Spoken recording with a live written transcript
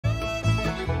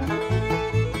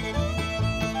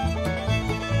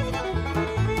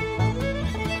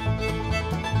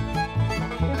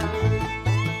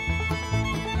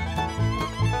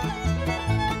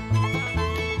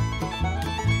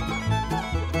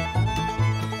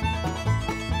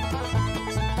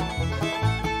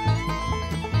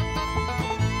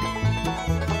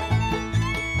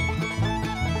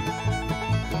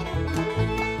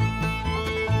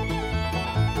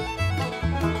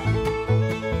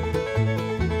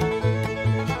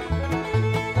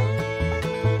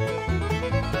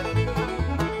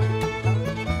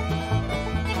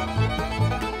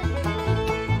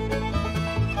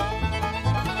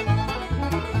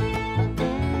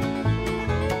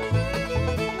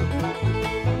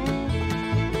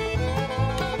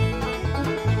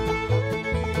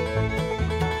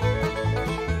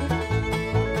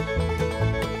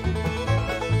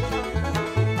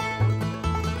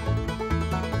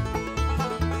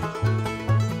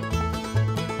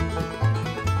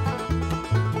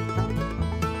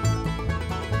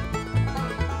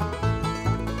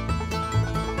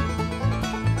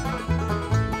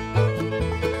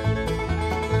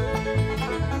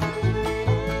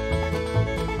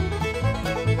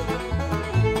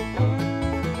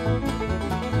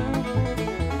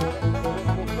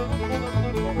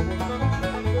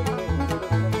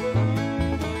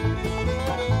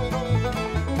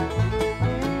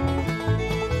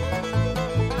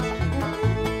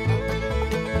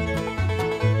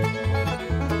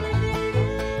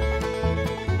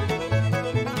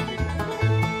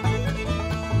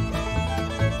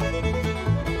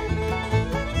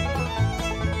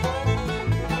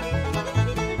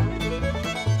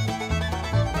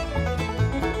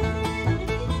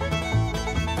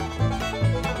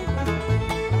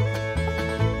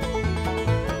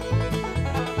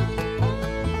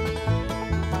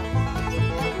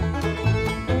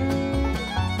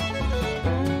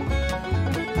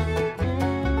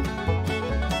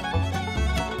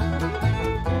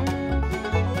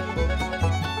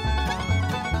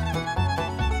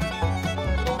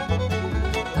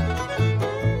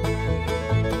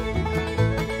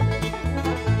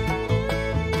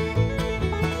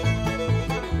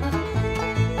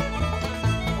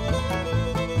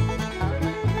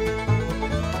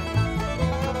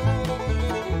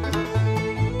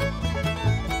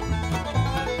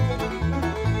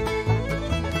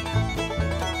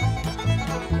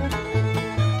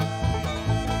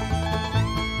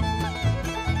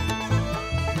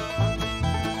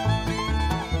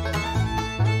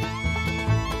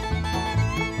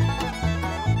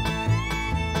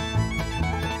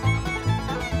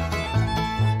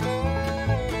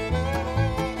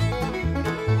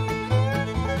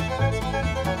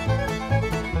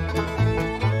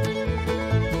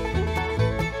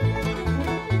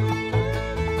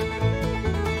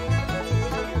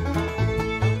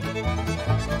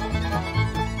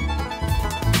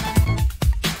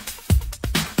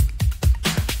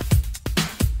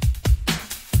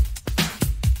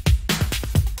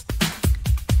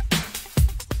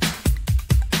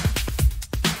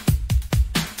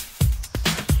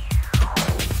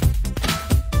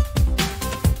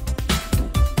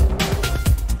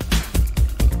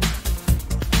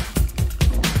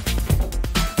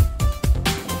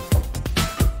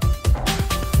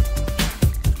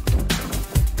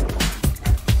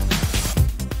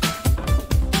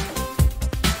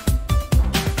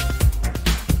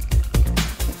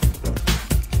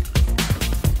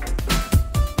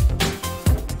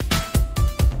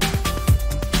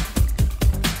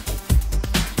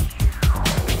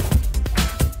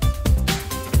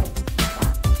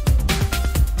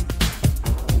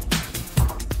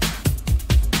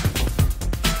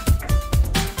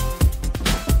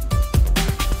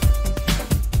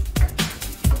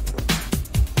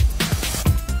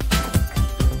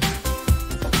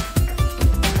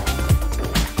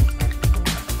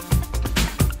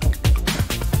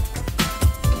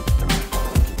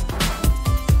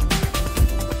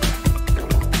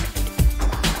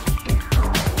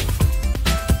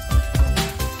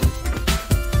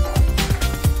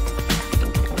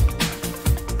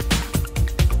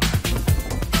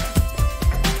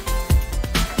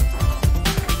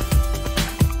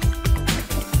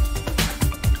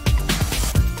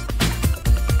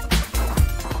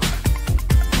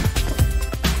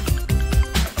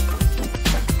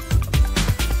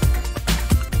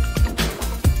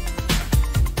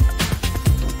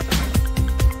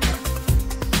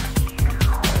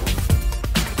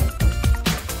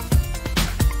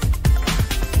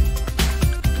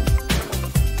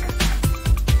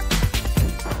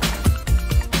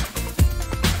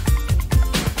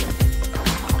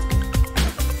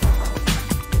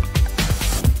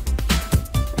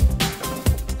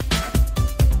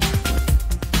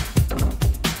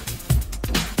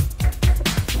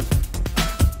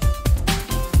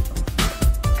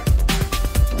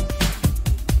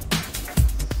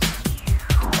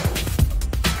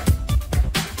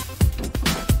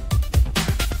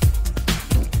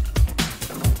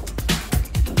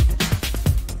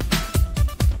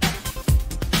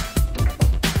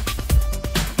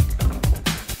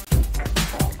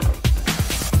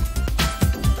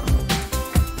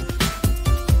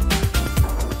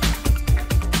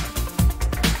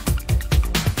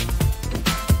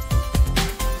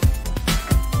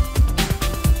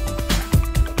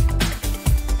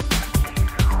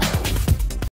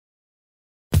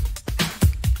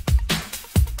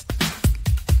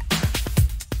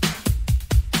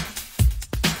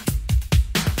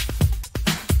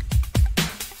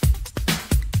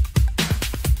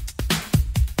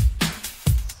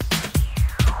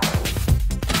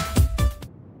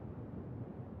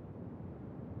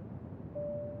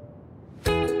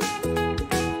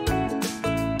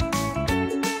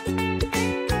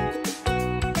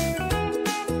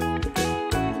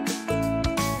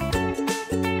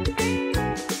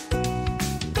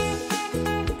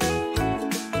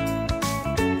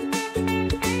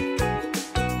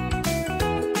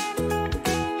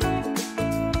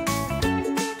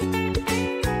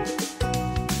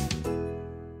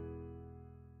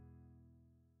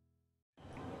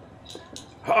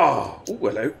Ah, oh,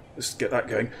 hello. Let's get that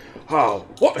going. Ah,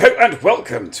 what ho and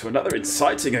welcome to another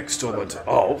exciting installment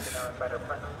of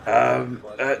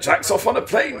Jack's Off on a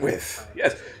Plane with.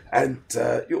 Yes, and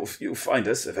you'll find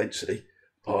us eventually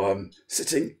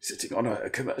sitting on a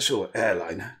commercial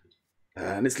airliner,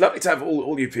 and it's lovely to have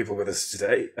all you people with us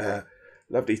today.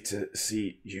 Lovely to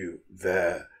see you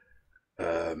there.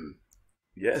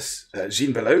 Yes,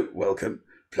 Jean Below, welcome.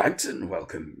 Plankton,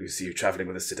 welcome. We see you travelling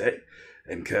with us today.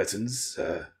 And Curtains,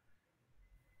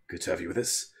 good to have you with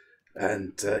us.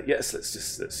 And yes, let's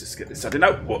just get this started.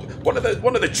 Now, one of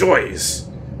the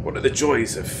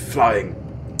joys of flying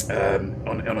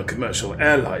on a commercial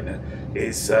airliner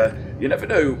is you never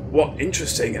know what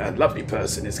interesting and lovely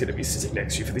person is going to be sitting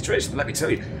next to you for the duration. Let me tell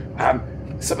you,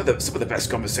 some of the best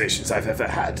conversations I've ever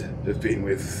had have been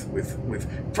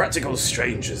with practical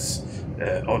strangers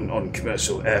on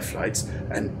commercial air flights,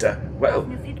 and well.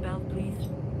 Your seatbelt, please.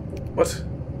 What?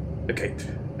 Okay.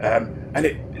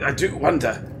 And I do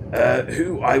wonder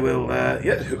who I will,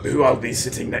 who I'll be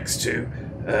sitting next to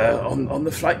on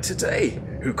the flight today.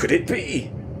 Who could it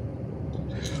be?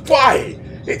 Why,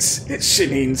 it's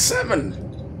Shanine Salmon.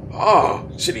 Ah,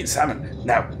 Shanine Salmon.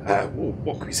 Now,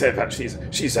 what can we say about she's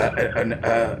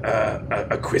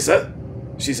a quizzer.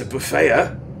 She's a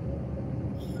buffeter.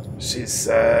 She's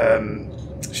a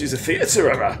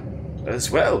theatrerer as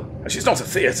well. She's not a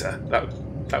theatre.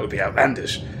 That would be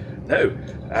outlandish. No.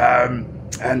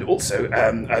 And also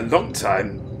a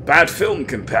long-time bad film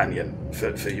companion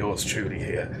for yours truly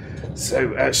here. So,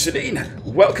 Shanine,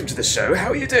 welcome to the show. How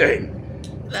are you doing?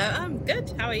 Hello, I'm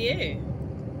good. How are you?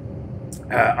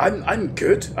 I'm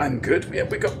good. I'm good. We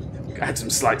had some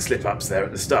slight slip-ups there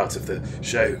at the start of the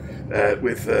show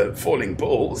with falling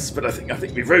balls, but I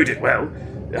think we rode it well.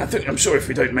 I'm sure if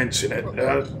we don't mention it,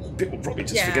 people probably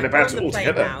just forget about it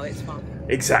altogether. Now, it's fine.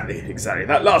 Exactly.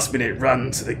 That last-minute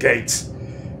run to the gate,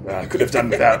 I could have done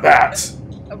without that.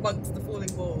 Amongst the falling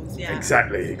balls, yeah.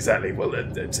 Exactly. Well,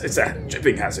 it's a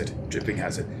dripping hazard. Do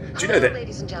you know that?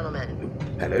 Ladies and gentlemen.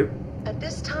 Hello. At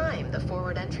this time, the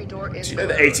forward entry door is. Do you know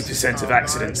that 80% of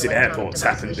accidents in airports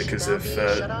happen because of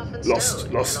lost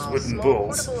wooden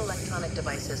balls? Portable electronic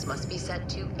devices must be set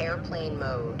to airplane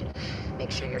mode. Make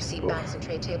sure your seat backs and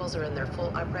tray tables are in their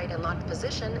full upright and locked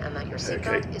position, and that your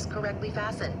seatbelt is correctly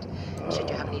fastened. Should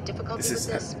you have any difficulty with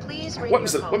this, please ring when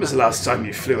was the last time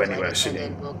you flew anywhere,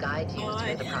 Shanine? Will guide you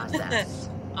through the process.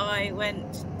 I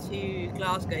went to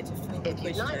Glasgow to film If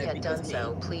you've not yet done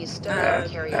so, please stow Yeah,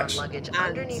 your carry-on luggage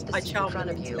underneath the seat in front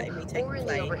of you or in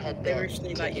the overhead bin,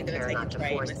 taking care not to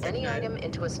force any item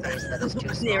into a space that is too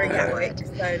small for it.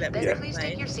 Then please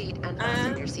take your seat and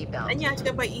fasten your seatbelt. And you have to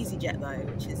go by EasyJet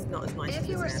though, which is not as nice. If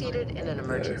you are seated in an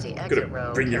emergency Gotta exit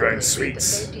row, bring your own the sweets.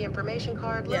 safety information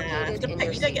card Yeah, located in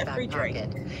your you don't seat get a back free drink.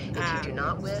 pocket. If you do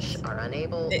not wish, are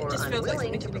unable, It or just feels like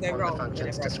unwilling to something could go perform the wrong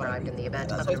functions whenever I described in the event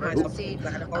That's of always an my emergency, topic.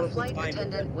 I had a a horrible flight time with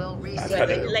attendant will I've reset had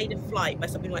They it. delayed a flight by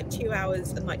something like 2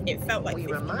 hours, and like it felt like We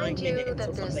 59 remind you minutes that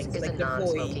or this something. So is they a could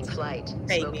non-smoking avoid flight.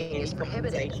 paying Smoking me is any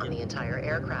prohibited on compensation. the entire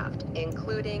aircraft,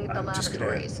 including the I'm just gonna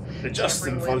lavatories. adjust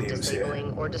them Tampering with, volumes here.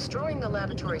 disabling, or destroying the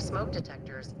lavatory smoke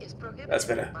detectors is prohibited That's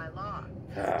better. by law.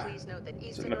 Please note that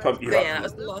So I'm gonna pump you up. Yeah, that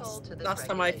was the last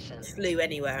time I flew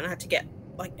anywhere, and I had to get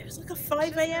like it was like a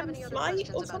 5 a.m.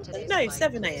 flight or something. No,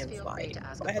 7 a.m. flight.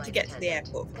 I had to get to the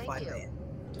airport for 5 a.m.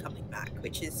 coming back,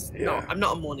 which is not. I'm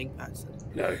not a morning person.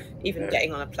 No. Even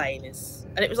getting on a plane is,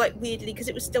 and it was like weirdly because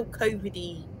it was still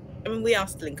COVID-y. I mean, we are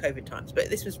still in COVID times, but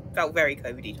this felt very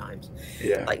COVID-y times.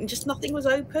 Yeah. Like just nothing was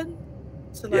open.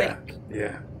 So like,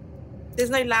 yeah. there's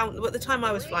no lounge. At the time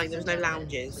I was flying, there was no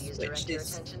lounges, which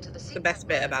is the best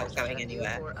bit about going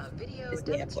anywhere. Is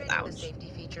the airport lounge.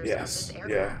 Yes.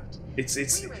 Yeah.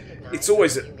 It's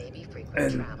always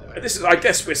and this is, I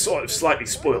guess, we're sort of slightly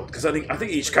spoiled because I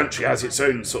think each country has its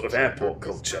own sort of airport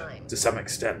culture to some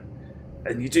extent,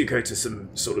 and you do go to some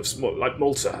sort of small, like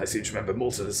Malta. I seem to remember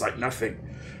Malta. There's like nothing.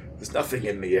 There's nothing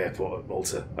in the airport at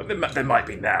Malta. I mean, there might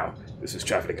be now. This was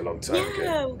travelling a long time ago.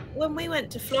 Yeah, when we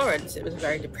went to Florence, it was a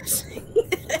very depressing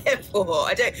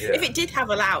airport. If it did have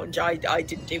a lounge, I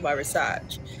didn't do my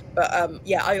research, but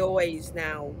I always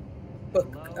now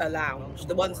book a lounge.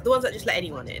 The ones that just let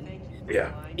anyone in.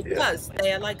 Yeah. Because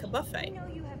they are like a buffet.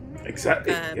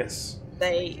 Exactly. Yes.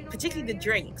 They, particularly the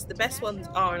drinks, the best ones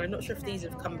are, and I'm not sure if these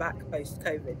have come back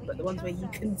post-COVID, but the ones where you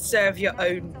can serve your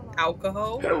own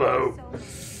alcohol. Hello.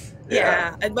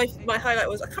 Yeah, and my highlight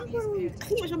was, I think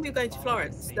it was when we were going to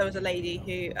Florence, there was a lady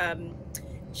who,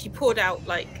 she poured out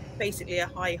like basically a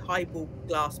highball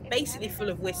glass, basically full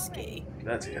of whiskey.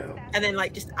 Bloody hell. And then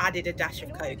like just added a dash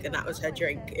of Coke, and that was her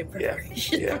drink in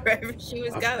preparation for wherever she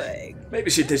was going. Maybe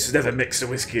she just never mixed a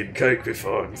whiskey and Coke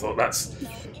before and thought that's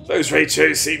those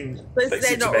ratios seem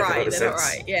they're not to make a lot right. of They're not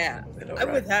sense. right. Yeah,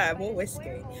 I'm with her. More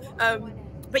whiskey.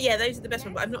 But yeah, those are the best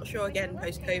ones. But I'm not sure again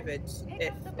post COVID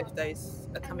if those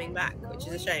are coming back, which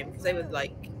is a shame because they were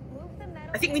like.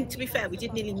 I think to be fair, we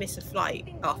did nearly miss a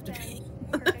flight after being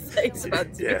one of those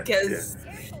ones because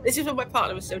this is when my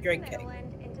partner was still drinking.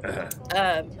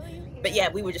 But yeah,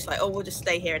 we were just like, oh, we'll just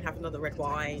stay here and have another red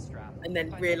wine, and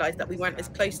then realised that we weren't as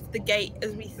close to the gate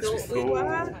as we thought we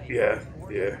were. Yeah.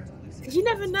 Because you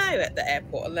never know at the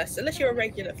airport unless you're a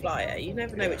regular flyer. You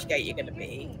never know which gate you're going to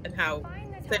be and how.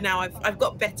 So now I've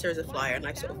got better as a flyer, and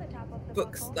I sort of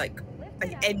books like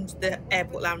I end the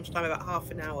airport lounge time about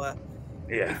half an hour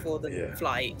before the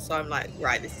flight. So I'm like,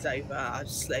 right, this is over. I'll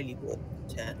just slowly walk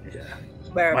to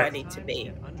wherever I need to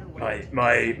be.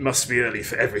 My must be early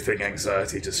for everything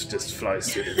anxiety just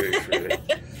flies through the roof, really.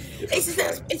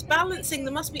 It's balancing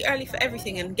the must be early for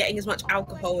everything and getting as much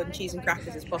alcohol and cheese and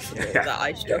crackers as possible that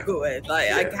I struggle with.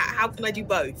 Like, how can I do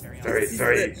both? Very.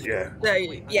 So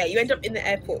yeah, you end up in the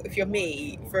airport if you're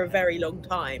me for a very long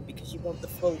time because you want the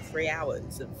full 3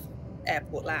 hours of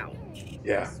airport lounge.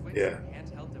 Yeah.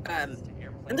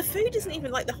 And the food isn't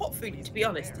even like the hot food, to be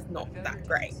honest, is not that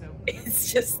great.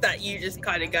 It's just that you just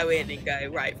kind of go in and go,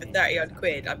 right, for 30 odd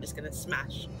quid, I'm just going to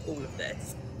smash all of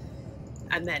this.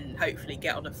 And then hopefully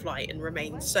get on a flight and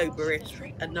remain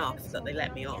soberish enough that they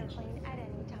let me on.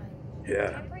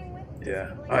 Yeah.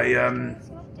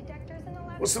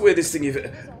 What's the weirdest thing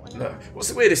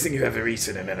you've ever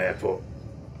eaten in an airport?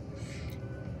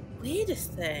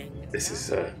 Weirdest thing? This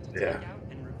is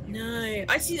No,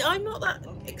 I'm not that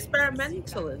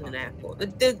experimental in an airport.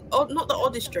 Not the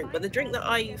oddest drink, but the drink that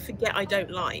I forget I don't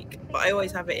like, but I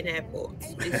always have it in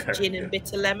airports, is gin and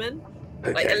bitter lemon.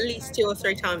 Okay. Like at least 2 or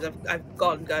 3 times I've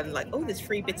gone like, oh, there's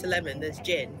free bitter lemon, there's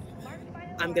gin.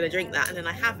 I'm gonna drink that, and then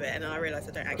I have it, and then I realise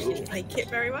I don't actually like it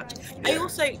very much. I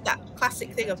also that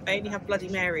classic thing of I only have Bloody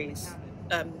Marys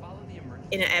in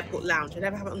an airport lounge. I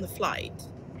never have it on the flight.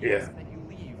 Yeah.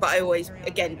 But I always,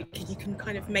 again, because you can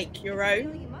kind of make your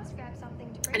own.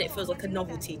 And it feels like a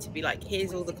novelty to be like,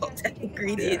 here's all the cocktail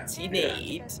ingredients you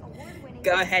need.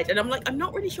 Go ahead. And I'm like, I'm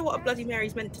not really sure what a Bloody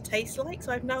Mary's meant to taste like,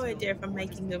 so I have no idea if I'm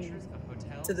making them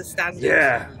to the standard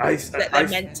that they're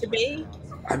meant to be.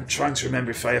 I'm trying to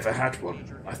remember if I ever had one.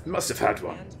 I must have had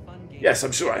one. Yes,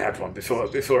 I'm sure I had one before I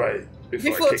kicked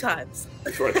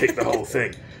the whole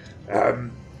thing.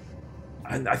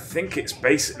 And I think it's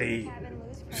basically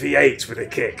V8 with a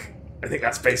kick. I think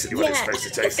that's basically what it's supposed to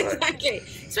taste like. Exactly.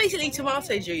 It's basically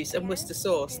tomato juice and Worcester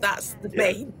sauce. That's the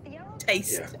main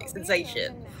taste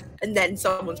sensation. And then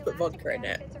someone's put vodka in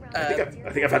it. I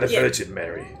think I've had a Virgin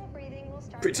Mary.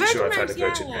 Pretty sure I've had a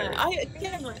Virgin Mary.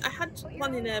 I had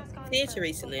one in a theatre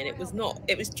recently, and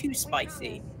it was too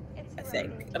spicy, I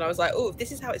think. And I was like, oh, if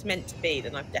this is how it's meant to be,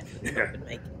 then I've definitely not been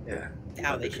making it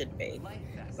how they should be.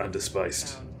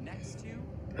 Underspiced.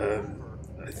 I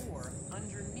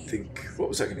think, what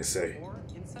was I going to say?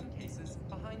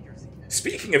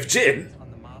 Speaking of gin.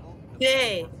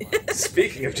 Yay!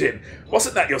 Speaking of gin,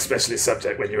 wasn't that your specialist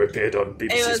subject when you appeared on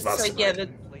BBC's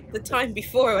Mastermind? The time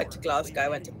before I went to Glasgow, I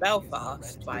went to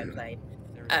Belfast by plane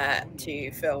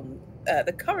to film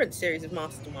the current series of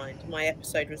Mastermind. My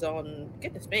episode was on,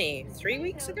 goodness me, 3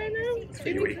 weeks ago now?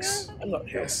 3 weeks. I'm not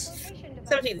sure. Yes.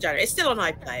 17th of January. It's still on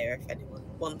iPlayer if anyone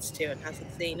wants to and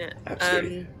hasn't seen it.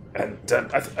 Absolutely. And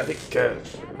I think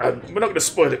we're not going to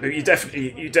spoil it, but you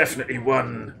definitely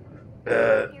won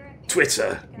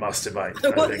Twitter Mastermind. I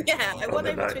won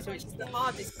over Twitter, which is the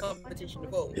hardest competition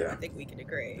of all. I think we can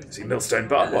agree. See, Millstone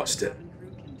Bart watched it.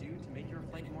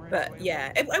 But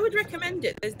yeah, I would recommend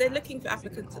it. They're looking for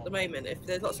applicants at the moment. If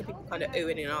there's lots of people kind of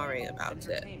oohing and ahhing about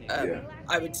it,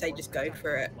 I would say just go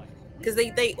for it. Because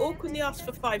they awkwardly ask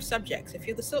for 5 subjects. If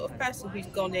you're the sort of person who's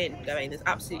gone in going, there's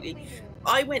absolutely...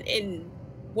 I went in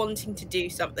wanting to do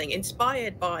something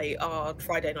inspired by our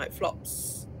Friday Night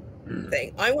Flops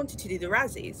thing. I wanted to do the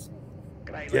Razzies.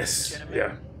 Yes,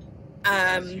 yeah.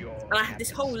 And I had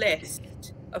this whole list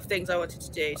of things I wanted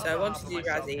to do. So I wanted to do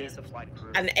Razzies,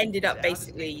 and it ended up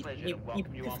basically you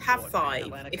have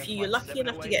 5. If you're lucky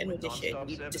enough to get an audition,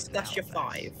 you discuss your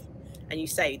 5. And you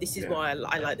say, this is why I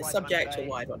like the subject, or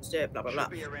why I want to do it, blah, blah, blah.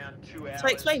 So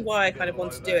I explained why I kind of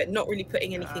wanted to do it, not really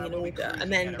putting anything in order.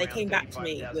 And then they came back to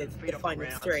me with the final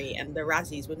 3, and the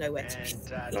Razzies were nowhere to be seen.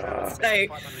 So,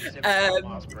 I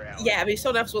mean, if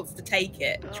someone else wants to take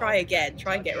it, try again,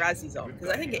 try and get Razzies on. Because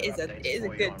I think it is a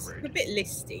good, a bit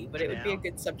listy, but it would be a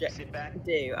good subject to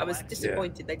do. I was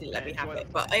disappointed they didn't let me have it.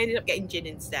 But I ended up getting gin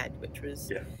instead, which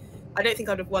was... I don't think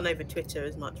I'd have won over Twitter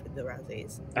as much with the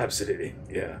Razzies. Absolutely,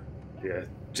 yeah. Yeah,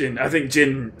 gin. I think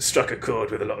gin struck a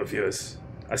chord with a lot of viewers.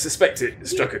 I suspect it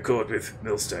struck a chord with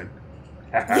Millstone.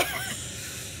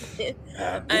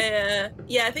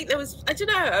 Yeah, I think there was. I don't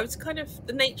know. I was kind of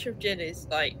the nature of gin is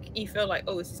like you feel like,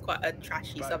 oh, this is quite a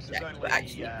trashy subject, but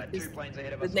actually because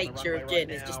the nature of gin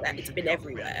is just that it's been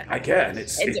everywhere. I get, and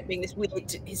it ends up being this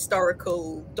weird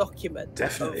historical document.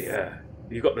 Definitely, yeah.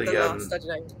 You got the last, I don't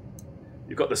know.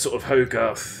 You've got the sort of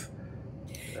Hogarth.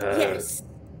 Yes,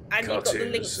 and you've got the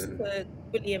links and... to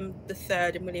William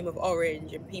III and William of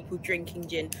Orange and people drinking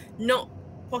gin, not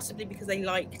possibly because they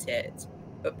liked it,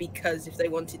 but because if they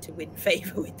wanted to win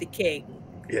favour with the king,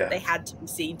 they had to be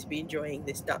seen to be enjoying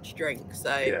this Dutch drink.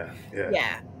 So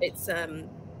it's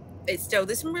still,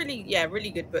 there's some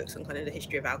really good books on kind of the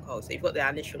history of alcohol. So you've got the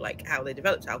initial like how they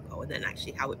developed alcohol, and then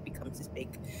actually how it becomes this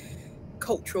big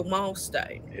cultural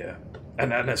milestone. Yeah,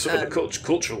 and a sort of the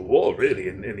cultural war really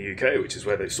in the UK, which is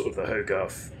where they sort of the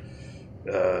Hogarth.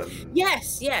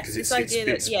 Yes, this idea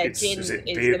that gin is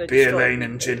beer lane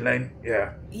and gin lane.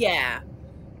 Yeah.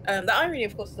 The irony,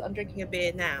 of course, is that I'm drinking a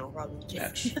beer now rather than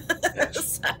gin.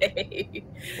 So...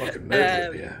 Well, I could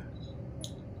murder,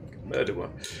 murder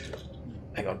one.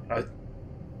 Hang on.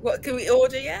 What, can we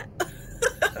order yet?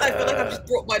 I feel like I've just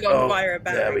brought my non-fire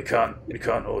back. Yeah, we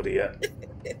can't order yet.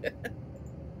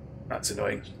 That's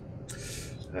annoying.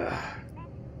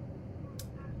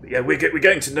 Yeah, we're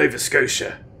going to Nova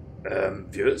Scotia,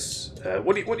 viewers.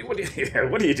 What are you going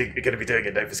to be doing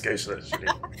in Nova Scotia?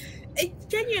 Actually,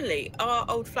 genuinely, our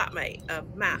old flatmate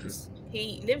Matt,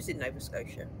 he lives in Nova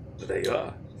Scotia. Well, there you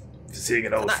are, seeing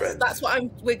an old friend. That's what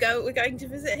we're going to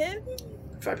visit him.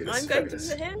 Fabulous. I'm going to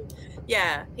visit him.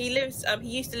 Yeah, he lives. He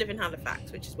used to live in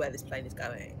Halifax, which is where this plane is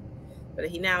going. But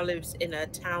he now lives in a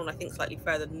town, I think, slightly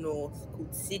further north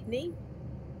called Sydney.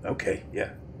 Okay, yeah.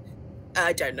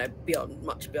 I don't know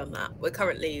much beyond that. We're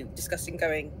currently discussing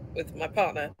going with my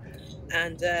partner,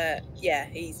 and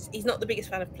he's not the biggest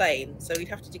fan of planes, so we'd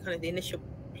have to do kind of the initial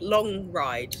long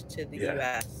ride to the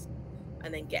US,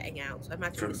 and then getting out. So I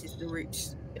imagine this is the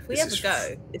route. If we ever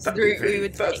go, it's the route we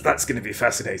would take. That's going to be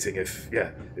fascinating. If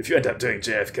you end up doing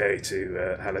JFK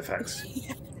to Halifax.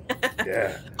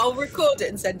 Yeah, I'll record it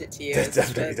and send it to you.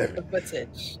 Definitely. The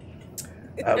footage.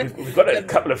 We've got a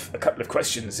couple of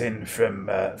questions in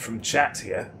from chat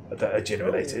here that are gin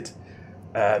related.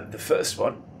 The first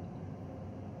one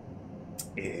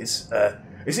is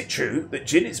it true that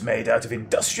gin is made out of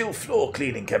industrial floor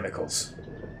cleaning chemicals?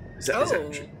 Is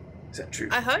that true?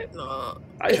 I hope not.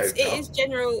 It is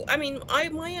general. I mean,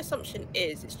 my assumption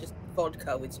is it's just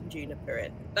vodka with some juniper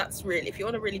in. That's really, if you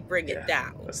want to really bring it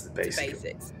down, that's the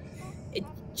basics.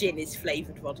 Gin is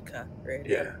flavoured vodka, really.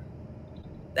 Yeah.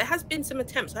 There has been some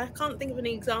attempts. I can't think of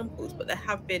any examples, but there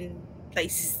have been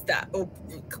places or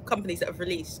companies that have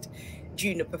released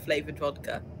juniper flavoured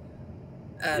vodka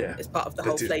as part of the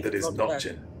whole flavoured vodka not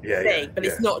gin. thing. But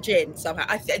it's not gin somehow.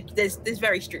 I think there's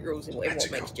very strict rules in what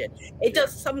makes gin. It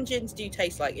does. Some gins do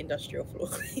taste like industrial floor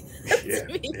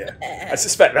cleaner. I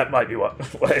suspect that might be what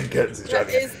Curtains is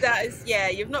driving. That is.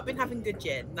 You've not been having good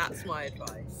gin. That's my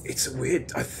advice. It's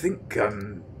weird. I think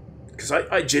because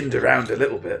I ginned around a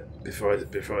little bit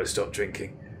before I stopped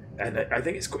drinking, and I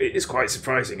think it is quite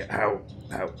surprising at how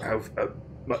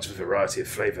much of a variety of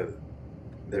flavour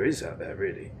there is out there,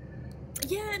 really.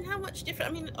 Yeah, and how much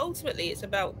different. I mean, ultimately, it's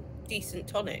about decent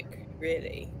tonic,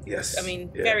 really. Yes. I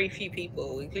mean, very few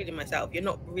people, including myself, you're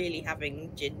not really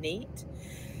having gin neat.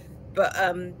 But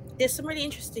there's some really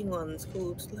interesting ones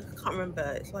called, I can't remember.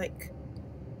 It's like,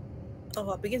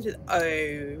 it begins with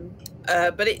O,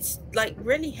 but it's like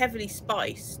really heavily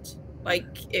spiced.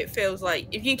 Like it feels like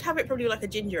if you'd have it probably like a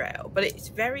ginger ale, but it's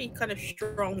very kind of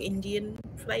strong Indian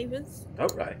flavors. Oh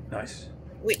right, nice.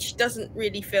 Which doesn't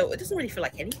really feel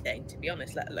like anything, to be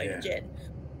honest, let alone a gin.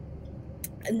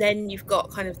 And then you've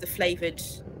got kind of the flavoured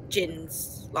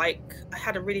gins. Like I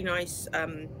had a really nice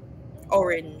blood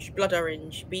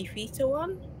orange beefeater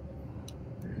one.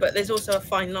 But there's also a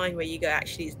fine line where you go,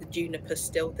 actually, is the juniper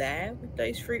still there with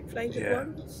those fruit flavoured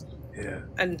ones? Yeah.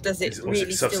 And does it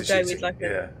really still go with like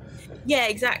a... Yeah,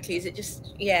 exactly. Is it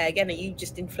just... Yeah, again, are you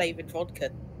just in flavoured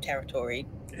vodka territory?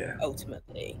 Yeah.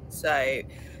 Ultimately. So...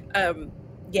 I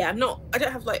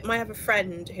don't have I have a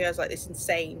friend who has like this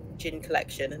insane gin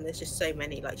collection, and there's just so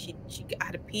many. Like she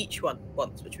had a peach one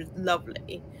once, which was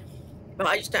lovely, but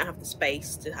I just don't have the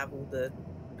space to have all the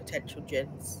potential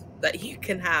gins that you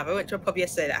can have. I went to a pub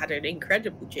yesterday that had an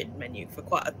incredible gin menu for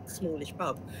quite a smallish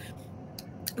pub,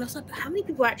 and I was like, how many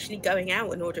people are actually going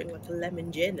out and ordering like a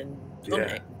lemon gin and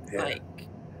tonic? Like,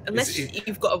 unless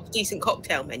you've got a decent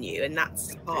cocktail menu, and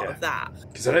that's part of that.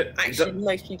 Because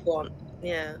most people aren't.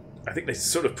 Yeah. I think they're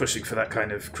sort of pushing for that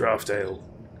kind of craft ale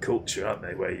culture, aren't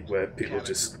they? Where people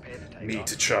just need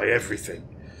to try everything.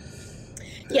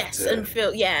 Yes, and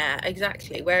feel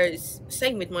exactly. Whereas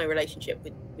same with my relationship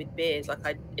with beers. Like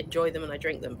I enjoy them and I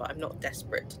drink them, but I'm not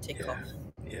desperate to tick off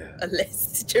a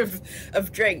list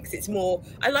of drinks. It's more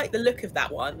I like the look of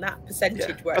that one. That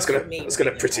percentage works for me. That's got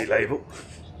a pretty label.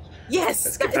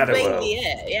 Yes, that is mainly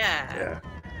it. Yeah.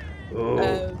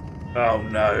 Oh. Oh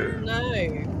no. No.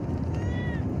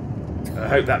 I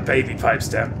hope that baby pipes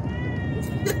down.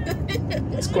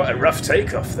 It's quite a rough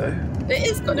takeoff, though. It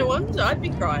is kind of wonder. I'd be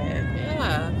crying.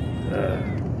 Yeah.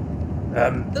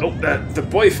 The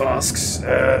boy asks,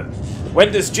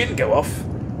 when does gin go off?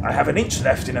 I have an inch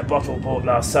left in a bottle bought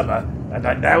last summer, and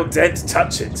I now daren't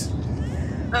touch it.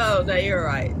 Oh no, you're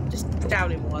right. Just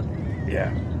down in one.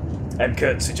 Yeah. And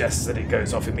Kurt suggests that it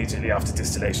goes off immediately after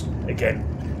distillation. Again,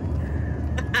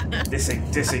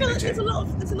 dissing the gin.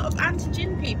 There's a lot of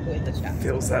anti-gin people in the chat.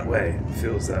 Feels that way.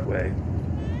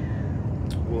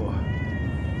 Whoa.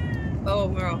 Oh,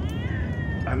 we're off.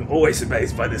 I'm always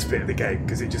amazed by this bit of the game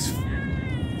because it just,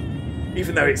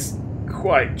 even though it's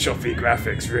quite choppy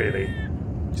graphics, really,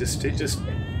 it just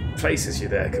places you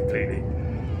there completely.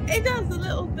 It does, the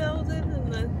little building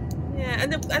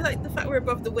and I like the fact we're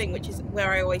above the wing, which is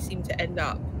where I always seem to end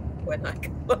up when I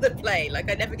want to play. Like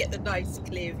I never get the nice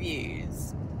clear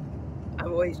views.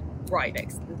 I'm always right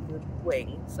next to the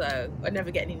wing, so I never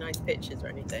get any nice pictures or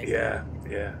anything. Yeah.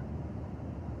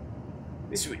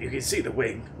 You can see the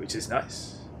wing, which is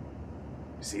nice.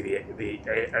 You see the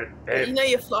air, you know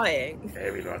you're flying.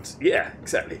 Ailerons. Yeah,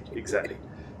 exactly.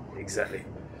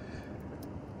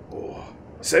 Oh.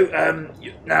 So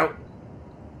now,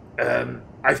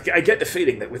 I get the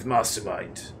feeling that with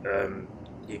Mastermind,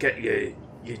 you get your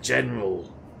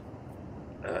general,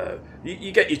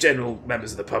 you get your general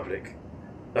members of the public,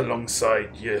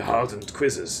 alongside your hardened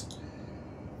quizzers.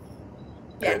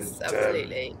 Yes, and,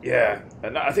 absolutely.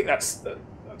 And I think that's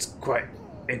quite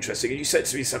interesting. You said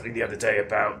to me something the other day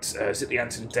about is it the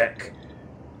Anton Deck?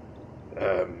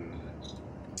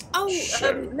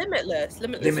 Limitless.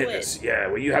 Limitless. Yeah,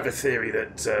 well, you have a theory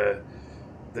that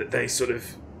that they sort of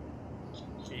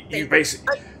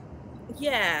basically.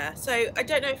 So I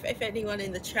don't know if anyone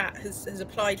in the chat has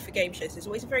applied for game shows. There's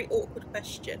always a very awkward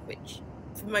question, which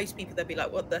for most people they'll be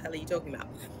like, "What the hell are you talking about?"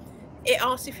 It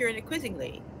asks if you're in a quizzing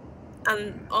league.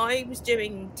 And I was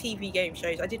doing TV game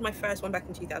shows. I did my first one back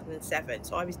in 2007,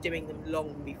 so I was doing them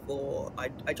long before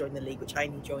I joined the league, which I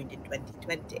only joined in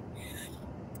 2020.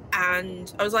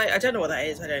 And I was like, I don't know what that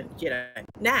is. I don't,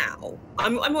 Now,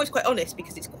 I'm always quite honest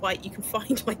because it's quite, you can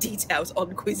find my details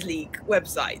on Quiz League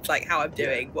websites, like how I'm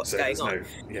doing, what's going on.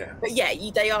 But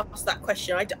they asked that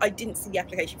question. I didn't see the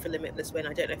application for Limitless Win.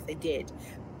 I don't know if they did.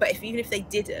 But even if they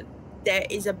didn't, there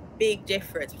is a big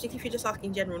difference, particularly if you're just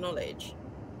asking general knowledge.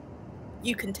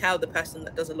 You can tell the person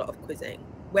that does a lot of quizzing,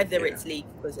 whether it's league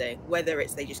quizzing, whether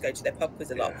it's they just go to their pub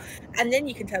quiz a lot. And then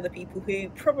you can tell the people who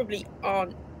probably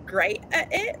aren't great at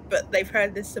it, but they've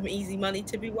heard there's some easy money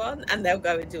to be won, and they'll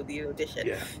go and do the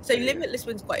audition. So Limitless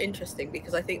Win's quite interesting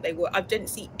because I think I didn't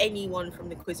see anyone from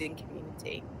the quizzing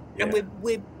community. And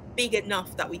we're big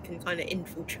enough that we can kind of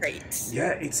infiltrate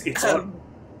it's on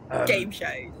game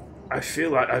shows. I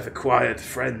feel like I've acquired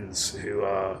friends who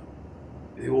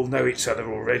all know each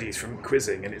other already from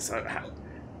quizzing, and it's like,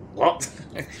 what?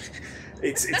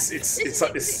 it's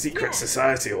like this secret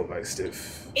society almost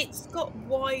of. It's got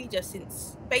wider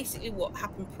since basically what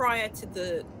happened prior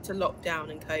to lockdown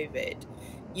and COVID.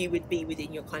 You would be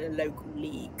within your kind of local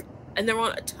league, and there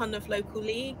aren't a ton of local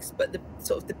leagues, but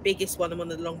the biggest one and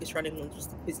one of the longest running ones was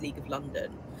the Quiz League of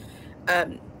London.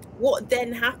 What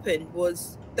then happened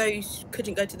was those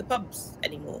couldn't go to the pubs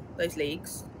anymore, those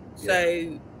leagues.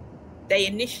 So they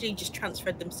initially just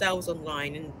transferred themselves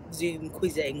online, and Zoom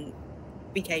quizzing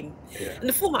became, and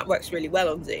the format works really well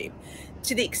on Zoom,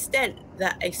 to the extent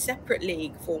that a separate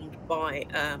league formed by,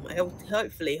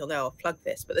 hopefully he'll know I'll plug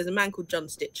this, but there's a man called John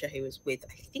Stitcher who was with,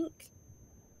 I think,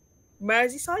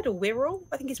 Merseyside or Wirral?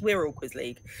 I think it's Wirral Quiz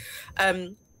League.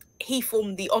 He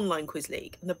formed the online quiz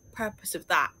league, and the purpose of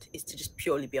that is to just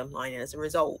purely be online, and as a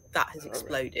result that has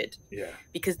exploded.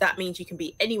 Because that means you can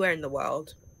be anywhere in the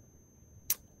world,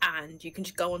 and you can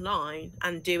just go online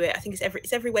and do it. I think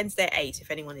it's every Wednesday at 8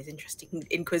 if anyone is interested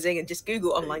in quizzing, and just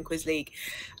Google online quiz league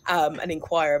and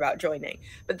inquire about joining.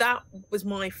 But that was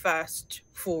my first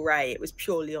foray. It was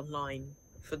purely online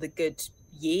for the good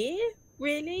year,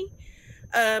 really.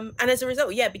 And as a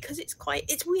result, because it's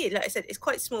weird, like I said, it's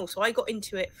quite small. So I got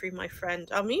into it through my friend,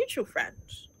 our mutual friend,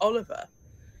 Oliver.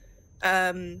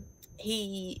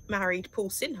 He married Paul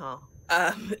Sinha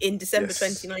in December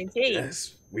 2019.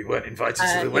 Yes, we weren't invited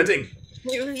to the wedding.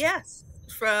 Yes,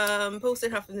 from Paul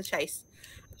Sinha from The Chase.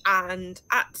 And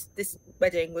at this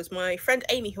wedding was my friend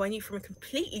Amy, who I knew from a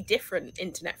completely different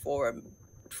internet forum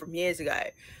from years ago,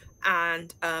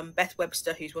 and Beth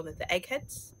Webster, who's one of the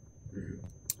eggheads.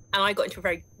 And I got into a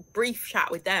very brief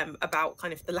chat with them about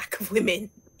kind of the lack of women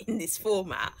in this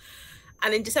format.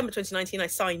 And in December 2019, I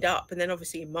signed up. And then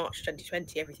obviously in March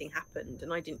 2020, everything happened.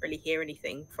 And I didn't really hear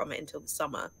anything from it until the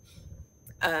summer.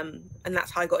 And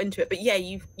that's how I got into it. But yeah,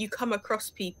 you come across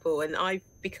people, and I've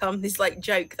become this like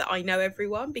joke that I know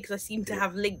everyone, because I seem to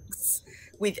have links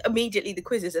with immediately the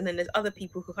quizzes, and then there's other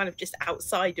people who are kind of just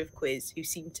outside of quiz who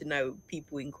seem to know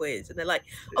people in quiz, and they're like,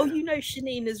 oh, you know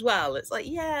Shanine as well. It's like,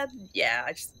 yeah,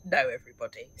 I just know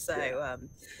everybody. So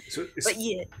but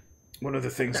yeah, one of the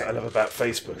things that I love about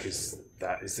Facebook is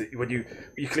that when you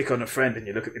click on a friend and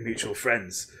you look at the mutual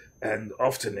friends, and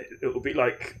often it will be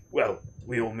like, well,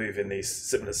 we all move in these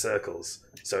similar circles,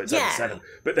 so it's understandable.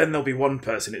 But then there'll be one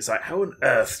person, it's like, how on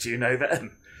earth do you know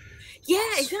them?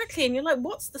 Yeah, exactly. And you're like,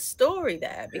 what's the story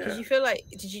there? Because you feel like,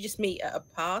 did you just meet at a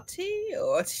party,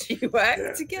 or did you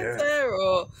work together?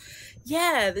 Or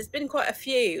there's been quite a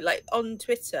few. Like on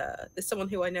Twitter, there's someone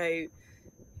who I know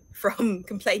from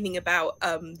complaining about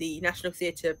the National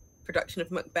Theatre production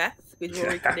of Macbeth with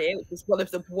Rory Kinnear, which was one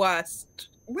of the worst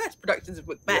productions of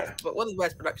Macbeth, but one of the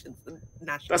worst productions the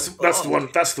National.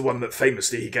 That's the one that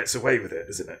famously he gets away with it,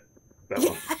 isn't it? That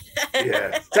one.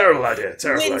 Yeah, terrible idea.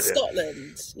 In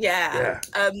Scotland,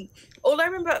 all I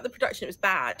remember about the production, it was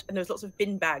bad, and there was lots of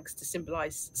bin bags to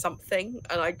symbolise something,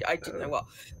 and I didn't know what.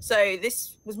 So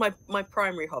this was my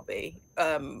primary hobby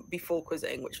before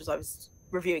quizzing, which was I was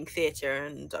reviewing theatre,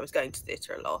 and I was going to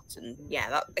theatre a lot, and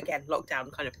that again,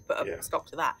 lockdown kind of put a stop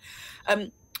to that.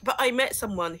 But I met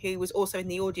someone who was also in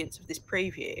the audience of this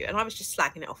preview, and I was just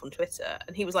slagging it off on Twitter,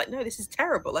 and he was like, no, this is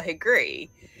terrible, I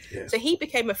agree. So he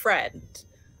became a friend,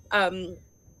 and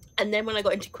then when I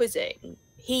got into quizzing,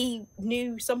 he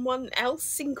knew someone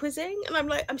else in quizzing, and I'm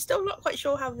like, I'm still not quite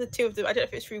sure how the two of them, I don't know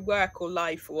if it's through work or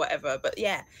life or whatever, but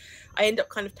I end up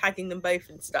kind of tagging them both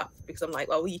and stuff, because I'm like,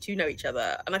 well, you two know each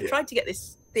other. And I've tried to get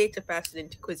this theatre person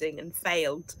into quizzing and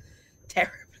failed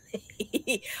terribly.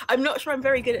 I'm not sure I'm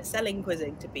very good at selling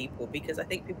quizzing to people, because I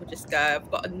think people just go, I've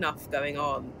got enough going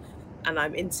on and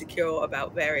I'm insecure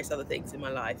about various other things in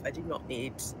my life. I do not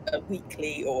need a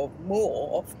weekly or more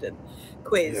often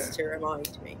quiz to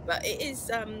remind me. But it's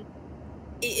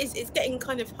getting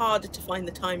kind of harder to find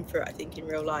the time for it, I think, in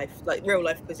real life. Like real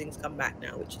life quizzing's come back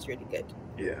now, which is really good.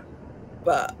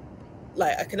 But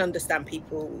like, I can understand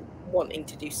people wanting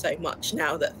to do so much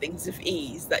now that things have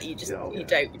eased, that you just you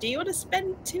don't. Do you want to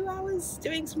spend 2 hours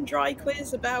doing some dry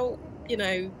quiz about,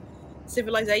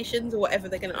 civilizations or whatever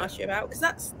they're going to ask you about? Because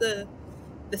that's the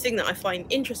thing that I find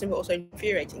interesting but also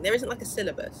infuriating. There isn't like a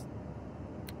syllabus.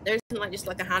 There isn't like just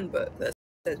like a handbook that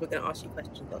says we're going to ask you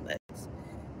questions on this.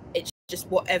 It's just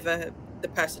whatever the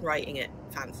person writing it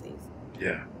fancies.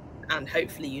 And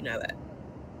hopefully you know it.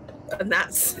 And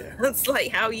that's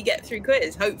like how you get through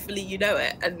quiz. Hopefully you know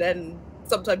it, and then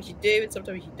sometimes you do and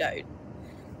sometimes you don't.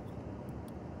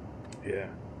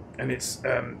 And it's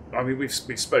I mean, we've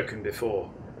spoken before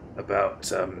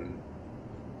about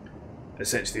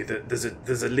essentially that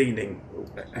there's a leaning. Oh,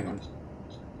 hang on,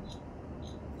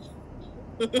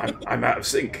 I'm out of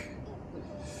sync.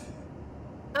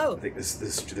 I think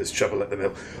there's trouble at the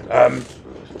mill.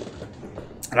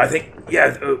 And I think,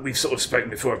 we've sort of spoken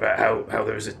before about how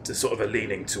there is a sort of a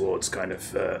leaning towards kind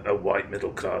of a white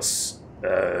middle class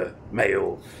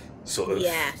male sort of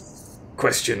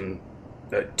question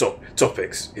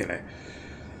topics,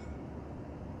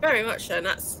 Very much so, and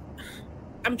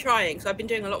I'm trying. So I've been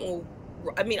doing a lot more.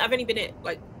 I mean, I've only been in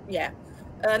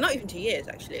not even 2 years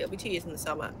actually. It'll be 2 years in the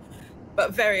summer,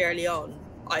 but very early on,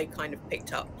 I kind of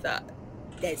picked up that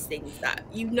there's things that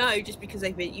just because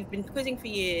you've been quizzing for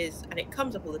years and it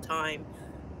comes up all the time,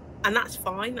 and that's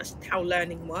fine. That's how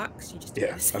learning works. You just do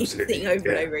the same thing over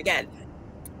and over again.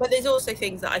 But there's also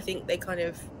things that I think they kind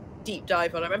of deep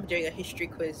dive on. I remember doing a history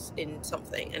quiz in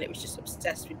something, and it was just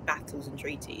obsessed with battles and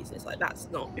treaties. And it's like, that's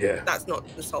not the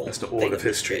sole. That's not all of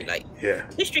history. Like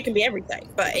history can be everything,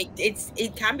 but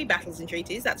it can be battles and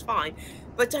treaties. That's fine,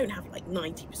 but don't have like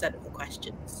 90% of the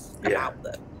questions about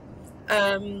them.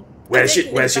 Where's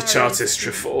your Chartist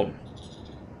reform?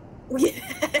 Yeah,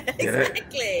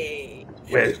 exactly.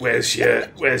 Where's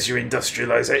your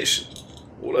industrialization?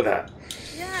 All of that.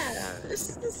 Yeah,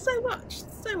 there's so much.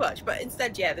 But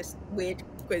instead, this weird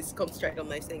quiz concentrated on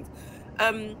those things.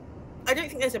 I don't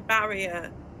think there's a barrier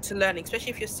to learning, especially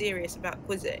if you're serious about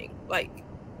quizzing. Like,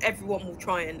 everyone will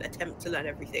try and attempt to learn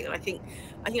everything, and I think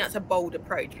that's a bold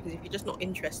approach, because if you're just not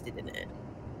interested in it,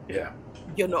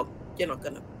 you're not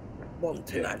gonna want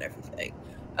to learn everything.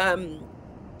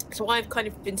 So I've kind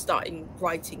of been starting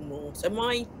writing more. So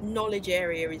my knowledge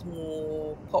area is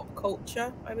more pop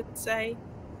culture, I would say.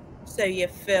 So your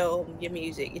film, your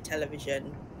music, your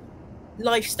television,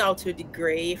 lifestyle to a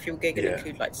degree, if you're going to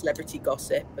include like celebrity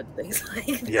gossip and things like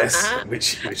that. Yes,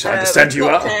 which I understand you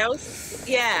cocktails.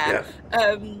 are.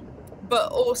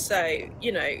 But also,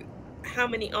 you know, how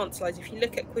many answer lines, if you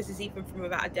look at quizzes even from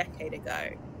about a decade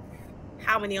ago,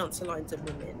 how many answer lines are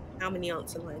women? How many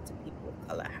answer lines are people of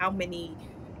colour? How many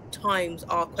times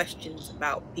are questions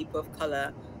about people of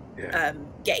colour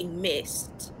getting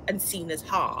missed and seen as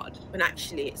hard, when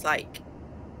actually it's like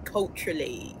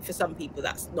culturally for some people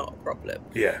that's not a problem.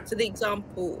 So the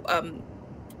example,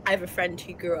 I have a friend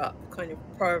who grew up kind of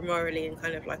primarily in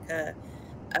kind of like a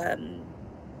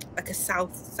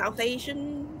South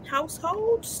Asian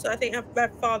household. So I think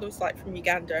her father was like from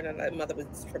Uganda and her mother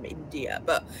was from India.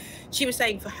 But she was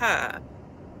saying for her,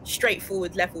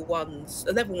 straightforward level ones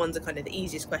are kind of the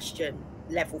easiest question.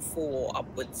 Level 4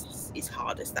 upwards is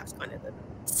hardest. That's kind of the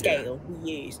scale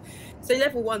we use. So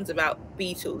level 1's about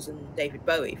Beatles and David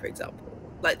Bowie, for example.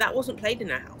 Like that wasn't played in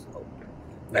our household.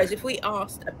 Whereas if we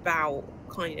asked about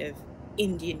kind of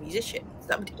Indian musicians,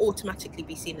 that would automatically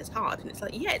be seen as hard. And it's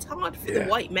like, yeah, it's hard for the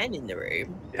white men in the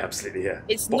room. Absolutely,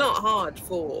 It's not hard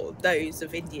for those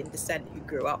of Indian descent who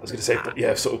grew up. I was going to say,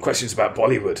 but sort of questions about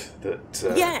Bollywood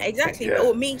that. Exactly.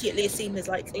 Or immediately are seen as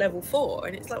like level 4,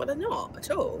 and it's like, well, they're not at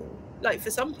all. Like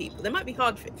for some people, they might be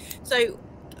hard for. So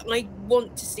I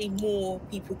want to see more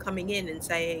people coming in and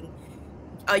saying,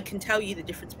 I can tell you the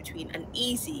difference between an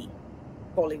easy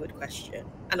Bollywood question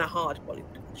and a hard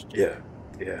Bollywood question.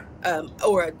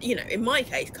 Or you know, in my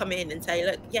case, come in and say,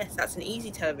 look, yes, that's an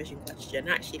easy television question.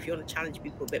 Actually, if you want to challenge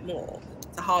people a bit more,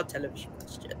 it's a hard television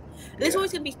question. And there's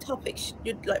always going to be topics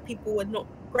like people are not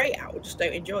great at or just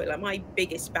don't enjoy. Like my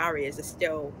biggest barriers are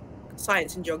still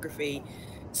science and geography,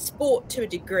 sport to a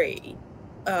degree,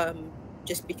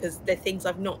 just because they're things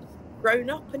I've not grown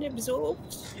up and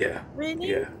absorbed.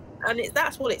 Really. And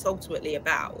that's what it's ultimately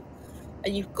about.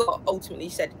 And you've got ultimately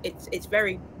said it's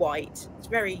very white, it's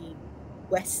very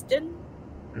Western,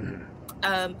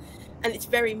 and it's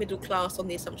very middle class on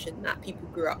the assumption that people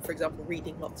grew up, for example,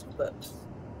 reading lots of books.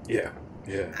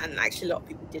 And actually a lot of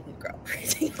people didn't grow up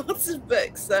reading lots of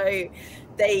books, so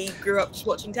they grew up just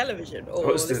watching television or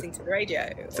listening to the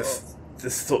radio. The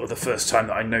thought of the first time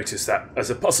that I noticed that as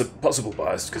a possible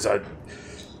bias, because I'm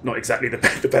not exactly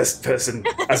the best person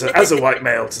as a white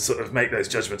male to sort of make those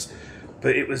judgments,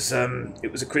 but it was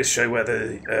a quiz show where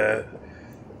the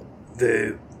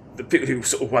people who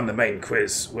sort of won the main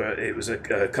quiz it was a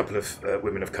couple of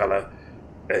women of colour,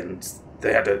 and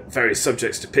they had various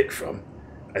subjects to pick from,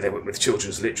 and they went with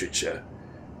children's literature,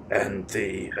 and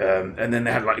then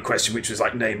they had like a question which was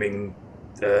like naming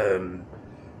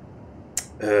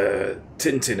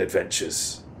Tintin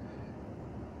adventures,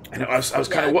 and I was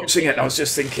kind of watching it and I was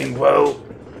just thinking, well,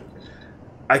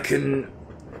 I can,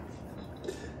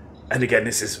 and again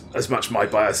this is as much my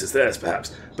bias as theirs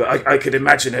perhaps, but I could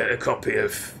imagine a copy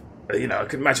of I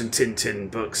could imagine Tintin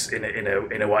books in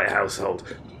a white household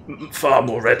far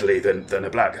more readily than a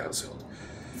black household.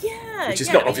 Which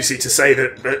is not obviously to say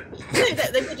that no,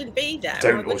 that they wouldn't be there.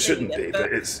 Don't or shouldn't be,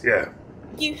 but it's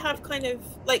You have kind of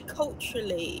like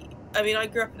culturally. I mean, I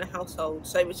grew up in a household,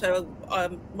 so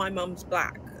my mum's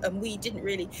black, and we didn't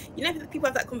really. You know, people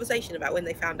have that conversation about when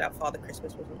they found out Father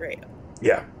Christmas wasn't real.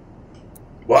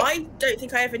 Well, I don't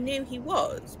think I ever knew he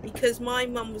was, because my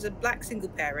mum was a black single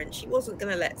parent. She wasn't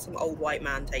going to let some old white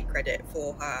man take credit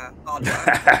for her hard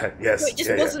work. So it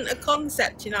just wasn't a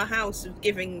concept in our house of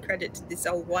giving credit to this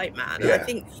old white man. And I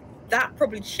think that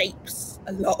probably shapes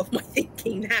a lot of my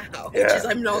thinking now, which is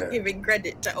I'm not giving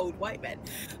credit to old white men.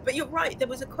 But you're right. There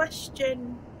was a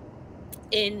question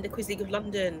in the Quiz League of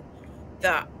London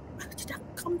that did that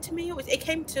come to me? It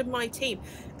came to my team,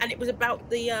 and it was about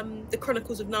the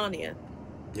Chronicles of Narnia.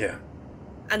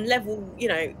 And level,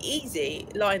 easy,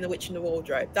 Lion, the Witch and the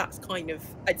Wardrobe, that's kind of,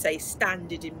 I'd say,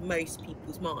 standard in most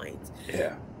people's minds.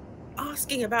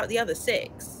 Asking about the other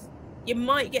 6, you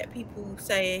might get people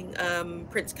saying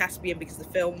Prince Caspian because the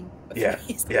film.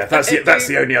 That's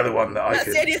the only other one that I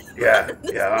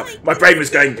could. My brain was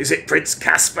going, is it Prince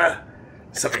Casper?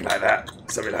 Something like that.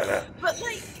 But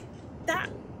like that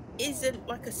isn't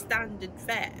like a standard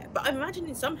fare. But I imagine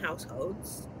in some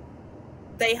households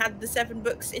they had the 7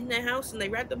 books in their house and they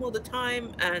read them all the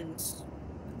time, and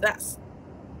that's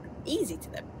easy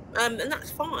to them, and that's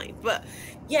fine. But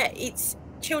it's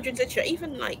children's literature.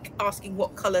 Even like asking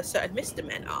what colour certain Mr.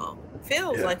 Men are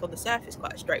feels like on the surface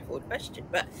quite a straightforward question,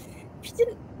 but if you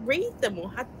didn't read them or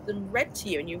had them read to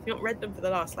you and you've not read them for the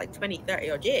last like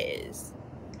 20-30 odd years,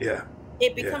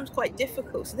 it becomes quite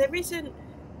difficult. So there isn't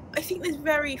I think there's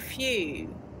very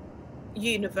few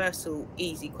universal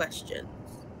easy questions,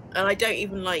 and I don't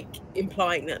even like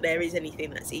implying that there is anything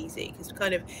that's easy, because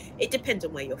kind of it depends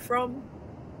on where you're from,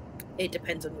 it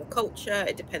depends on your culture,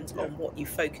 it depends on what you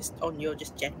focused on, your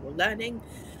just general learning.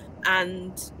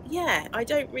 And yeah, I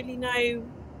don't really know,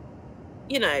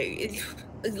 you know,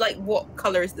 it's like what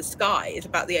color is the sky is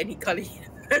about the only color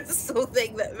universal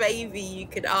thing that maybe you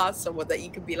could ask someone that you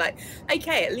could be like,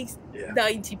 okay, at least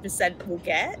 90% will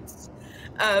get.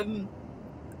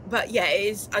 But yeah, it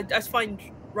is. I find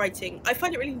writing, I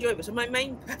find it really enjoyable. So my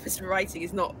main purpose for writing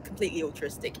is not completely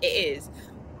altruistic. It is,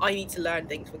 I need to learn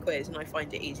things for quiz, and I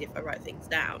find it easy if I write things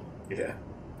down. Yeah.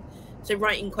 So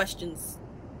writing questions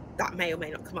that may or may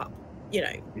not come up, you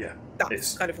know. Yeah.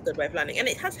 That's kind of a good way of learning, and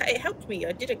it helped me.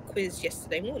 I did a quiz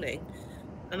yesterday morning,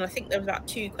 and I think there was about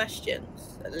 2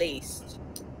 questions at least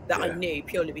that I knew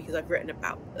purely because I've written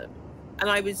about them. And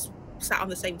I was sat on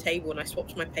the same table and I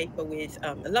swapped my paper with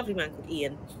a lovely man called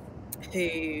Ian,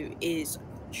 who is,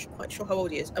 I'm not quite sure how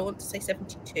old he is. I want to say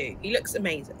 72. He looks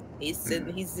amazing. He's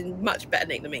in much better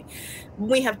nick than me.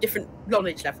 We have different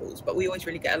knowledge levels, but we always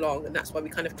really get along, and that's why we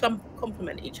kind of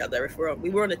complement each other. We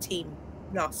were on a team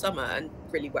last summer and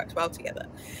really worked well together.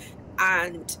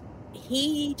 And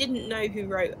he didn't know who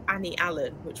wrote Annie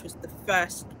Allen, which was the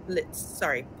first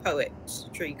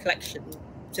poetry collection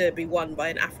to be won by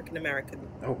an African-American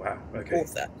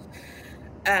author.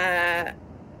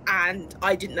 And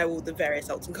I didn't know all the various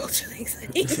arts and culture things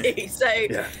that he do. So,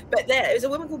 but there was a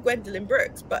woman called Gwendolyn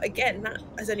Brooks. But again, that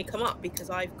has only come up because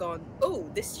I've gone, oh,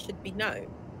 this should be known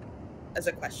as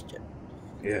a question.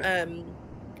 Yeah.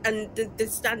 And the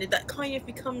standard that kind of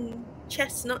become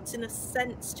chestnuts in a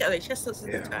sense. Chestnuts is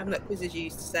the term that quizzes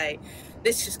use to say,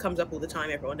 this just comes up all the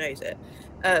time, everyone knows it.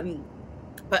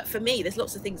 But for me, there's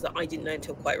lots of things that I didn't know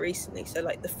until quite recently. So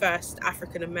like the first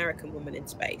African-American woman in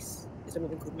space is a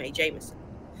woman called Mae Jemison.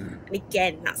 And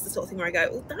again, that's the sort of thing where I go,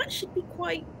 well, that should be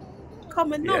quite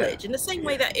common knowledge. In the same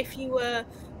way that if you were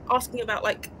asking about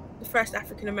like the first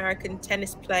African-American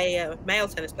tennis player, male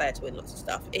tennis player to win lots of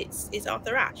stuff, it's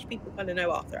Arthur Ashe. People kind of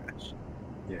know Arthur Ashe.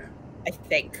 Yeah. I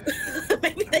think.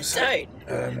 Maybe they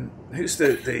don't. Who's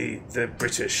the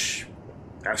British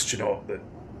astronaut that...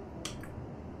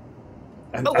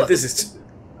 this is...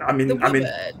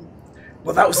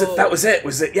 Well, that was it.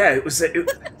 Was it? Yeah, it was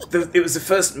the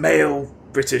first male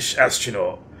British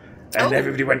astronaut, and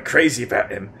everybody went crazy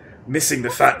about him, missing the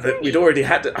fact that we'd already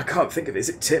had. I can't think of it. Is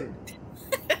it Tim?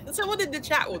 Someone in the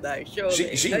chat will know.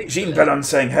 Surely. Jean Bellon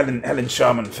saying Helen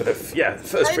Sharman for the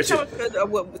first British.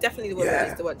 Definitely the one that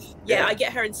is the one. Yeah, I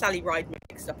get her and Sally Ride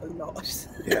mixed up a lot.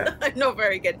 Yeah, I'm not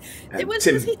very good. It was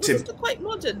quite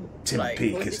modern. Tim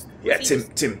Peake is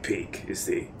Tim Peake is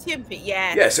the Tim Peake.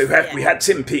 Yeah. Yeah, so we had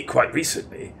Tim Peake quite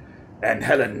recently, and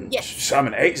Helen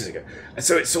Sharman ages ago, and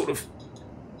so it's sort of,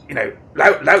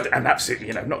 loud and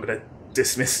absolutely, I'm not going to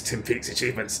dismiss Tim Peake's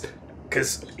achievements.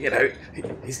 Because,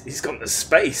 he's gone to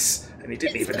space, and he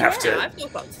didn't even have to... I've still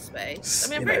gone to space. I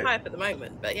mean, I'm very high up at the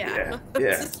moment, but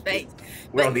to space.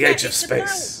 We're on the edge of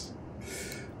space.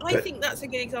 I think that's a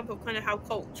good example of kind of how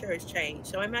culture has changed.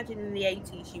 So I imagine in the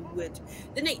 80s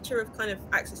the nature of kind of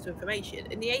access to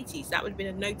information, in the 80s, that would have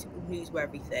been a notable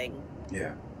newsworthy thing.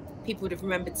 Yeah. People would have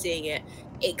remembered seeing it.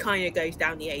 It kind of goes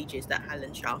down the ages that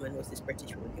Helen Sharman was this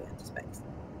British woman who went to space.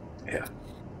 Yeah.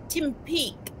 Tim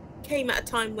Peake came at a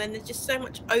time when there's just so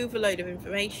much overload of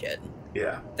information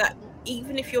that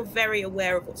even if you're very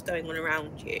aware of what's going on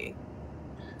around you,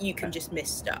 you can just miss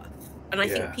stuff. And I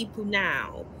think people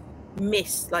now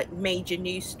miss like major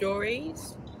news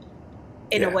stories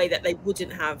in a way that they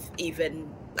wouldn't have even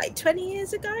like 20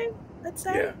 years ago, I'd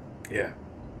say.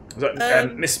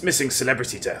 Missing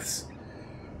celebrity deaths.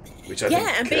 Which I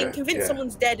think, and being convinced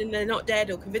someone's dead and they're not dead,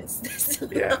 or convinced they're still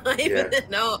alive and they're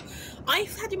not.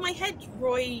 I've had in my head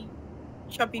Roy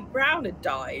Chubby Brown had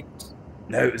died.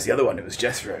 No, it was the other one. It was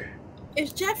Jethro. It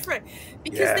was Jethro.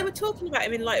 Because they were talking about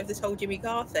him in light of this whole Jimmy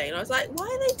Carr thing. And I was like, why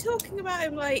are they talking about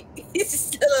him like he's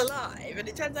still alive? And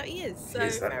it turns out he is. So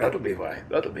that'll be why.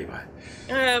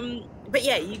 But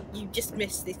yeah, you just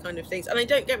miss these kind of things. And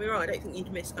don't get me wrong, I don't think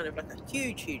you'd miss kind of like a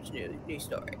huge news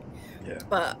story. Yeah.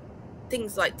 But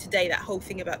things like today, that whole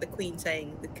thing about the Queen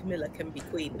saying that Camilla can be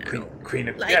Queen now. Queen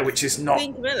which is not...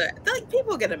 Queen Camilla. Like,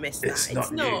 people are going to miss that. It's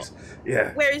not news.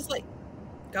 Yeah. Whereas,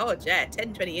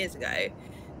 10, 20 years ago,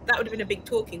 that would have been a big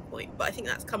talking point. But I think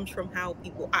that comes from how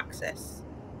people access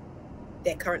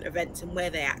their current events and where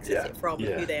they access it from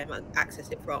and who they access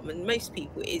it from. And most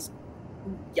people is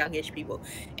youngish people.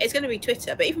 It's going to be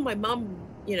Twitter. But even my mum,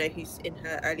 who's in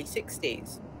her early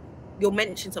 60s, you'll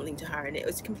mention something to her and it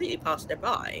was completely passed her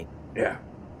by. Yeah.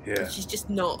 She's just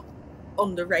not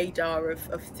on the radar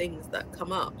of things that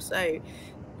come up. So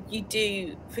you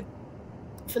do,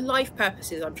 for life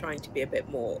purposes, I'm trying to be a bit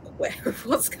more aware of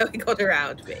what's going on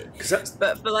around me.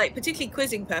 But for like particularly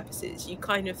quizzing purposes, you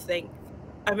kind of think,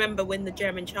 I remember when the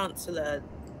German Chancellor,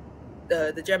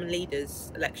 the German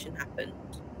leaders election happened,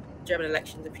 German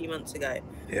elections a few months ago,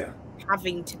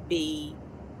 having to be,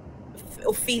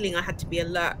 or feeling I had to be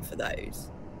alert for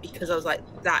those, because I was like,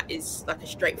 that is like a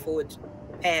straightforward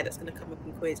pair that's going to come up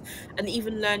in quiz. And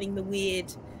even learning the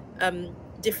weird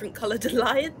different coloured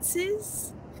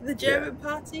alliances for the German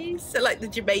parties, so like the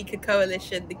Jamaica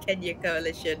coalition, the Kenya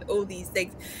coalition, all these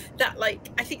things that, like,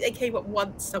 I think they came up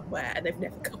once somewhere and they've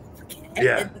never come up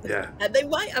again. And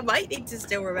I might need to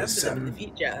still remember them in the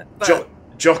future. But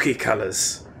jockey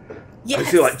colours. I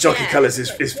feel like jockey colours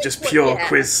is just pure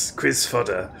quiz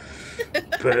fodder.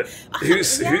 But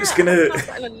who's gonna? I've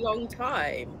done that in a long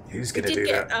time. Who's gonna do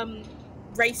that?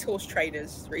 Racehorse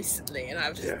trainers recently, and I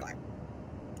was just like,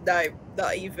 no,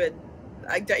 not even.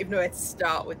 I don't even know where to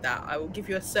start with that. I will give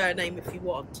you a surname if you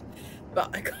want,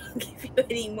 but I can't give you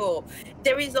any more.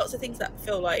 There is lots of things that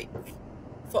feel like,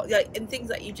 and things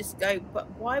that you just go, but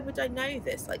why would I know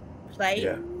this? Like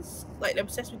planes, like I'm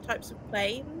obsessed with types of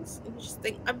planes, and you just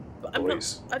think I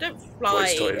don't fly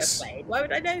a plane. Why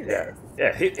would I know this?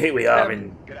 Yeah. Here we are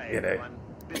in,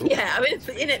 Yeah, I'm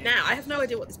in it now. I have no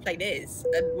idea what this plane is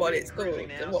and what it's called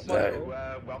and what model.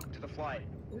 Welcome to the flight.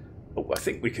 Oh, I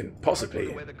think we can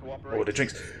possibly order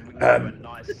drinks.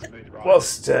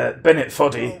 Whilst Bennett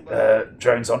Foddy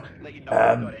drones on,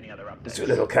 let's do a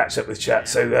little catch up with chat.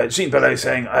 So Jean Bellow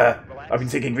saying, I've been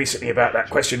thinking recently about that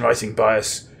question writing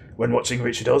bias when watching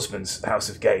Richard Osman's House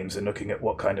of Games and looking at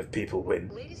what kind of people win.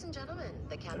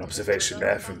 An observation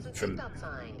there from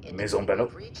Maison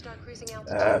Bello.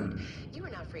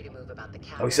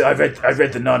 Oh, so I read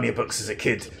the Narnia books as a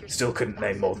kid. Still couldn't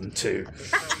name more than 2.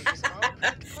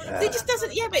 It just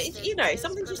doesn't. Yeah, but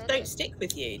some things just don't stick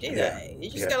with you, do they? You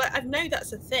just go like, I know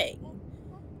that's a thing,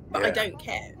 but I don't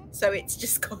care. So it's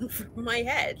just gone from my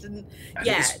head, and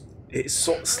it's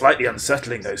sort of slightly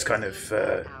unsettling, those kind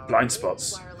of blind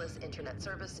spots.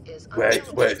 Where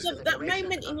that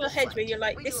moment in your head where you're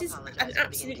like, this is an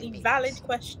absolutely valid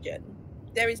question.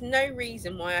 There is no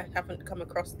reason why I haven't come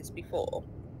across this before.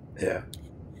 Yeah.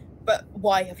 But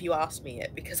why have you asked me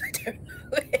it? Because I don't know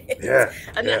it. Yeah.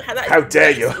 And how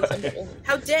dare you?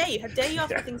 How dare you? How dare you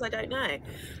ask me things I don't know?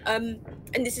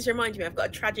 And this is reminding me, I've got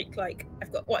a tragic,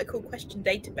 I've got what I call question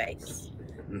database.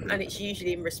 Mm-hmm. And it's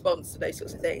usually in response to those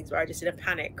sorts of things where I just in a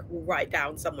panic will write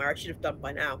down somewhere, I should have done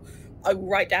by now, I will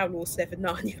write down all 7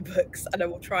 Narnia books and I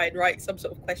will try and write some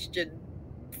sort of question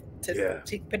to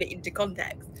put it into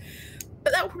context.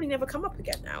 But that will probably never come up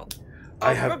again now.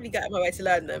 I'll probably get on my way to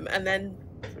learn them, and then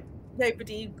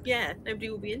nobody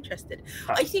will be interested.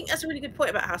 I think that's a really good point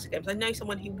about House of Games. I know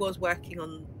someone who was working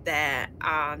on there,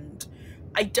 and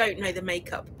I don't know the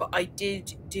makeup, but I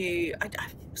did do. I'm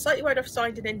slightly worried I've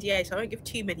signed an NDA, so I won't give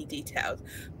too many details.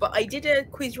 But I did a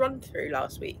quiz run through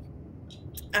last week,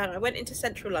 and I went into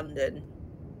central London,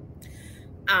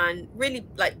 and really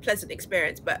pleasant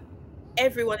experience. But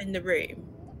everyone in the room,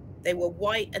 they were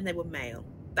white and they were male.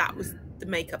 That was the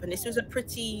makeup, and this was a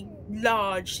pretty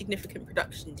large, significant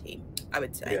production team, I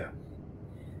would say. Yeah.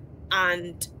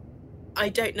 And I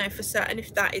don't know for certain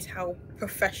if that is how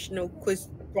professional quiz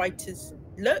writers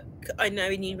look. I know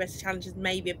in University Challenges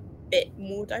maybe a bit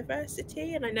more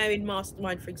diversity, and I know in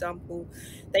Mastermind, for example,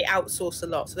 they outsource a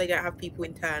lot, so they don't have people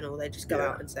internal. They just go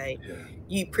out and say,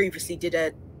 you previously did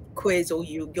a quiz, or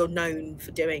you're known for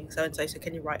doing so and so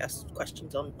can you write us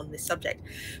questions on this subject.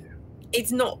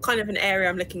 It's not kind of an area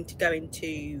I'm looking to go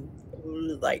into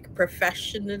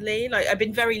professionally. I've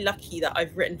been very lucky that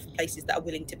I've written for places that are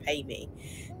willing to pay me,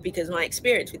 because my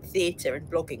experience with theatre and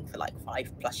blogging for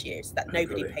 5+ years, that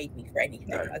nobody paid me for anything.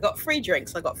 No. I got free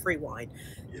drinks, I got free wine,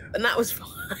 and that was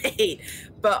fine.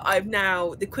 But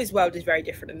the quiz world is very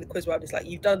different, and the quiz world is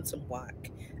you've done some work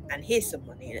and here's some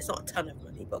money, and it's not a ton of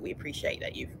money, but we appreciate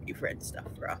that you've written stuff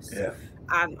for us.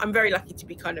 And I'm very lucky to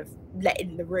be kind of let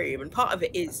in the room, and part of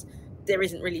it is there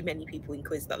isn't really many people in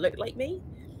quiz that look like me,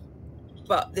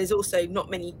 but there's also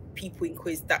not many people in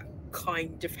quiz that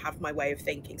kind of have my way of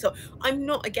thinking. So I'm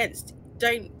not against,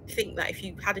 don't think that if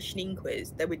you had a Shanine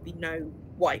quiz there would be no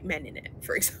white men in it,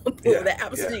 for example. There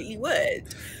absolutely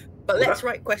would, but let's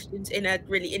write questions in a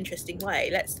really interesting way.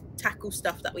 Let's tackle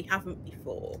stuff that we haven't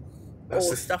before, or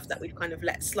stuff that we've kind of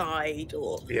let slide,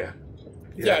 or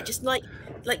just like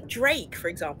Drake, for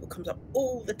example, comes up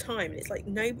all the time, and it's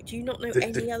no, but do you not know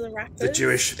any other rappers? The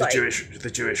Jewish rapper. The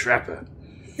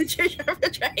Jewish rapper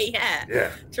Drake,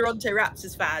 Toronto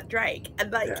Raptors fan Drake,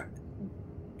 and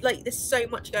like there's so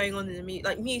much going on in the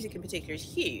like music in particular is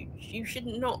huge. You should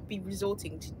not be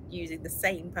resorting to using the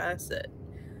same person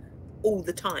all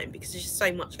the time because there's just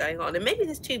so much going on, and maybe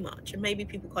there's too much, and maybe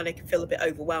people kind of feel a bit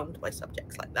overwhelmed by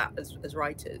subjects like that as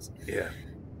writers. Yeah.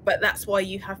 But that's why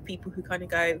you have people who kind of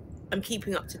go, I'm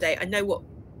keeping up to date. I know what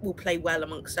will play well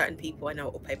amongst certain people. I know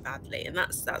what will play badly, and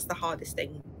that's the hardest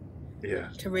thing. Yeah.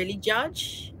 To really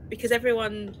judge, because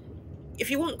everyone, if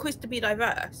you want quiz to be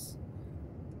diverse,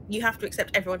 you have to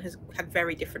accept everyone has had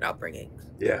very different upbringings.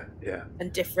 Yeah, yeah.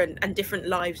 And different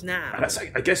lives now. And that's,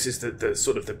 I guess, is the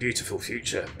sort of the beautiful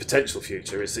potential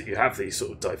future, is that you have these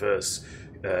sort of diverse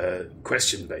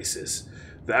question bases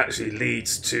that actually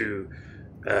leads to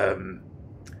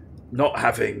not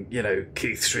having, you know,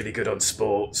 Keith's really good on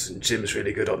sports and Jim's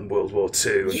really good on World War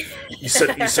II. You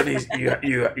suddenly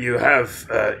you have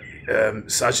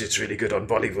Sajid's really good on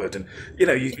Bollywood, and you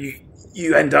know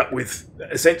you end up with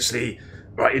essentially,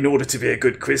 right, in order to be a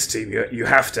good quiz team, you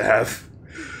have to have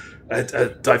a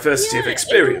diversity of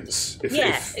experience.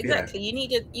 Exactly.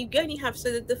 You only have,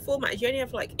 so the format is you only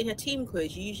have, like, in a team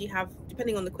quiz, you usually have,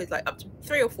 depending on the quiz, like up to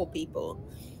 3 or 4 people.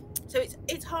 So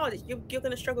it's hard. You're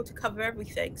going to struggle to cover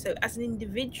everything. So as an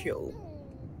individual,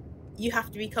 you have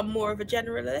to become more of a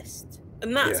generalist,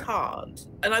 and that's hard.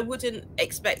 And I wouldn't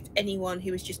expect anyone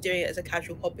who is just doing it as a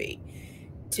casual hobby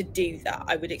to do that.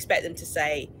 I would expect them to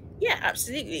say, yeah,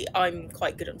 absolutely, I'm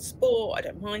quite good on sport, I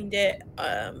don't mind it,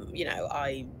 you know,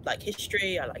 I like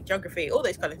history, I like geography, all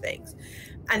those kind of things.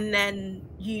 And then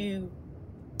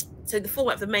so the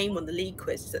format of the main one, the league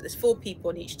quiz, is that there's 4 people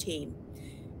on each team.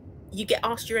 You get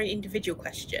asked your own individual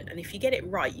question, and if you get it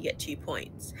right, you get 2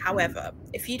 points. However,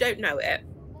 if you don't know it,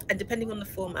 and depending on the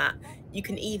format, you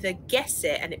can either guess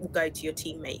it and it will go to your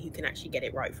teammate who can actually get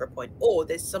it right for a point, or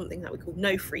there's something that we call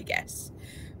no free guess,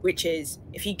 which is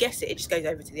if you guess it, it just goes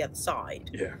over to the other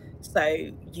side. Yeah.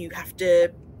 So you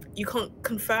can't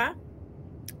confer.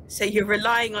 So you're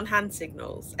relying on hand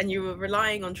signals, and you're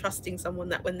relying on trusting someone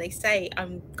that when they say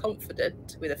I'm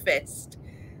confident with a fist,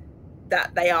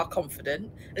 that they are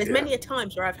confident. And there's many a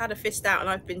times where I've had a fist out and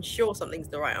I've been sure something's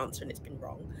the right answer and it's been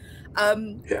wrong.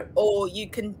 Or you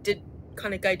can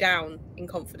kind of go down in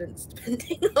confidence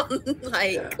depending on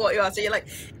what you are. So you're like,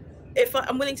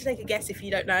 I'm willing to take a guess if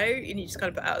you don't know, and you just kind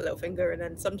of put out a little finger, and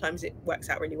then sometimes it works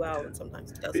out really well and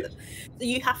sometimes it doesn't. So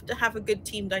you have to have a good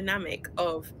team dynamic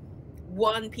of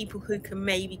people who can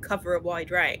maybe cover a wide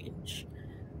range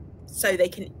so they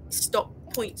can stop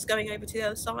points going over to the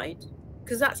other side.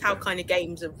 Because that's how kind of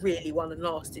games are really won and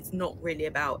lost. It's not really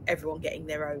about everyone getting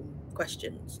their own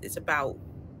questions. It's about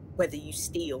whether you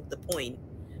steal the point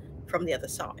from the other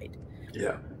side.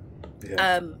 Yeah.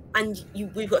 And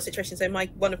we've got a situation. So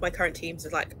one of my current teams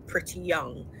is like pretty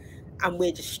young, and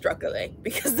we're just struggling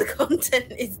because the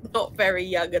content is not very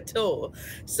young at all.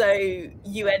 So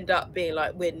you end up being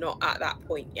like, we're not at that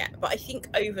point yet. But I think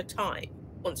over time,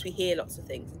 once we hear lots of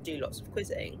things and do lots of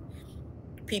quizzing,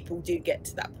 people do get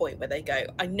to that point where they go,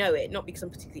 I know it, not because I'm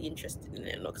particularly interested in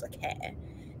it, not because I care,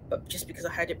 but just because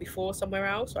I heard it before somewhere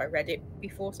else, or I read it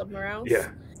before somewhere else.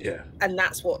 Yeah. And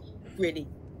that's what really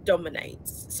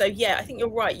dominates. So yeah, I think you're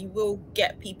right. You will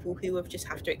get people who just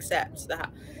have to accept that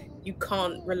you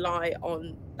can't rely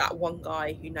on that one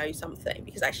guy who knows something,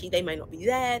 because actually they may not be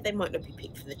there, they might not be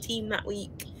picked for the team that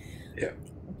week. Yeah.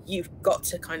 You've got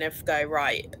to kind of go,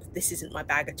 right, this isn't my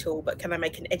bag at all, but can I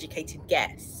make an educated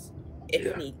guess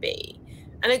if need be?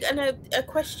 And a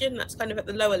question that's kind of at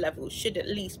the lower level should at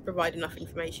least provide enough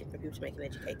information for people to make an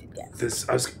educated guess.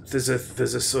 There's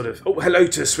a sort of hello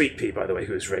to Sweet Pea, by the way,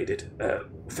 who has raided.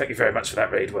 Thank you very much for that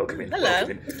raid. Welcome in. Hello.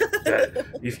 Welcome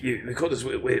in. You called us.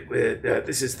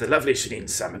 This is the lovely Shanine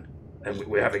Salmon, and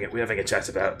we're having a chat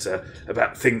about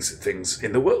things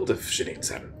in the world of Shanine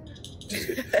Salmon.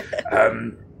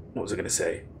 What was I going to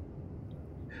say?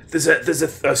 There's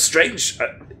a strange.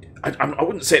 I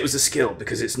wouldn't say it was a skill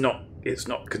because it's not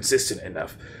consistent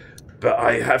enough, but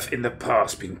I have in the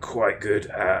past been quite good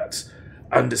at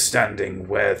understanding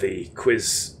where the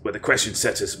question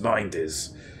setter's mind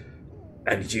is,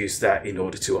 and use that in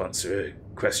order to answer a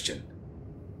question.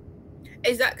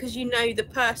 Is that because you know the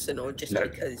person, or just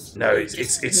because? No,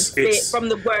 it's from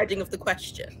the wording of the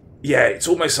question. Yeah, it's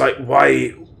almost like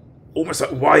why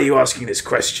are you asking this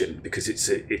question? Because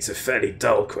it's a fairly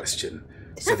dull question.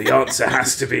 So the answer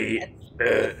has to be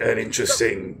an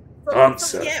interesting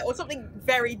answer. Yeah, or something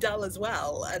very dull as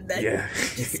well. And then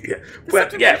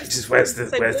which is where's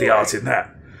the art in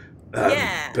that?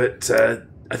 But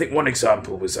I think one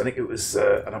example was, and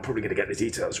I'm probably going to get the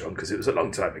details wrong because it was a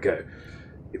long time ago,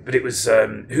 but it was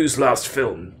whose last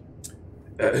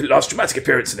dramatic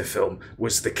appearance in a film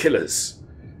was The Killers.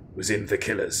 Was in The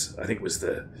Killers. I think it was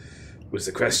the was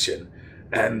the question.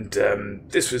 And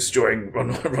this was during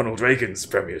Ronald Reagan's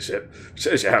premiership.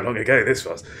 Shows you how long ago this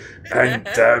was. And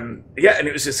and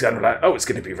it was just kind of like, oh, it's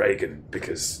going to be Reagan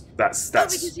because that's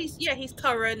because he's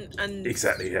current and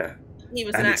exactly he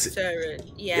was an actor.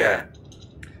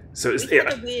 So it was,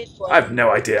 I have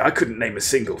no idea. I couldn't name a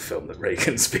single film that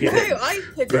Reagan's been in. No, I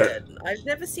couldn't. I've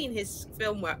never seen his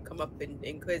film work come up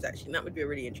in quiz, actually, and that would be a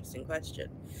really interesting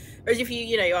question. Whereas if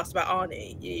you asked about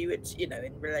Arnie, you would, in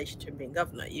relation to him being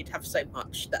governor, you'd have so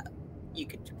much that you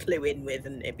could clue in with,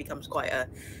 and it becomes quite a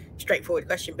straightforward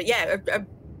question. But a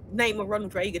name a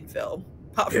Ronald Reagan film,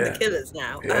 apart from The Killers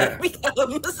now,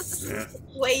 becomes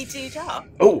way too tough.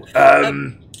 Oh,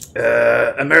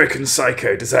 American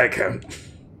Psycho, does that count?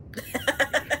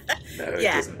 No, it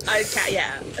doesn't. I'd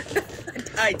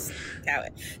count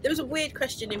it. There was a weird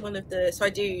question in one of the so I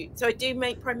do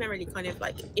make primarily kind of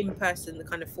like in person, the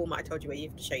kind of format I told you where you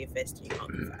have to show your fist and you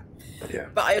can't do that.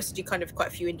 But I also do kind of quite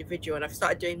a few individual, and I've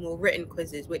started doing more written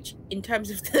quizzes, which in terms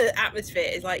of the atmosphere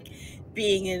is like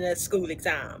being in a school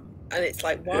exam, and it's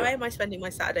like, why am I spending my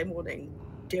Saturday morning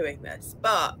doing this?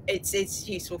 But it's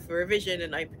useful for revision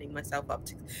and opening myself up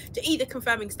to either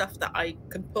confirming stuff that I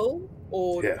can pull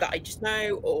or that I just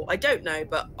know or I don't know,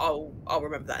 but I'll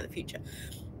remember that in the future.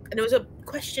 And there was a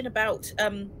question about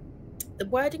the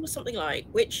wording was something like,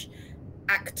 which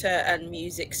actor and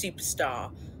music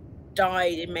superstar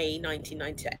died in May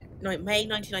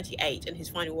 1998 and his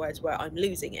final words were, "I'm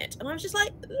losing it." And I was just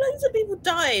like, loads of people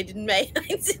died in May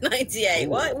 1998.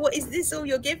 What is this all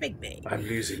you're giving me? I'm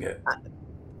losing it.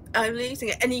 I'm losing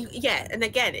it. And and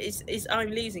again, is I'm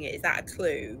losing it, is that a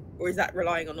clue or is that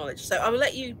relying on knowledge? So I'll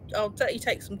let you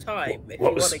take some time.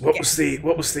 What was the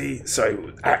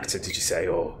actor, did you say,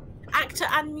 or actor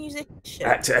and musician?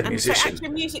 Actor and musician. Actor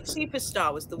and music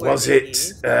superstar was the word. Was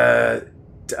it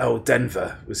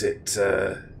Denver? Was it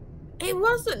It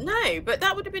wasn't, no, but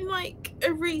that would have been like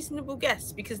a reasonable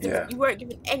guess because you weren't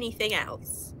given anything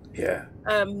else.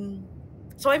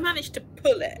 So I managed to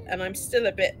pull it, and I'm still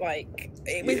a bit like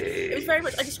it was very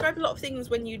much. I describe a lot of things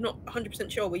when you're not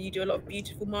 100% sure, where you do a lot of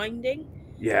beautiful minding.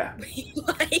 Yeah.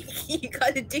 You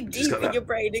kind of dig deep in your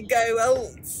brain and go,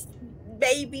 "Oh,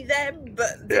 maybe them,"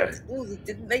 but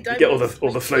didn't they? You get all the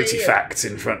floaty facts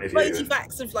in front of you. Floaty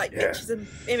facts of like pictures and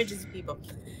images of people.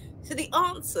 So the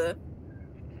answer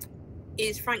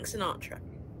is Frank Sinatra.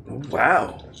 Oh,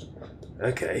 wow.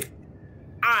 Okay.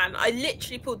 And I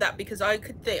literally pulled that because I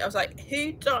could think, I was like,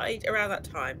 who died around that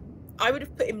time? I would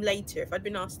have put him later if I'd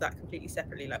been asked that completely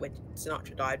separately, like when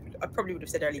Sinatra died. I probably would have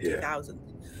said early 2000s.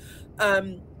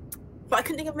 But I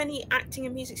couldn't think of many acting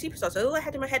and music superstars. So all I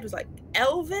had in my head was like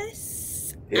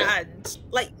Elvis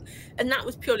and that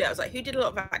was purely, I was like, who did a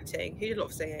lot of acting? Who did a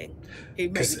lot of singing? Who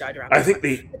maybe died around I think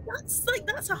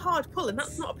that's a hard pull, and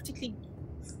that's not a particularly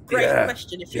great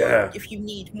question if you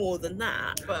need more than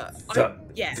that. But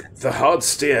the hard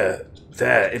steer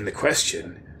there in the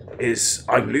question is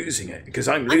I'm losing it, because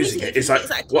I'm losing it is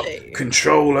like what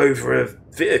control over a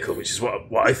vehicle, which is what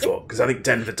I thought, because I think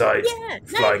Denver died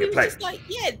flying a plane.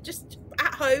 Just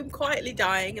at home quietly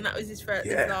dying, and that was his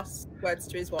last words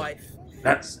to his wife.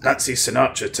 Nancy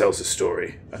Sinatra tells a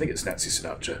story. I think it's Nancy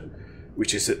Sinatra,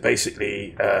 which is that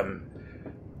basically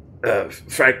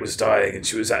Frank was dying and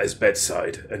she was at his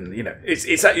bedside, and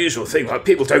it's that usual thing, like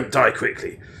people don't die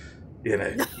quickly,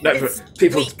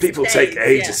 people take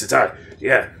ages to die,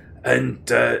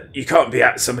 and you can't be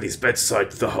at somebody's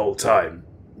bedside the whole time.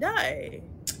 No.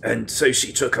 And so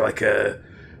she took like a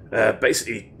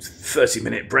basically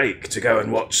 30-minute break to go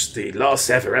and watch the last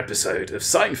ever episode of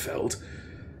Seinfeld,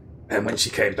 and when she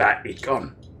came back, he'd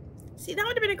gone. See, that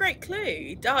would have been a great clue.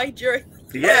 He died during.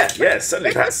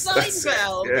 Suddenly that's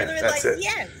Seinfeld. That's it.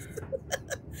 Yes.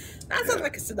 That sounds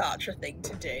like a Sinatra thing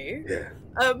to do.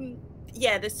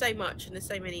 There's so much, and there's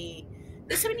so many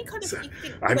kind of.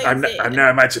 I'm now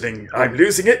imagining I'm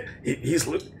losing it.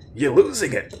 You're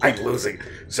losing it. I'm losing.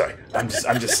 Sorry, I'm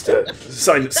just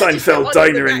Seinfeld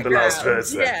dinering the last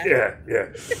verse.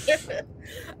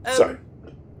 Sorry.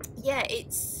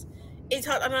 It's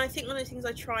hard, and I think one of the things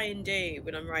I try and do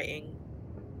when I'm writing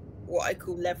what I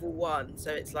call level 1,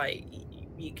 so it's like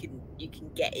you can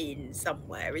get in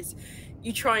somewhere, is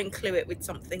you try and clue it with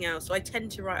something else. So I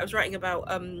tend to write. I was writing about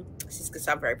this is gonna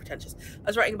sound very pretentious. I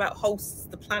was writing about Holst's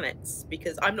The Planets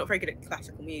because I'm not very good at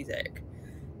classical music,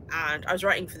 and I was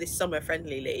writing for this summer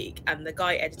friendly league, and the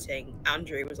guy editing,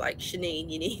 Andrew, was like, "Shanine,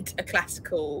 you need a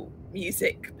classical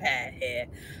music pair here."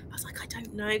 I was like, I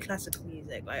don't know classical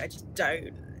music, like I just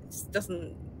don't. It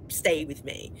doesn't stay with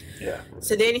me.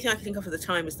 So the only thing I could think of at the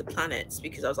time was The Planets,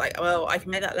 because I was like, well, I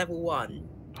can make that level 1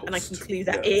 and I can clue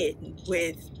that in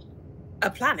with a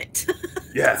planet.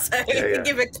 Yeah. So you can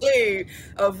give a clue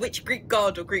of which Greek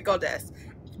god or Greek goddess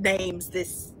names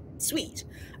this sweet.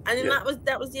 And then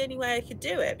that was the only way I could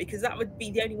do it, because that would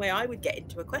be the only way I would get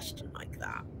into a question like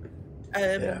that.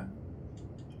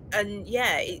 And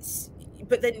yeah,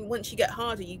 but then once you get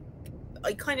harder,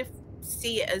 I kind of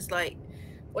see it as like,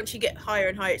 once you get higher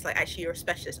and higher, it's like, actually you're a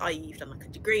specialist, i.e. you've done like a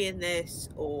degree in this,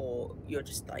 or you're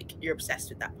just like, you're obsessed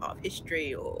with that part of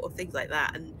history, or things like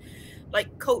that. And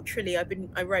like culturally,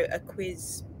 I wrote a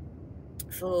quiz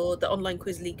for the online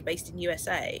quiz league based in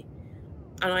USA,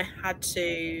 and I had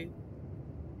to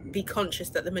be conscious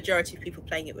that the majority of people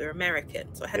playing it were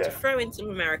American, so I had to throw in some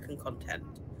American content,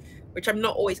 which I'm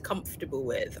not always comfortable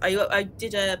with. I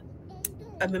did a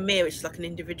Mimir, which is like an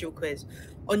individual quiz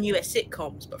on US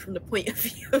sitcoms, but from the point of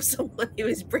view of someone who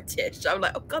is British. I'm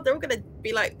like, oh god, they're all gonna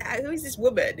be like, who is this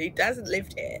woman who hasn't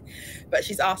lived here, but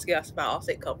she's asking us about our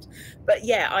sitcoms. But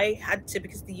yeah, I had to,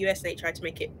 because the USA tried to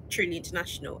make it truly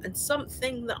international, and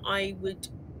something that I would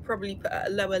probably put at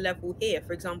a lower level here,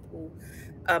 for example,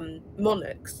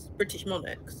 monarchs, British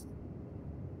monarchs,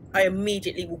 I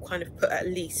immediately will kind of put at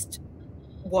least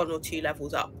 1 or 2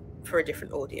 levels up for a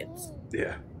different audience.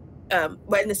 Yeah.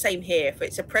 But in the same here, if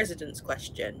it's a president's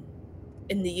question,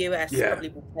 in the US, probably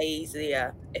will play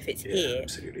easier. If it's here,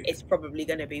 absolutely. It's probably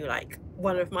going to be like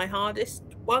one of my hardest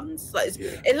ones. Like, as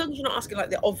long as you're not asking like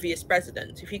the obvious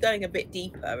presidents, if you're going a bit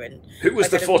deeper. And who was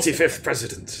the 45th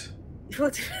president?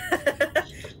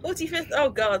 45th? Oh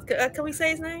God, can we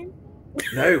say his name?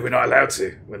 No, we're not allowed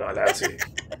to. We're not allowed to.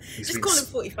 Just call him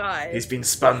 45. He's been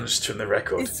spunged from the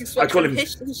record. I call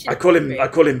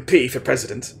him P for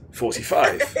president.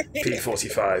 45.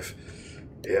 P45.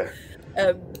 Yeah.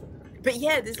 But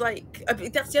yeah, there's like,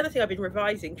 that's the other thing I've been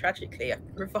revising. Tragically,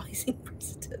 revising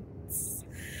presidents,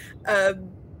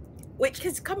 which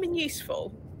has come in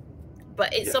useful,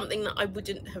 but it's something that I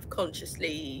wouldn't have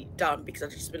consciously done, because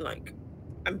I've just been like,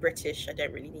 I'm British, I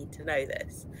don't really need to know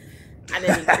this. And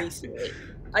then increasingly,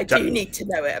 I do need to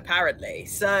know it, apparently.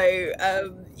 So,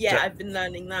 I've been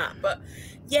learning that. But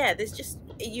yeah, there's just,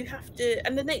 you have to,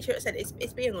 and the nature of it said,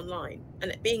 it's being online.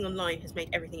 And being online has made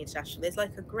everything international. There's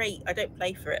like I don't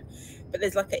play for it, but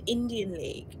there's like an Indian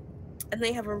league. And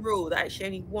they have a rule that actually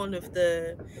only one of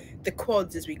the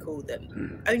quads, as we call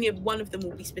them, only one of them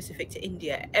will be specific to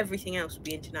India. Everything else will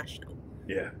be international.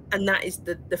 Yeah. And that is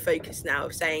the focus now,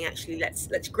 of saying, actually,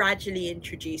 let's gradually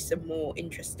introduce some more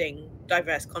interesting,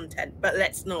 diverse content, but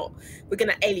we're going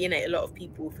to alienate a lot of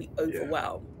people if we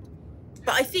overwhelm.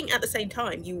 But I think at the same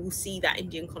time, you will see that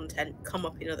Indian content come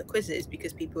up in other quizzes,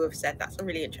 because people have said, that's a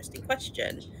really interesting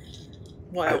question.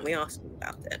 Why aren't we asking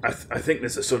about it? I think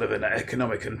there's a sort of an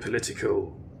economic and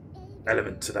political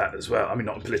element to that as well. I mean,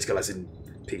 not political as in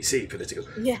PC political,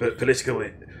 but political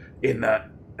in that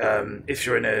if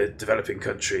you're in a developing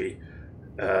country,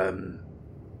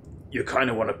 you kind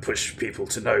of want to push people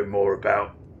to know more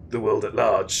about the world at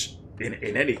large in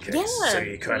any case. So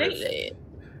you kind of...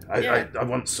 I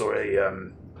once saw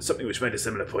something which made a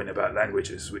similar point about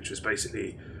languages, which was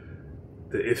basically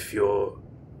that if you're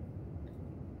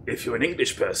an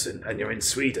English person and you're in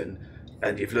Sweden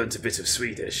and you've learned a bit of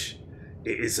Swedish,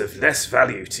 it is of less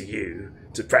value to you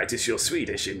to practice your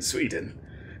Swedish in Sweden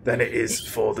than it is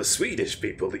for the Swedish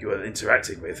people that you are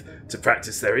interacting with to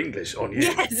practice their English on you.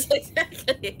 Yes,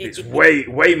 exactly. It's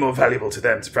way more valuable to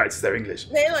them to practice their English.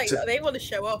 They want to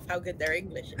show off how good their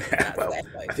English is. Well,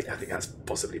 I think that's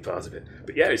possibly part of it.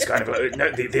 But yeah, it's kind of like,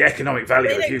 the economic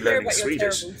value of you learning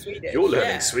Swedish. You're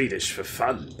learning Swedish for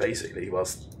fun, basically,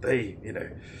 whilst they're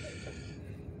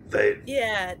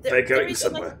going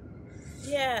somewhere.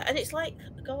 And it's like,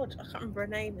 God, I can't remember her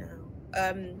name now.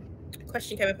 A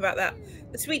question came up about that.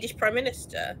 The Swedish Prime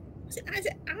Minister, is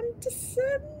it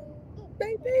Anderson?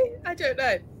 Maybe, I don't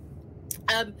know.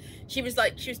 She was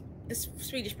the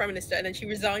Swedish Prime Minister, and then she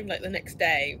resigned like the next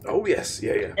day. Oh yes,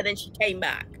 yeah. And then she came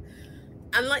back,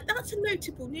 and like, that's a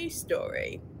notable news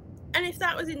story. And if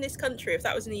that was in this country, if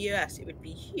that was in the US, it would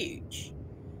be huge.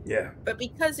 Yeah. But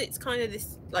because it's kind of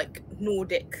this like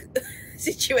Nordic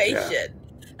situation,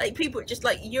 like people just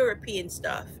like European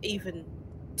stuff, even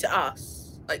to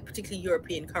us, like particularly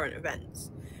European current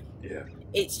events. Yeah.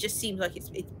 It just seems like it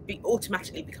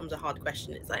automatically becomes a hard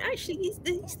question. It's like, actually,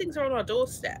 these things are on our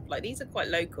doorstep. Like, these are quite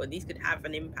local, and these could have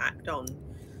an impact on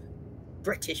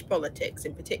British politics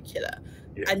in particular.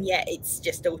 Yeah. And yet it's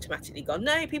just automatically gone,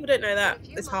 no, people don't know that.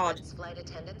 It's hard. Flight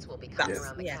attendants will be coming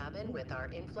around the cabin with our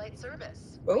in-flight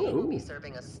service. Oh. We will be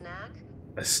serving a snack.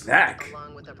 A snack?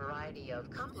 Along with a variety of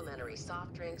complimentary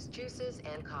soft drinks, juices,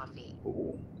 and coffee.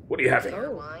 Ooh. What are you having?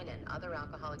 Beer, wine, and other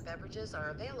alcoholic beverages are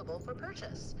available for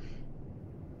purchase.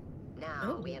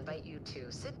 Now, we invite you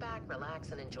to sit back,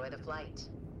 relax, and enjoy the flight.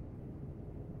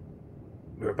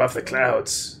 We're above the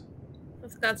clouds.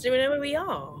 That's do we know where we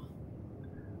are?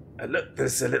 Look,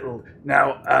 there's a little...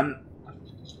 Now,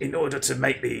 in order to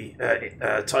make the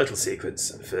title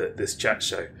sequence for this chat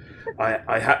show,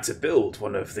 I had to build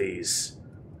one of these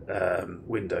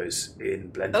windows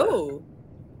in Blender. Oh.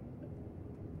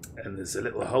 And there's a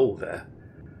little hole there.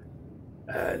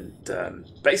 And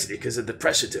basically, because of the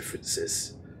pressure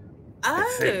differences, the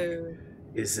thing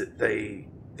is that they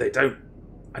don't...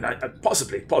 And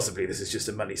possibly this is just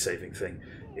a money-saving thing,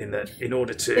 in that in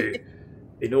order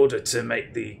to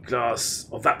make the glass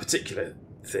of that particular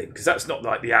thing, because that's not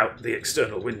like the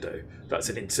external window, that's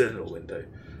an internal window.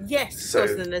 Yes, so, of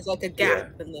course. Then there's like a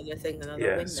gap, and then I think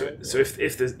another window. So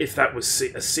if that was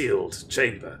a sealed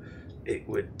chamber, it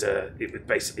would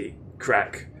basically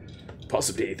crack.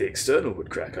 Possibly the external would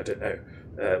crack. I don't know.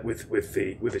 With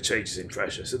the changes in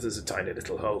pressure, so there's a tiny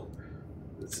little hole.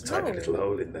 There's a tiny little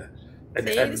hole in there. And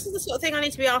this is the sort of thing I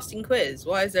need to be asked in quiz.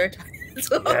 Why is there a tiny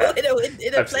little hole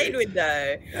in a plane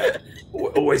window? Yeah.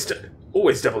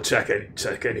 Always double check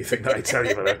anything that I tell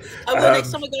you about that.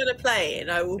 Next time I go on a plane,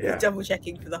 I will be double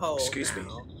checking for the hole.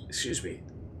 Excuse me,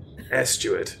 air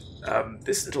steward.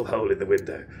 This little hole in the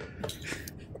window.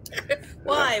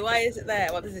 Why? Why is it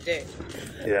there? What does it do?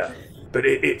 Yeah, but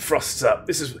it frosts up.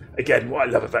 This is again what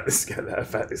I love about this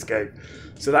game.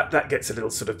 So that gets a little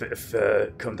sort of bit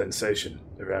of condensation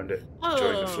around it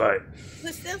during the flight.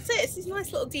 That's it. It's these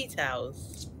nice little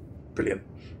details. Brilliant.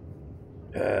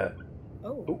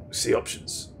 See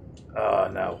options.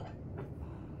 Now.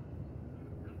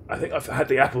 I think I've had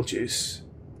the apple juice.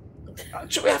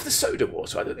 Should we have the soda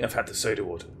water? I don't think I've had the soda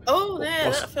water. Oh,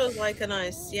 yeah, that feels like a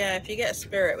nice... Yeah, if you get a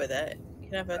spirit with it, you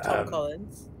can have a Tom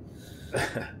Collins.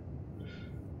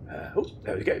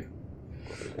 There we go.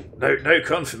 No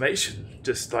confirmation,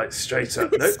 just like straight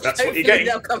up. Nope, that's what you're getting.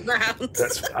 They'll come round.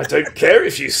 I don't care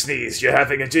if you sneeze. You're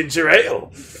having a ginger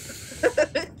ale.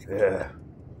 Yeah.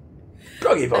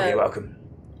 Groggy Boggy, welcome.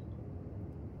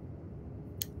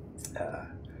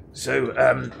 So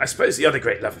I suppose the other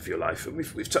great love of your life, and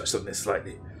we've touched on this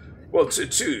slightly. Well,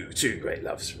 two great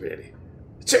loves, really.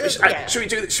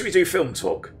 Should we do film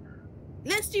talk?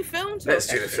 Let's do film talk. Let's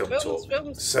do the film talk.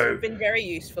 Films have been very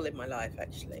useful in my life,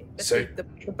 actually. The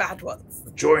bad ones.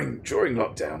 During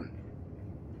lockdown,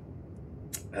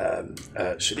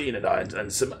 Shanine and I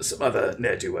and some other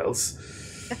ne'er-do-wells.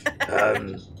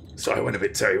 Sorry, I went a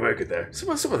bit Terry Wogan there. Some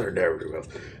other ne'er-do-wells.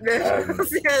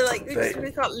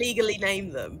 We can't legally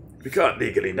name them. We can't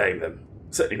legally name them.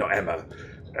 Certainly not Emma.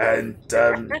 And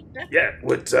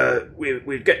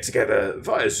we'd get together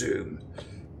via Zoom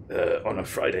on a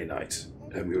Friday night,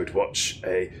 and we would watch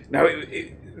a. Now,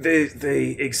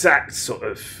 the exact sort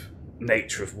of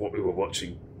nature of what we were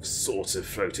watching sort of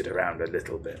floated around a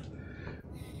little bit.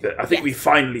 But I think we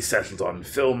finally settled on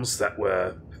films that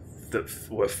were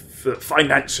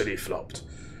financially flopped.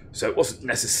 So it wasn't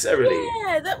necessarily.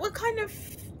 Yeah, that were kind of.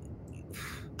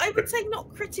 I would say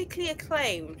not critically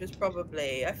acclaimed was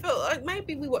probably. I felt like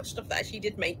maybe we watched stuff that actually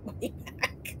did make money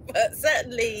back, but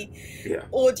certainly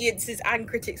audiences and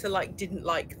critics alike didn't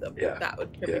like them. Yeah. That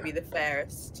would probably be the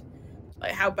fairest.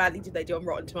 Like, how badly did they do on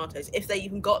Rotten Tomatoes, if they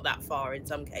even got that far in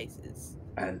some cases?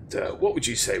 And what would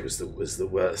you say was the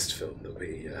worst film that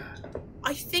we?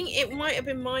 I think it might have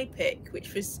been my pick,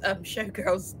 which was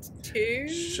Showgirls 2.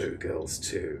 Showgirls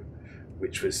 2,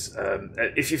 which was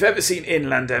if you've ever seen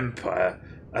Inland Empire.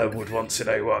 Would want to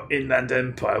know what Inland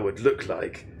Empire would look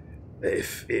like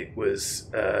if it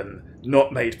was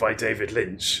not made by David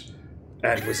Lynch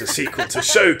and was a sequel to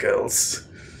Showgirls.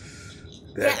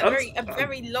 A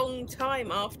very long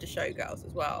time after Showgirls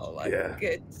as well.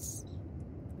 Good.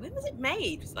 When was it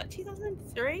made? Was it like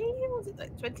 2003? Was it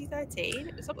like 2013?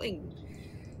 It was something.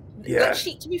 Yeah.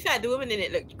 Like to be fair, the woman in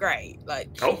it looked great. Like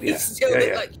she still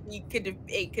looked like it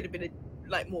could have been a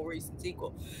more recent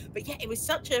sequel, but it was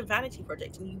such a vanity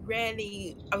project, and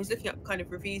I was looking up kind of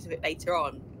reviews of it later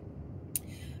on,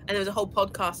 and there was a whole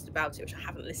podcast about it which I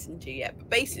haven't listened to yet, but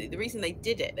basically the reason they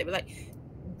did it, they were like,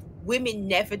 women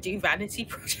never do vanity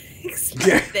projects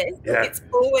like this. It's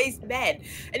always men,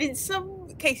 and in some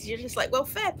cases you're just like, well,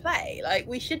 fair play, like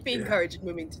we should be encouraging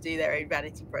women to do their own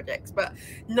vanity projects, but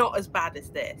not as bad as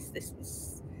this.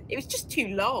 It was just too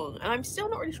long, and I'm still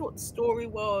not really sure what the story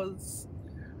was.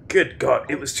 Good God,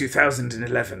 it was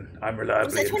 2011. I'm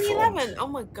reliably informed. Was it 2011? Oh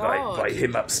my God. By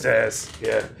him upstairs,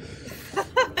 yeah.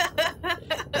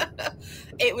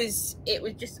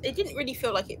 It didn't really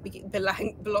feel like it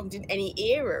belonged in any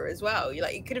era as well.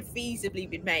 It could have feasibly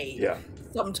been made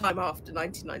sometime after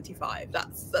 1995.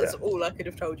 That's all I could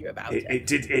have told you about it. It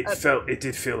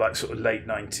did feel like sort of late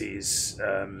 90s.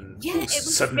 It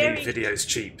was suddenly very, videos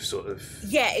cheap sort of.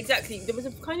 Yeah, exactly. There was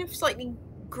a kind of slightly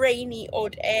grainy,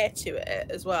 odd air to it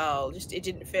as well. Just it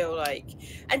didn't feel like,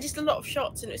 and just a lot of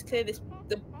shots, and it was clear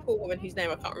the poor woman whose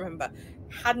name I can't remember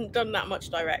hadn't done that much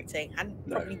directing, hadn't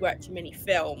probably worked in many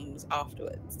films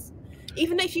afterwards.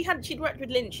 Even though she'd worked with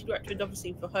Lynch, she'd worked with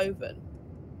obviously Verhoeven.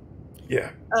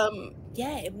 Yeah.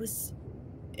 It was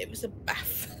a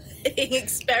baffling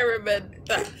experiment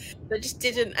that just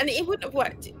didn't, and it wouldn't have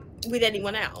worked with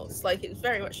anyone else. Like, it was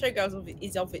very much Showgirls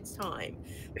is of its time.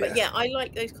 But I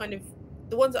like those kind of,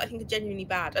 the ones that I think are genuinely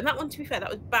bad. And that one, to be fair, that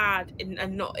was bad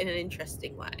and not in an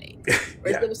interesting way.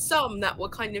 Whereas there were some that were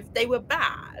kind of, they were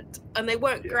bad and they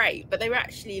weren't great, but they were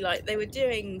actually like, they were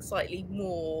doing slightly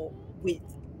more with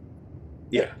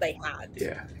what they had.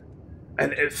 Yeah.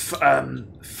 And fun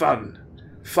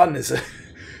is a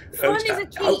fun is a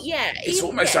key. It's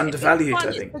almost undervalued. Fun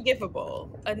I think is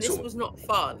forgivable, and this was not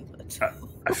fun.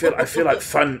 I feel like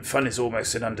fun is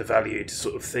almost an undervalued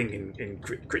sort of thing in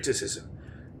criticism.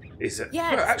 Is it?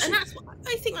 Yes, well, actually, and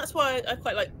I think that's why I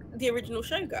quite like the original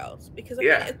Showgirls, because I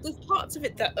think there's parts of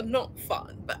it that are not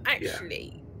fun, but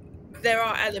actually there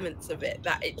are elements of it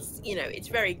that it's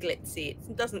very glitzy.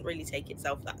 It doesn't really take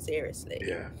itself that seriously.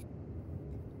 Yeah.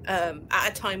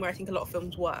 At a time where I think a lot of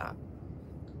films were,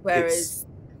 whereas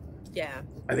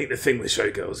I think the thing with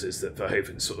Showgirls is that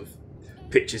Verhoeven sort of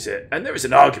pitches it, and there is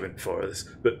an argument for this,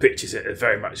 but pitches it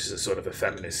very much as a sort of a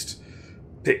feminist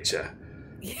picture.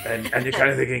 And you're kind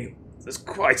of thinking, there's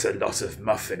quite a lot of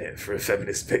muff in it for a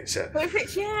feminist picture.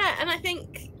 Yeah, and I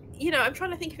think, I'm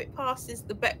trying to think if it passes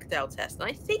the Bechdel test, and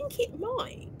I think it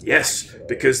might. Yes, actually.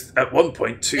 Because at one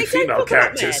point, two female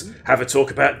characters have a talk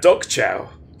about dog chow.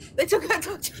 They talk about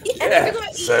dog chow. They talk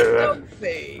about eating dog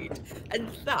food, and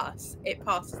thus it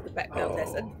passes the Bechdel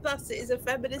test, and thus it is a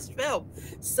feminist film.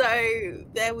 So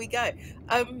there we go.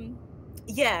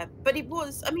 But it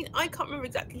was, I can't remember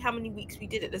exactly how many weeks we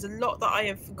did it. There's a lot that I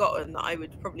have forgotten that I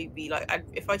would probably be like,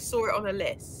 if I saw it on a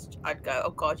list, I'd go,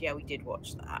 oh God, yeah, we did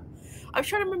watch that. I'm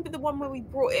trying to remember the one where we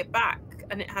brought it back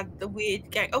and it had the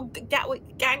weird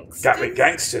Gatwick Gangsters. Gatwick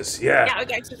Gangsters, yeah. Gatwick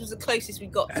Gangsters was the closest we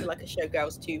got to like a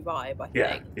Showgirls 2 vibe, I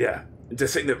think. Yeah. The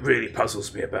thing that really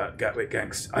puzzles me about Gatwick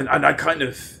Gangsters, and I kind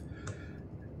of,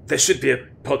 there should be a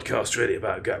podcast really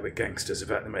about Gatwick Gangsters,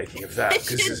 about the making of that,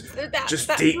 because it's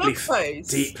just deeply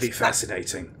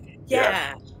fascinating.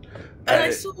 Yeah. And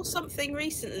I saw something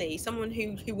recently, someone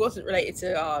who wasn't related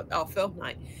to our film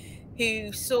night,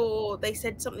 they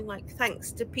said something like,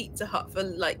 thanks to Pizza Hut for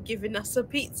like giving us a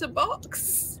pizza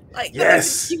box. Like,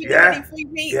 yes, free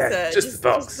pizza. Yeah, just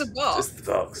the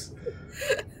box.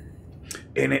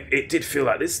 And it did feel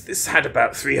like this had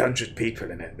about 300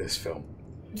 people in it, this film.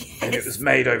 Yes. And it was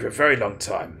made over a very long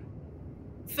time.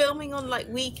 Filming on like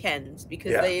weekends,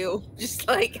 because they all just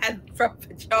like had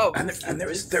proper jobs. And there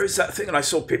is that thing, and I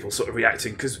saw people sort of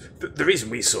reacting, because the reason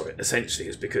we saw it essentially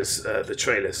is because the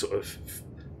trailer sort of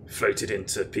floated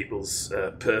into people's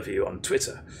purview on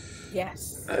Twitter.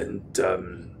 Yes. And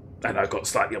I got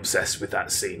slightly obsessed with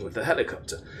that scene with the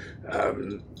helicopter.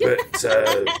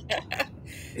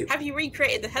 Have you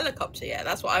recreated the helicopter yet?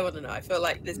 That's what I want to know. I feel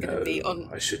like there's going to be on.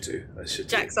 I should do.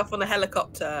 Jack's off on a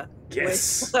helicopter.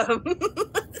 Yes.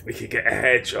 We could get a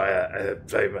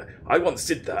hairdryer. I once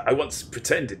did that. I once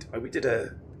pretended. We did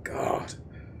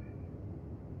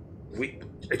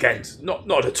again,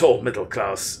 not at all middle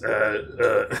class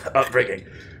upbringing,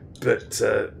 but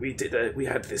we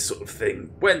had this sort of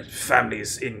thing when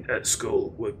families at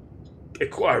school were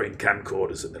acquiring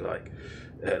camcorders and the like,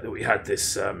 that we had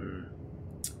this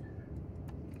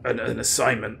an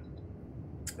assignment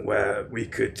where we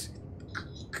could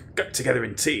get together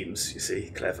in teams. You see,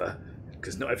 clever,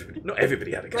 because not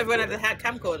everybody had a camcorder. Everyone had a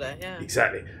camcorder, yeah.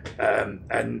 Exactly,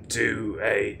 and do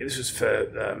this was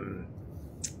for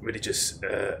religious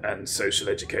and social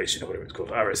education, or whatever it's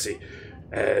called, RSE,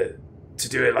 to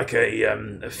do it like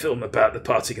a film about the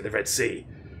parting of the Red Sea.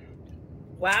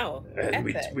 Wow! And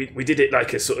we did it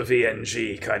like a sort of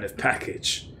ENG kind of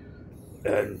package,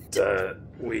 and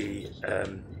we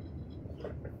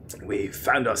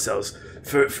found ourselves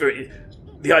for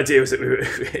the idea was that we were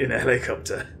in a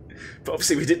helicopter, but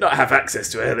obviously we did not have access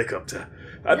to a helicopter.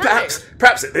 No.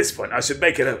 Perhaps at this point I should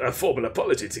make a formal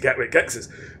apology to Gatwick Gangsters.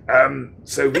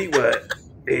 So we were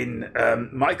in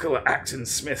Michael Acton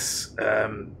Smith's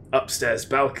upstairs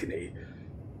balcony.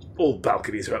 All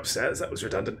balconies are upstairs. That was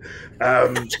redundant.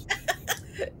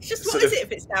 Just what is it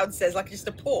if it's downstairs? Like just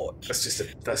a porch?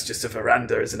 That's just a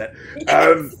veranda, isn't it?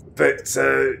 Yes.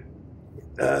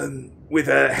 with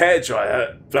a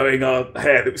hairdryer blowing our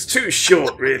hair that was too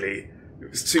short, really. It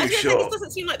was too short. This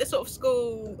doesn't seem like the sort of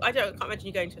school. I can't imagine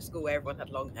you going to a school where everyone had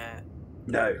long hair.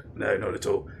 No, not at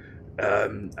all.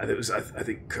 And it was, I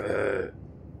think,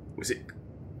 was it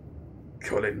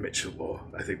Colin Mitchell, or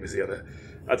I think was the other.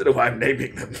 I don't know why I'm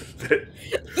naming them, but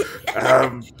I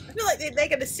feel like they're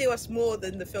going to sue us more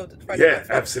than the film. Yeah,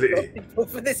 absolutely.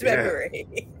 For this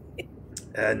memory.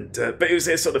 And but it was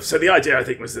a sort of, so the idea, I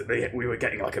think, was that we were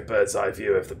getting like a bird's eye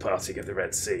view of the parting of the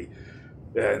Red Sea,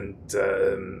 and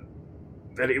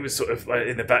it was sort of like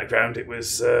in the background. It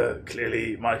was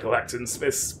clearly Michael Acton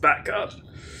Smith's back garden.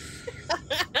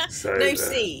 So, no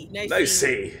sea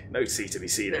to be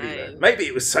seen anywhere. Maybe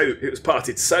it was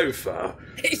parted so far.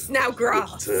 It's now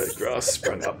grass. That, grass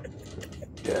sprung up.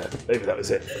 Yeah, maybe that was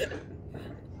it.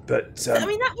 But I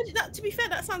mean, that to be fair,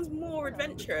 that sounds more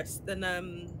adventurous than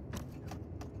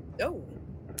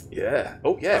Yeah.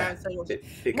 Oh, yeah.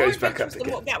 It goes back up again.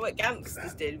 What Gatwick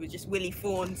Gangsters did with just Willie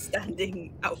Fawn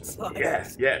standing outside.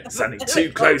 Yeah, standing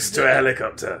too close to a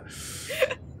helicopter.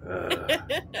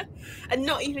 And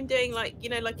not even doing like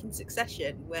in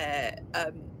Succession, where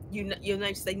you'll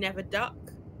notice they never duck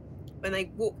when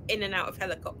they walk in and out of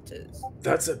helicopters.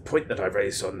 That's a point that I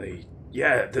raised on the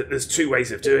there's two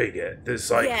ways of doing it. There's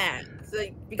like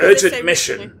urgent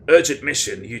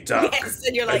mission, you duck. Yes,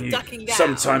 and you're like ducking down.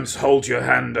 Sometimes hold your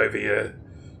hand over your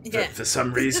for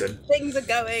some reason. Things are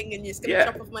going and you're just gonna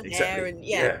chop off my hair and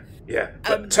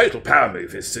But total power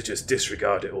move is to just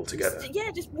disregard it altogether.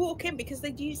 Just walk in, because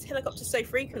they use helicopters so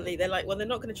frequently. They're like, well, they're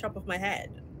not going to chop off my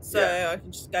head, so I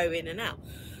can just go in and out.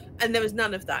 And there was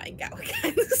none of that in Gatwick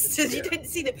Gangsters. You didn't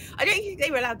see them. I don't think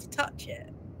they were allowed to touch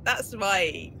it. That's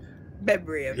my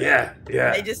memory of it. Yeah.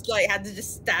 They just had to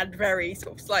just stand very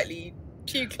sort of slightly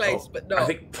too close, but not. I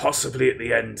think possibly at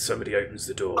the end somebody opens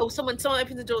the door. Oh, someone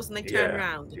opens the doors and they turn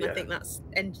around, and I think that's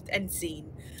end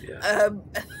scene. Yeah.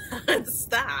 That's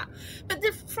that. But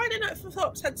the Friday Night for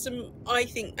Flops had some, I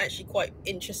think, actually quite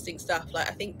interesting stuff. Like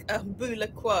I think Bula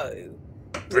Quo,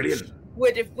 brilliant.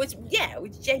 Was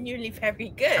genuinely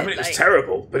very good. I mean, it was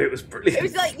terrible, but it was brilliant. It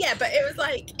was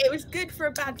it was good for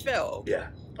a bad film. Yeah.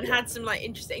 And had some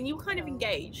interesting, and you were kind of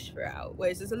engaged throughout.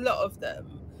 Whereas there's a lot of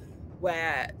them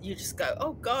where you just go,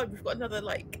 oh god, we've got another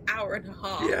hour and a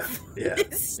half. Yeah.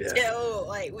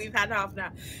 Still, we've had half an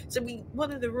hour. So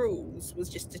one of the rules was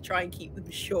just to try and keep them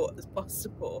as short as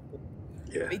possible.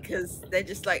 Yeah. Because they're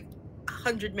just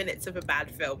 100 minutes of a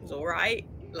bad film is all right.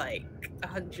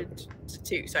 100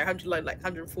 line,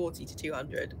 140 to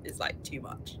 200 is too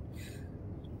much.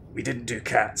 We didn't do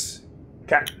Cats.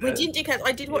 We didn't do Cats.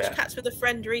 I did watch Cats with a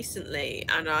friend recently,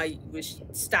 and I was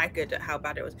staggered at how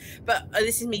bad it was. But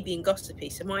this is me being gossipy.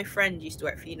 So my friend used to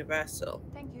work for Universal.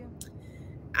 Thank you.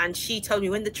 And she told me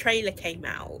when the trailer came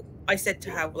out, I said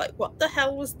to her, what the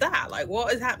hell was that?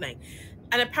 What is happening?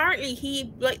 And apparently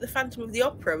he, the Phantom of the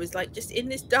Opera, was just in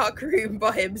this dark room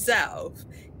by himself,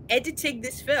 editing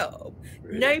this film.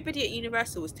 Really? Nobody at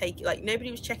Universal was nobody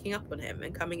was checking up on him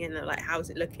and coming in and how's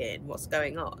it looking? What's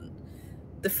going on?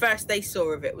 The first they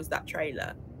saw of it was that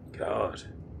trailer. God.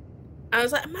 I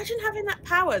was imagine having that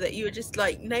power that you were just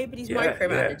nobody's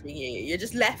micromanaging you. You're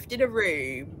just left in a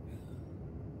room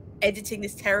editing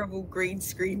this terrible green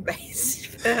screen based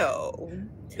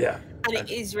film. Yeah. And it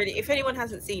is really, if anyone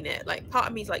hasn't seen it, part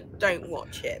of me is don't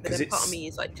watch it. But then part of me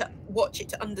is to watch it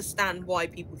to understand why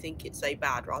people think it's so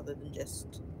bad rather than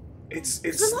just. There's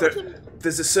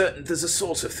a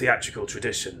sort of theatrical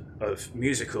tradition of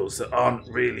musicals that aren't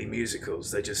really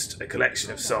musicals. They're just a collection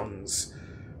of songs,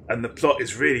 and the plot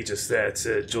is really just there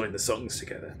to join the songs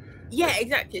together. Yeah,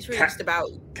 exactly. It's really just about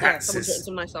someone's written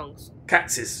some nice songs.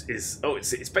 Cats is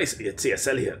it's basically a T.S.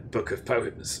 Eliot book of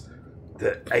poems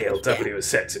that ALW is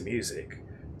set to music.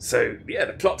 So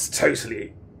the plot's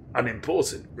totally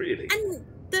unimportant, really.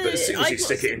 But as soon as you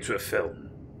stick it into a film.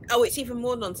 Oh, it's even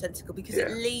more nonsensical because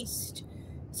at least,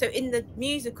 so in the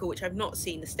musical, which I've not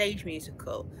seen, the stage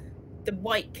musical, the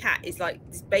white cat is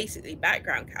this basically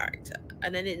background character,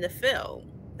 and then in the film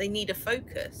they need a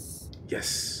focus.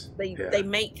 Yes. They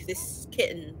make this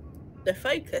kitten the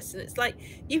focus, and it's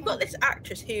you've got this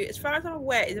actress who, as far as I'm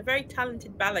aware, is a very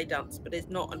talented ballet dancer, but is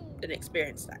not an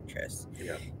experienced actress.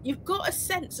 Yeah. You've got a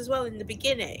sense as well in the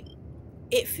beginning.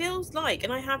 It feels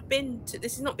and I have been to,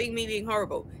 this is not me being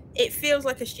horrible, it feels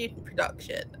like a student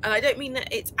production. And I don't mean that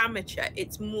it's amateur,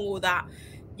 it's more that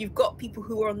you've got people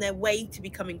who are on their way to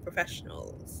becoming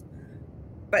professionals,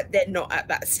 but they're not at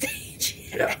that stage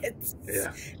yet.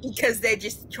 Yeah. Because they're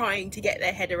just trying to get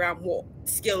their head around what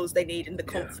skills they need and the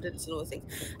confidence and all the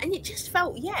things. And it just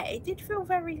felt, it did feel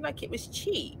very it was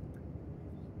cheap.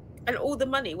 And all the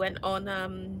money went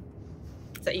on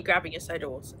Is that you grabbing your soda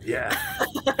water? Yeah.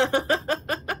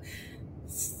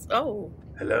 Oh.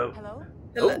 Hello. Hello?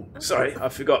 Oh, sorry, I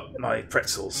forgot my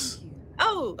pretzels. Thank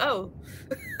you. Oh.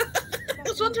 I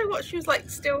was wondering what she was like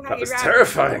still hanging That was around.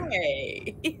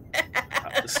 terrifying.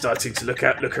 I was starting to look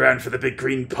around for the big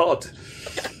green pod.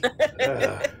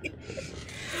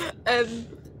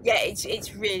 Yeah,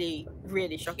 it's really,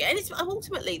 really shocking. And it's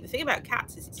ultimately the thing about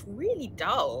cats is it's really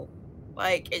dull.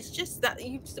 Like, it's just that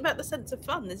just about the sense of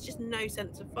fun. There's just no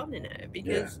sense of fun in it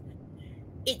because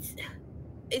it's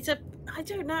a I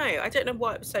don't know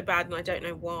why it was so bad, and I don't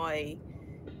know why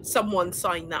someone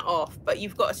signed that off. But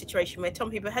you've got a situation where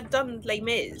Tom Hooper had done Les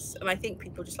Mis, and I think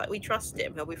people just like, we trust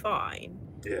him, he'll be fine.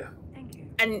 Yeah. Thank you.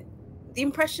 And the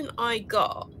impression I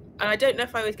got, and I don't know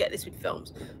if I always get this with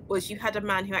films, was you had a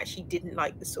man who actually didn't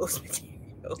like the source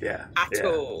material at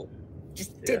all.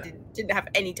 Just didn't have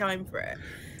any time for it.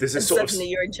 There's a and sort suddenly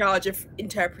you're in charge of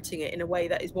interpreting it in a way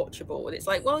that is watchable, and it's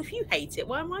like, well, if you hate it,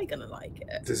 why am I going to like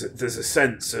it? There's a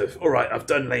sense of, all right, I've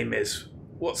done Les Mis,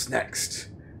 what's next?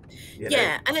 You know?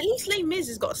 And at least Les Mis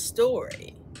has got a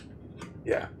story.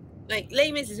 Yeah. Like,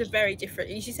 Les Mis is a very different.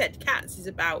 As you said, Cats is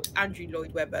about Andrew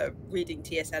Lloyd Webber reading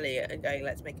T.S. Eliot and going,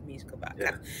 let's make a musical about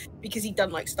cats, because he'd done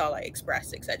like Starlight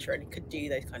Express, etc., and he could do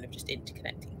those kind of just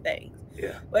interconnecting things.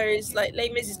 Yeah. Whereas like Les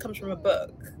Mis comes from a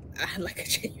book and like a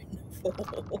genuine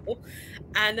novel,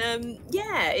 and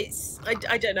it's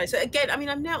I don't know. So again, I mean,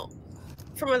 I'm now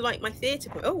from a like my theatre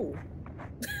point. Oh,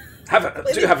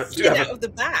 do you have out of the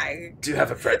bag? Do you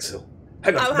have a pretzel?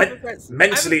 Hang on. I'll have a pretzel.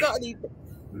 Mentally.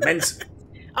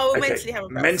 Oh, okay. mentally have a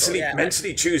pretzel.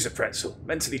 Mentally choose a pretzel.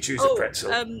 Mentally choose a pretzel.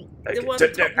 The one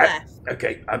top left.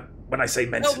 Okay. When I say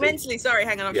mentally. Oh, mentally. Sorry,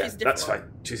 hang on. I'll choose a different that's one.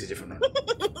 Fine. Choose a different one.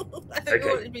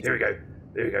 Okay. Here we go.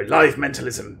 There we go. Live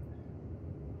mentalism.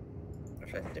 I'll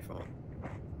choose a different one.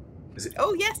 Is it?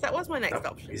 Oh yes, that was my next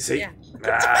option. You see? Yeah.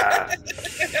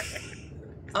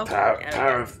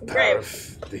 Power of the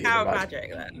power of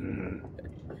magic. Then.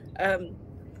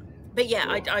 But yeah,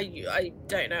 I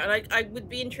don't know, and I would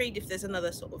be intrigued if there's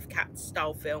another sort of cat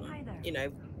style film. You know,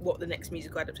 what the next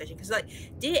musical adaptation? Because like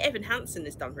Dear Evan Hansen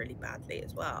has done really badly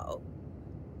as well.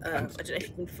 I don't know if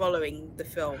you've been following the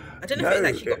film. I don't know if it's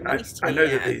actually got released. I know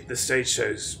that the stage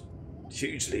show's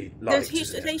hugely liked. The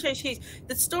stage show's huge.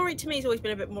 The story to me has always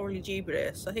been a bit morally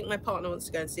dubious. I think my partner wants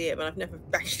to go and see it, but I've never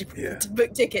actually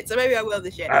booked tickets, so maybe I will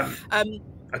this year. I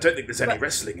don't think there's any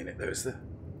wrestling in it, though, is there?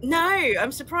 No,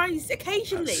 I'm surprised.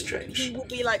 Occasionally, he will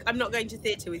be like, "I'm not going to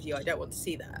theatre with you. I don't want to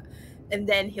see that." And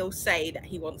then he'll say that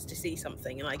he wants to see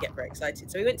something, and I get very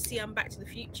excited. So we went to see Back to the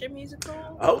Future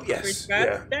musical. Oh yes, for his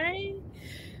birthday.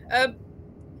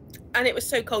 And it was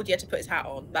so cold he had to put his hat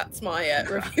on. That's my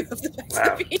review of the Back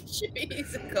to the Future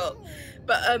musical.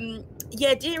 But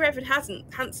Dear Evan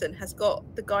Hansen has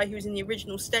got the guy who was in the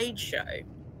original stage show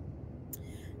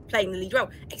playing the lead role,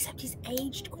 except he's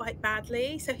aged quite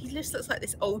badly, so he just looks like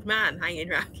this old man hanging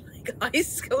around like high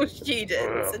school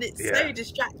students, and it's so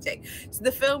distracting. So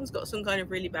the film's got some kind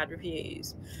of really bad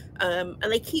reviews, and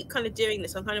they keep kind of doing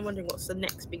this. I'm kind of wondering what's the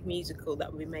next big musical that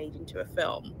will be made into a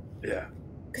film. Yeah,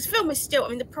 because film is still, I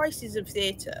mean, the prices of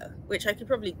theatre, which I could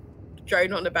probably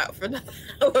drone on about for another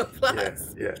hour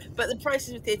plus, but the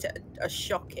prices of theatre are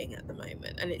shocking at the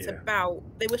moment, and it's about,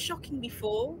 they were shocking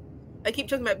before. I keep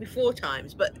talking about before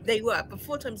times, but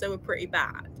before times they were pretty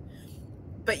bad.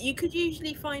 But you could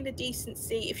usually find a decent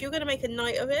seat. If you're going to make a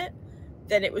night of it,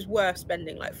 then it was worth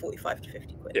spending like 45 to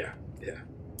 50 quid. Yeah.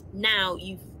 Now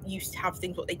you used to have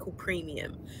things what they call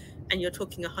premium, and you're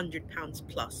talking £100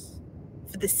 plus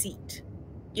for the seat.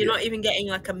 You're not even getting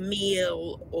like a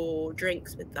meal or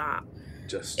drinks with that.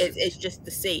 It's just the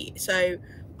seat. So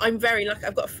I'm very lucky.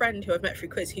 I've got a friend who I've met through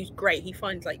quiz who's great. He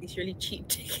finds like these really cheap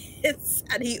tickets,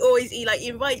 and he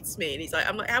invites me, and he's like,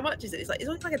 I'm like, how much is it? It's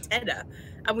always like a tenner,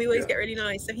 and we always get really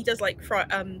nice. So he does like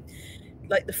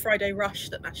the Friday rush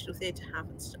that National Theatre have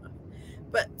and stuff.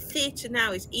 But theatre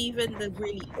now is, even the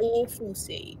really awful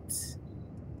seats,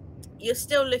 you're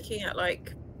still looking at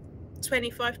like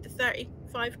 25 to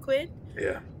 35 quid.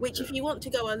 Yeah. Which if you want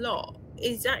to go a lot,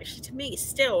 is actually, to me,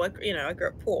 still, I grew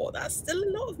up poor. That's still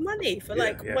a lot of money for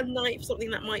one night for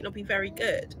something that might not be very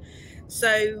good.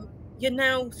 So you're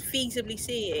now feasibly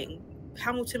seeing,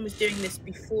 Hamilton was doing this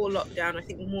before lockdown. I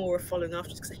think more are following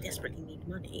after because they desperately need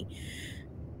money.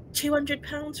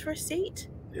 £200 for a seat.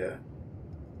 Yeah.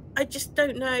 I just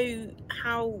don't know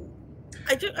how.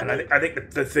 I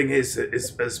think the thing is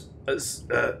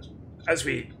as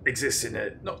we exist in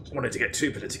a, not wanting to get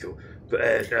too political,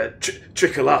 but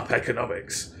trickle up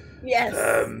economics. Yes.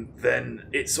 Then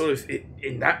it's sort of,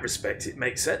 in that respect, it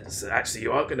makes sense that actually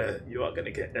you are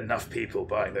gonna get enough people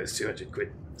buying those 200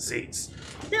 quid seats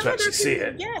There to are actually see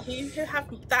it. Yeah, who have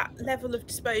that level of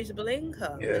disposable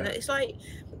income. Yeah. And it's like,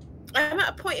 I'm at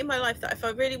a point in my life that if I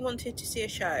really wanted to see a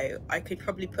show, I could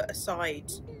probably put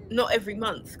aside, not every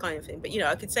month kind of thing, but, you know,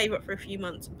 I could save up for a few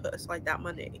months and put aside that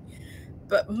money.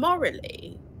 But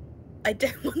morally, I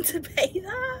don't want to pay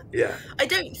that. Yeah. I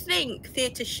don't think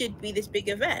theatre should be this big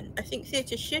event. I think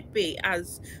theatre should be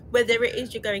as, whether it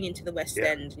is you're going into the West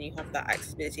End and you have that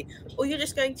accessibility, or you're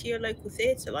just going to your local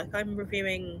theatre. Like, I'm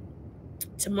reviewing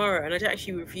tomorrow, and I don't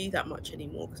actually review that much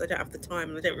anymore because I don't have the time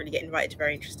and I don't really get invited to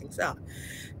very interesting stuff.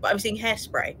 But I'm seeing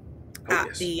Hairspray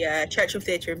at the Churchill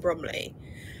Theatre in Bromley.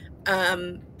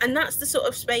 And that's the sort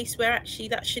of space where actually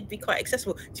that should be quite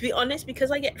accessible. To be honest, because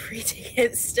I get free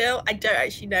tickets still, I don't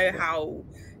actually know how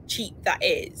cheap that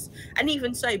is. And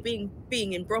even so, being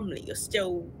in Bromley, you're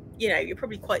still, you know, you're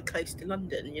probably quite close to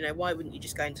London. You know, why wouldn't you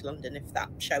just go into London if that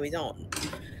show is on?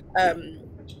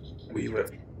 We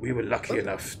were lucky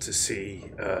enough to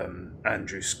see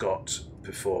Andrew Scott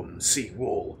perform Sea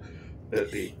Wall at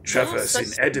the Traverse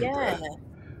in Edinburgh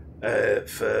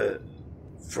for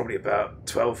probably about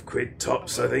 12 quid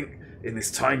tops, I think, in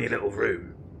this tiny little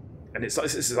room. And it's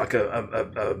like, this is like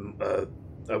a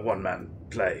one-man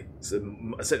play. It's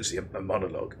essentially a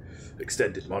monologue,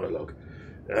 extended monologue.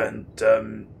 And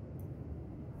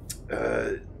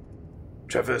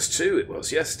Traverse 2 it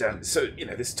was, yes, down, so, you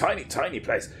know, this tiny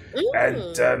place.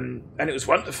 And it was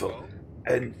wonderful.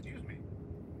 And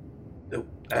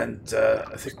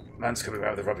I think man's coming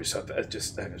around with the rubbish, so I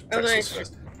just pretzels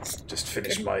first. Just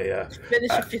finish my finish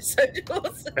off your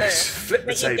soda. Flip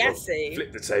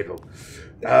the table.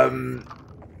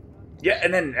 Yeah,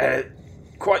 and then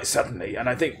quite suddenly, and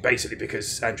I think basically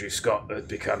because Andrew Scott had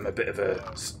become a bit of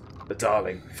a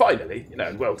darling, finally, you know,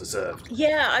 and well deserved.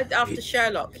 Yeah, after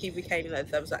Sherlock, he became, there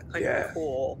was that kind of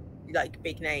core, like,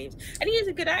 big names, and he is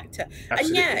a good actor.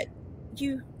 Absolutely. And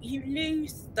you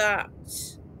lose that.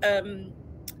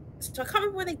 So I can't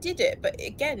remember when they did it, but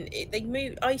again, they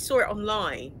moved. I saw it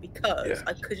online because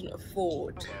I couldn't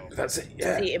afford to see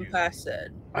it in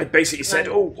person. I basically said,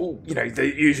 "Oh, you know, the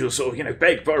usual sort of, you know,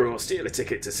 beg, borrow, or steal a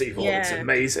ticket to see Wall. It's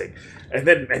amazing." And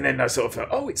then I sort of thought,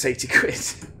 "Oh, it's 80 quid."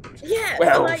 Yeah.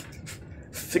 Well, like,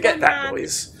 forget that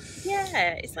noise.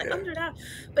 Yeah, it's like under an hour.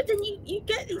 But then you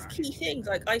get these key things.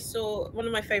 Like, I saw one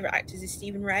of my favourite actors is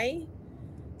Stephen Ray.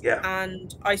 Yeah.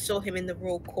 And I saw him in the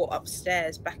Royal Court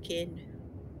upstairs back in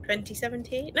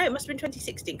 2017. No, it must have been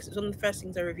 2016 because it was one of the first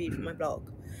things I reviewed for my blog.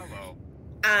 Hello.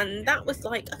 And that was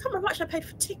like, I can't remember how much I paid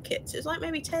for tickets. It was like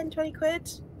maybe 10, 20 quid,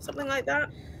 something like that.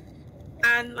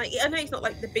 And like, I know he's not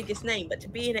like the biggest name, but to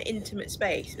be in an intimate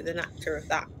space with an actor of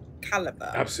that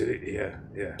caliber, absolutely,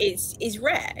 is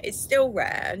rare. It's still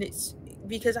rare, and it's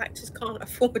because actors can't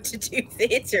afford to do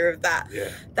theatre of that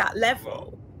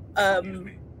level.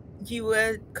 You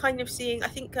were kind of seeing, I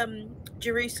think,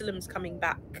 Jerusalem's coming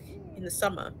back in the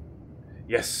summer.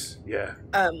 Yes, yeah.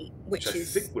 Which I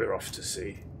think we're off to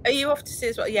see. Are you off to see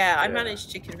as well? Yeah, I managed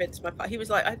to convince my partner. He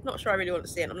was like, I'm not sure I really want to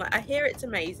see it. I'm like, I hear it's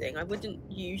amazing. I wouldn't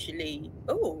usually.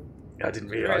 Oh, I didn't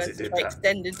realise it did that.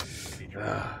 Extended.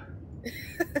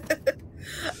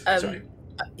 Sorry.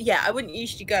 Yeah, I wouldn't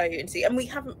usually go and see, and we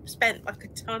haven't spent like a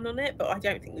ton on it, but I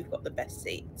don't think we've got the best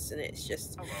seats, and it's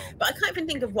just. But I can't even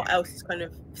think of what else is kind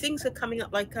of things are coming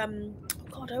up. Like oh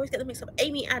God, I always get them mixed up.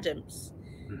 Amy Adams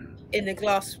in the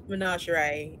Glass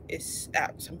Menagerie is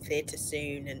at some theatre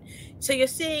soon, and so you're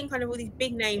seeing kind of all these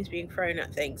big names being thrown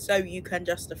at things, so you can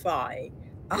justify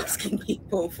asking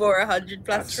people for 100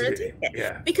 plus for a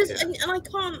ticket. Because and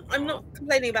I'm not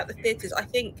complaining about the theatres. I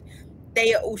think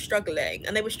they are all struggling,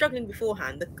 and they were struggling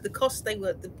beforehand. The cost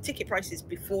the ticket prices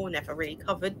before never really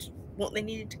covered what they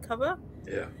needed to cover.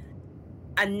 Yeah.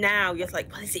 And now you're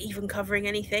like, well, is it even covering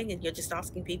anything? And you're just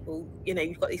asking people, you know,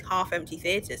 you've got these half-empty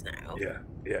theatres now. Yeah,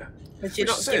 yeah. But you're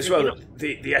not as well,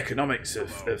 the economics of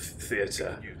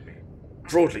theatre,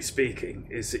 broadly speaking,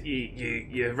 is that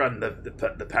you run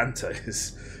the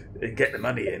pantos and get the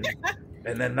money in,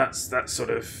 and then that sort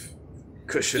of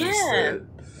cushions the.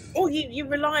 Or you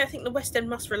rely. I think the West End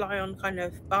must rely on kind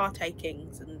of bar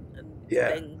takings and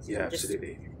things. Yeah, and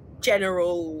absolutely.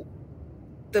 General,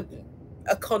 the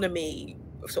economy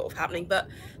sort of happening, but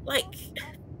like,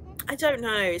 I don't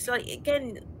know. It's like,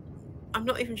 again, I'm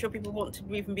not even sure people want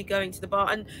to even be going to the bar.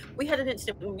 And we had an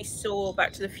incident when we saw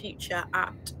Back to the Future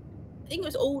at, I think it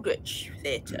was Aldwych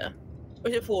Theatre, or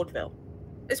was it Fordville?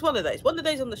 It's one of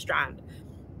those on the Strand.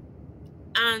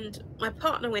 And my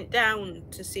partner went down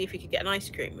to see if he could get an ice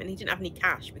cream, and he didn't have any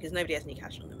cash because nobody has any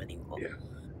cash on them anymore. Yeah.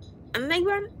 And they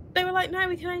were like, no,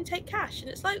 we can only take cash. And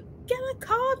it's like, get a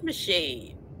card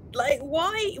machine. Like,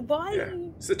 why? Yeah.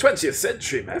 It's the 20th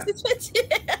century, man.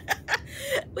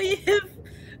 We have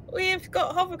we've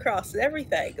got hovercrafts and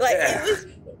everything. Like it was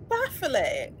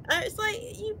baffling. And it's like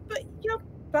but your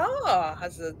bar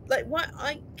has a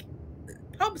why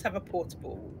pubs have a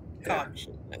portable card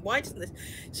machine. Like why doesn't this?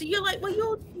 So you're like, well,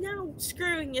 you're now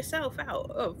screwing yourself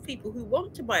out of people who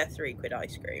want to buy a £3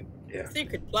 ice cream. Yeah.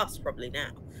 £3 plus probably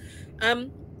now.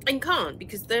 And can't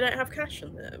because they don't have cash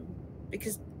on them.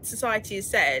 Because society has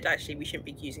said actually we shouldn't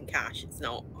be using cash. It's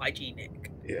not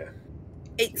hygienic. Yeah.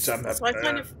 So I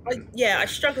kind of I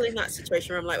struggle in that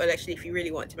situation where I'm like, well, actually, if you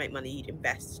really want to make money, you'd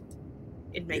invest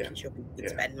in making sure people can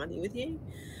spend money with you,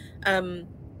 and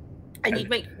you'd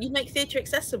make theatre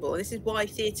accessible. And this is why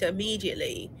theatre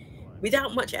immediately,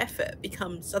 without much effort,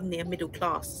 becomes suddenly a middle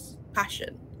class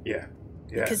passion. Yeah.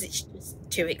 Because it's just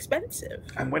too expensive.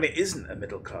 And when it isn't a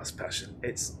middle class passion,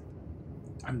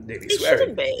 I'm nearly swearing.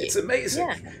 Shouldn't be. It's amazing,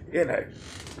 you know.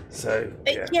 So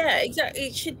exactly.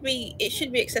 It should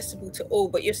be accessible to all.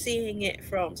 But you're seeing it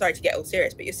from, sorry to get all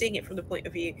serious, but you're seeing it from the point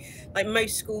of view, like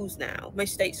most schools now,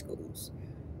 most state schools,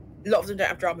 a lot of them don't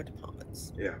have drama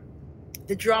departments. Yeah.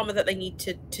 The drama that they need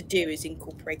to do is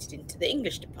incorporated into the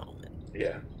English department.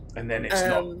 Yeah, and then it's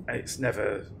not. It's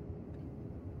never.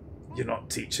 You're not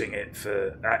teaching it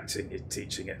for acting, you're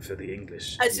teaching it for the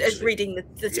English. As reading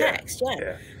the text,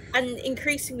 yeah. And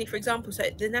increasingly, for example, so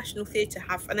the National Theatre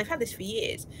have, and they've had this for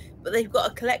years, but they've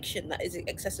got a collection that is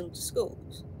accessible to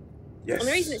schools. Yes. And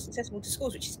the reason it's accessible to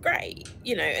schools, which is great,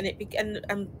 you know, and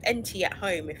NT at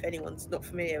Home, if anyone's not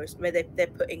familiar with where they're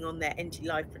putting on their NT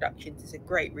live productions, is a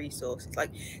great resource. It's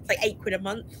like £8 a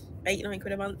month,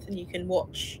 £8-9 a month, and you can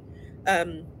watch.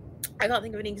 I can't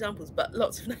think of any examples, but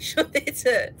lots of National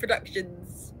Theatre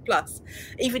productions, plus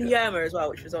even Yerma as well,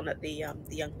 which was on at the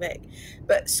Young Vic.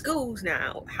 But schools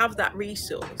now have that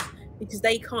resource because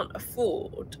they can't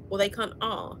afford or they can't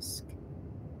ask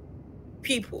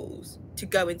pupils to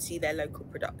go and see their local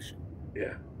production.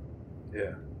 Yeah.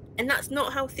 And that's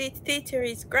not how theatre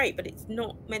is great, but it's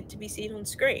not meant to be seen on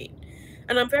screen.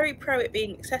 And I'm very pro it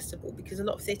being accessible because a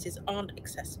lot of theatres aren't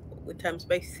accessible in terms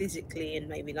both physically and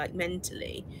maybe like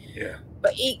mentally. Yeah.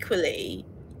 But equally,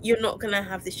 you're not going to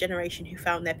have this generation who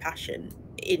found their passion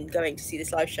in going to see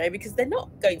this live show because they're not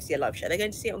going to see a live show, they're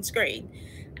going to see it on screen.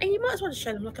 And you might as well just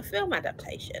show them like a film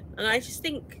adaptation. And I just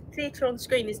think theatre on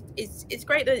screen is it's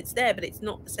great that it's there, but it's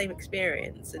not the same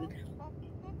experience. And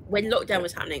when lockdown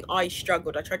was happening, I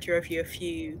struggled. I tried to review a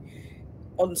few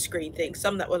on-screen things,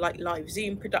 some that were like live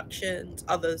Zoom productions,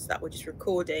 others that were just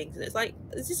recordings, and it's like,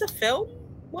 is this a film?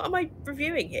 What am I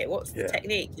reviewing here? What's the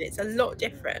technique? And it's a lot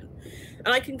different.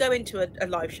 And I can go into a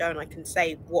live show and I can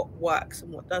say what works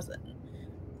and what doesn't.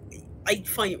 I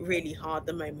find it really hard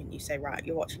the moment you say, right,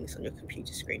 you're watching this on your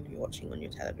computer screen and you're watching on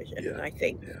your television. And I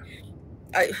think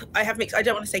I have mixed, I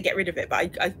don't want to say get rid of it,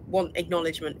 but I want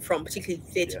acknowledgement from particularly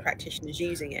theatre practitioners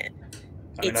using it.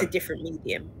 It's a different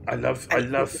medium. I love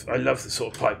the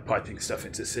sort of piping stuff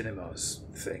into cinemas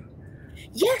thing.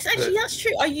 Yes, actually, that's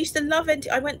true. I used to love it.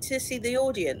 I went to see The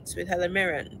Audience with Helen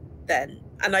Mirren then,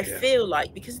 and I feel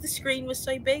like because the screen was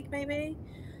so big, maybe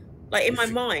like in my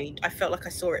mind, I felt like I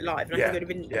saw it live, and I think it would have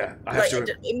been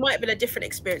it might have been a different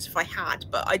experience if I had,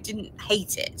 but I didn't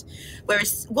hate it.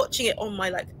 Whereas watching it on my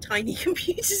like tiny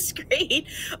computer screen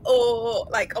or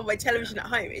like on my television at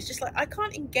home, it's just like I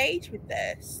can't engage with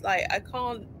this. Like I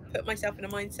can't put myself in a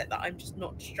mindset that I'm just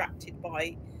not distracted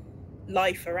by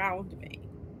life around me.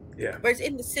 Yeah. Whereas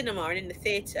in the cinema and in the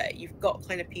theatre, you've got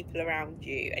kind of people around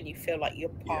you, and you feel like you're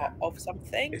part of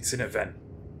something. It's an event.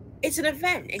 It's an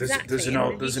event, exactly.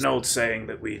 There's an old saying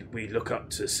that we look up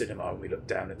to cinema and we look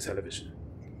down at television.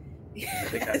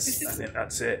 I think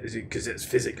that's it, because it's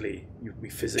physically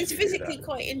It's physically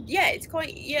quite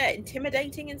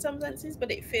intimidating in some senses,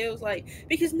 but it feels like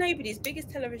because as big as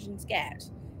televisions get,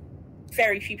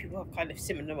 very few people have kind of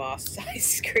cinema-sized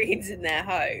screens in their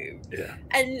home. Yeah.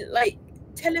 And like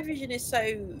television is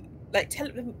so like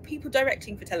people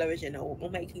directing for television or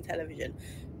making television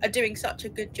are doing such a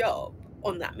good job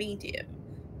on that medium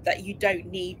that you don't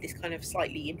need this kind of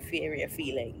slightly inferior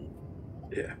feeling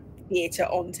theatre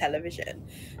on television.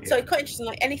 So it's quite interesting.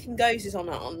 Like Anything Goes is on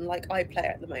like iPlayer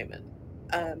at the moment,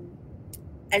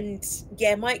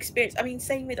 and my experience, I mean,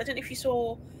 same with, I don't know if you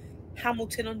saw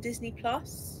Hamilton on Disney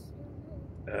Plus.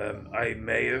 I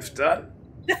may have done.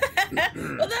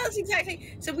 Well, that's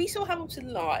exactly. So we saw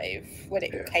Hamilton live when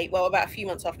it came. Well, about a few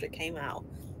months after it came out,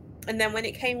 and then when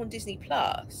it came on Disney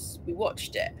Plus, we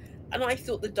watched it, and I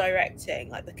thought the directing,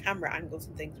 like the camera angles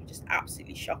and things, were just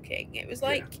absolutely shocking. It was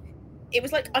like,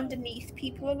 underneath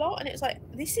people a lot, and it was like,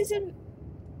 this isn't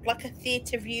like a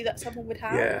theatre view that someone would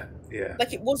have. Yeah.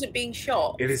 Like it wasn't being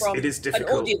shot. It is difficult.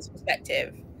 An audience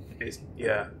perspective.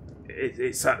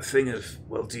 It's that thing of,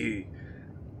 well, do you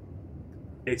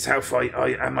it's how far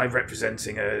am I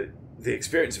representing the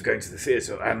experience of going to the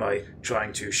theatre, or am I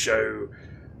trying to show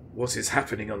what is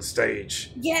happening on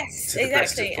stage? Yes, to the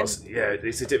exactly. best of possible. Yeah,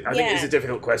 I think it's a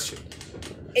difficult question.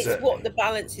 It's certainly. What the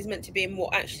balance is meant to be and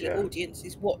what actually audience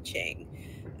is watching.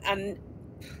 And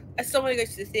as someone who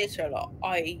goes to the theatre a lot,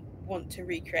 I want to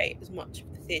recreate as much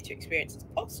of the theatre experience as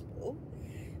possible.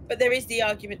 But there is the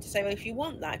argument to say, well, if you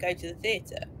want that, go to the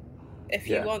theatre. If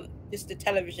you want just a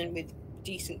television with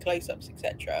decent close-ups,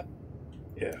 etc.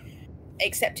 Yeah.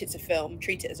 Accept it's a film,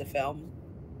 treat it as a film,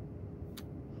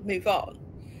 move on.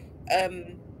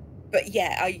 But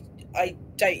yeah, I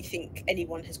don't think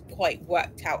anyone has quite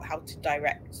worked out how to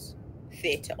direct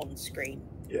theatre on screen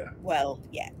well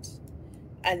yet.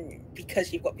 And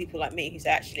because you've got people like me who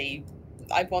say, actually,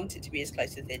 I want it to be as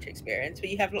close to the theatre experience, but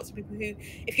you have lots of people who,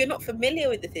 if you're not familiar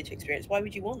with the theatre experience, why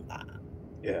would you want that?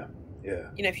 Yeah,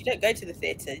 yeah. You know, if you don't go to the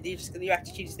theatre, your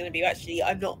attitude is going to be, actually,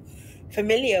 I'm not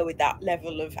familiar with that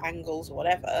level of angles or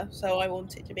whatever, so I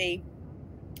want it to be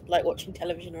like watching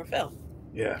television or a film.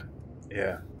 Yeah,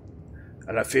 yeah.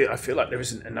 And I feel like there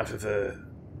isn't enough of a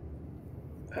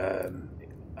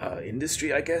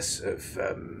industry, I guess, of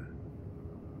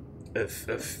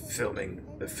filming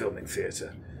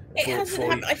theatre. It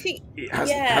hasn't. I think it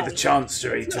hasn't had the chance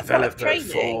to really develop a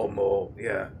form, or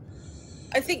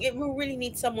I think it will really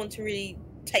need someone to really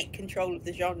take control of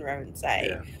the genre and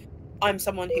say, I'm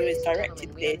someone who has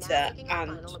directed theatre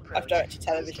and I've directed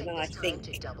television, and I think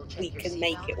we can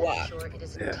make it work.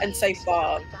 And so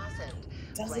far,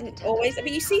 doesn't always. I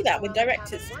mean, you see that when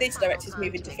theatre directors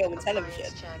move into film and television,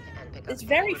 there's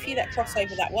very few that cross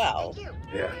over that well.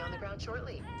 Yeah.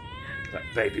 That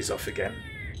baby's off again.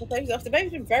 The baby's off. The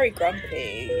baby's been very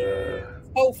grumpy.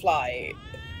 Whole flight.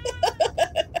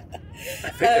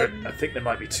 I think there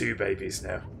might be two babies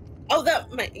now. Oh,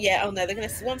 that might, yeah. Oh no,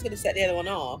 one's gonna set the other one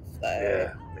off.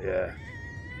 So. Yeah.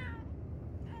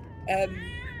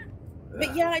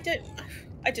 But yeah, I don't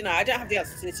know. I don't have the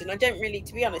answer to this, and I don't really,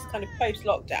 to be honest, kind of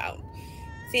post-lockdown,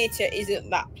 theatre isn't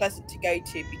that pleasant to go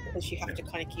to because you have to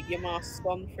kind of keep your masks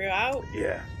on throughout.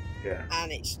 Yeah.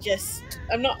 And it's just,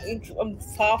 I'm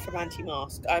far from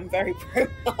anti-mask. I'm very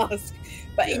pro-mask,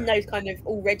 but in those kind of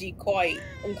already quite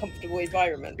uncomfortable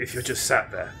environments. If you're just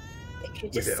sat there. If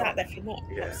you're just sat there, if you're not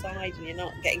outside and you're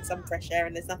not getting some fresh air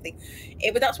and there's nothing.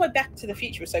 But that's why Back to the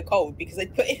Future was so cold, because they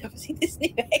put in obviously this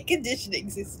new air conditioning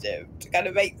system to kind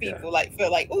of make people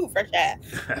feel like, oh, fresh air.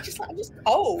 I'm just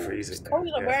cold. Freezing. It's cold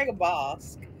and I'm wearing a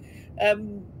mask.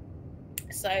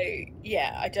 So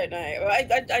yeah, I don't know.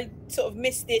 I sort of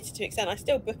miss theatre to an extent. I'm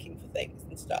still booking for things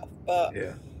and stuff, but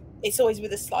it's always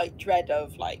with a slight dread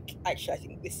of like, actually, I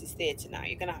think this is theatre now.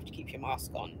 You're going to have to keep your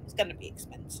mask on. It's going to be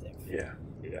expensive. Yeah.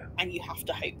 And you have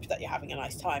to hope that you're having a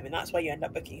nice time, and that's why you end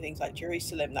up booking things like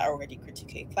Jerusalem that are already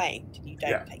critically acclaimed, and you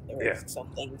don't take the risks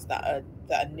on things that are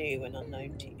new and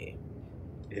unknown to you.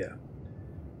 Yeah.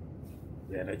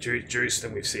 Yeah, no,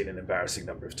 Jerusalem we've seen an embarrassing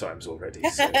number of times already.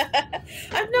 So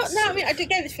I'm not. No, I mean,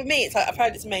 again, for me, it's like I've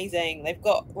heard it's amazing. They've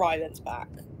got Rylance back.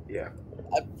 Yeah.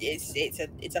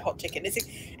 It's a hot chicken.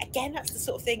 Again, that's the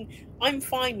sort of thing. I'm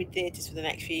fine with theatres for the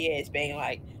next few years being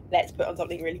like, let's put on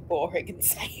something really boring and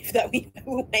safe that we know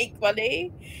will make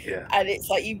money. Yeah. And it's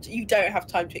like you don't have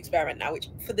time to experiment now, which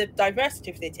for the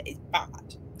diversity of theatre is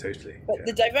bad. Totally. But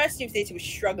the diversity of theatre was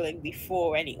struggling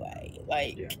before anyway.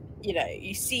 Like, you know,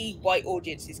 you see white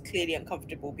audiences clearly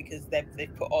uncomfortable because they've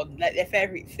put on, like, their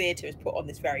favourite theatre has put on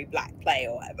this very black play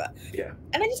or whatever. Yeah.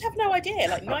 And I just have no idea.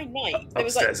 Like, Nine Nights. There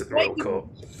was like upstairs at the Royal Court.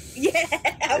 Yeah,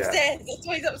 upstairs. It's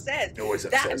always upstairs. Always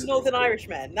upstairs. That and Northern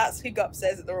Irishmen. That's who go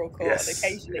upstairs at the Royal Court. Yes. And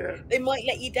occasionally they might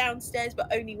let you downstairs,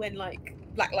 but only when like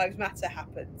Black Lives Matter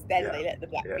happens. Then they let the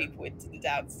black people into the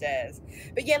downstairs.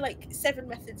 But yeah, like 7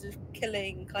 Methods of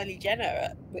Killing Kylie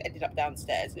Jenner ended up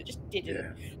downstairs. It just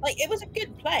didn't. Like, it was a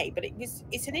good play, but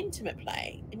it's an intimate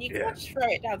play, and you can't just throw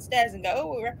it downstairs and go,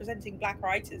 oh, we're representing black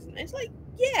writers, and it's like,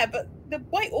 yeah, but the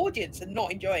white audience are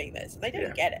not enjoying this, and they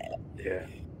don't get it. Yeah.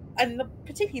 And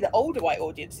particularly the older white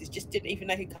audiences just didn't even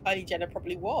know who Kylie Jenner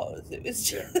probably was. It was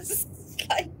just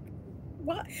like,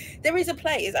 what? There is a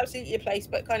place, it's absolutely a place,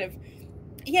 but kind of,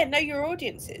 know your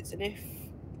audiences. And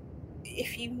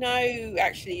if you know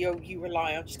actually you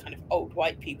rely on just kind of old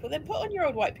white people, then put on your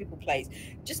old white people plays.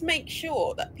 Just make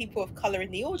sure that people of colour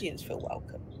in the audience feel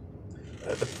welcome.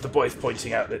 The boys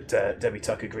pointing out that Debbie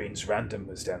Tucker Green's Random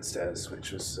was downstairs,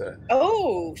 which was...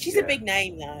 she's a big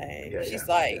name though. She's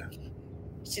like...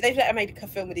 They've let her make a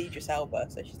film with Idris Elba,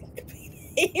 so she's like a big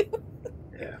name.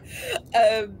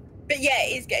 But yeah,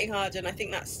 it is getting harder, and I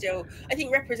think that's still... I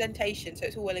think representation, so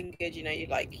it's all well and good, you know,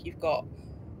 you've got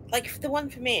like the one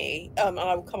for me, and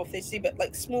I will come off this too, but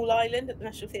like Small Island at the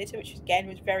National Theatre, which again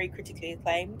was very critically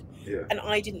acclaimed, and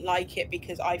I didn't like it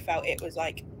because I felt it was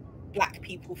like black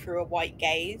people through a white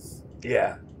gaze.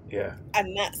 Yeah.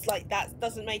 And that's like, that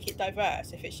doesn't make it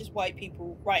diverse if it's just white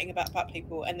people writing about black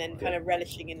people and then kind of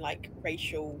relishing in like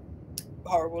racial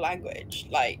horrible language.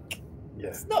 Like,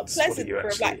 it's not pleasant for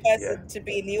a black person to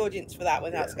be in the audience for that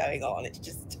when that's going on.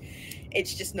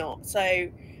 It's just not. So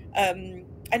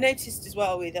I noticed as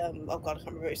well with oh god, I can't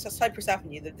remember, it's Cypress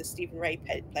Avenue, the Stephen Ray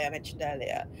play I mentioned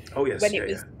earlier. Oh yes, when it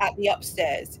was at the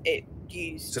upstairs, it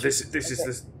used. So this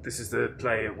is the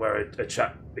play where a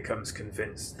chap becomes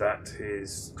convinced that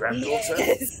his granddaughter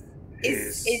is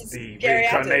the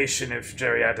reincarnation of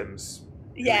Jerry Adams.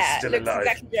 Yeah, still looks alive.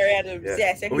 Exactly Jerry Adams.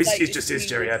 Yeah, so well, he just is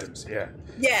Jerry Adams. Yeah.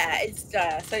 Yeah, it's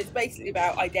so it's basically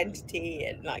about identity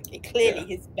and like clearly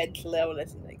his mental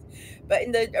illness and things. But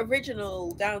in the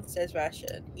original downstairs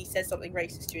version, he says something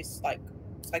racist to his like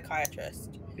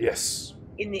psychiatrist. Yes.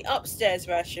 In the upstairs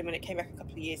version, when it came back a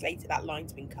couple of years later, that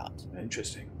line's been cut.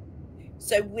 Interesting.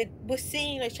 So we're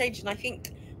seeing those changes, and I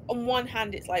think on one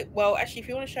hand it's like, well, actually, if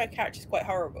you want to show a character's quite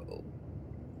horrible,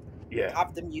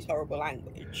 have them use horrible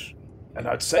language. And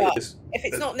I'd say if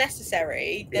it's not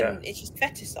necessary, then it's just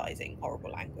fetishizing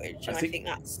horrible language, and I think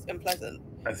that's unpleasant.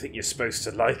 I think you're supposed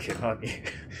to like him, aren't you?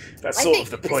 That's sort of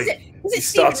the point. You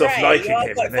start off liking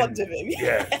him, and then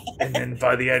and then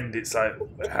by the end, it's like,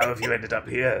 how have you ended up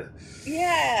here?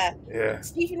 Yeah. Yeah.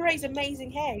 Stephen Ray's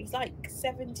amazing hair. He's like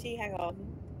 70. Hang on.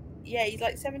 Yeah, he's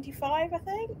like 75, I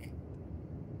think.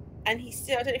 And he's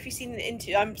still. I don't know if you've seen the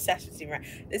interview. I'm obsessed with Stephen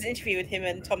Ray. There's an interview with him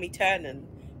and Tommy Turner.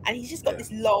 And he's just got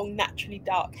this long, naturally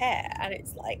dark hair, and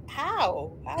it's like,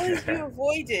 how have you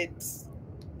avoided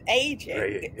aging?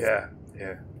 Right. Yeah.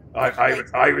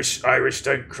 Irish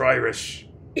don't cry-rish.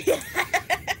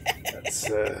 That's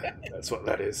what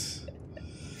that is.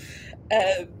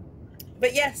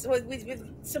 But yes,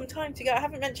 with some time to go, I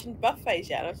haven't mentioned buffets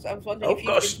yet. I was wondering if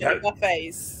you've been to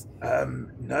buffets.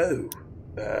 No.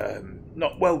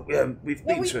 Not well. We've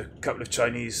been to a couple of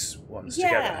Chinese ones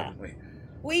together, haven't we?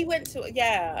 We went to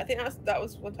I think that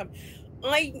was one time.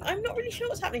 I'm not really sure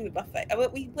what's happening with buffet.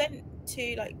 We went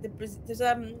to like there's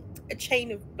a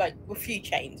chain of like a few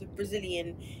chains of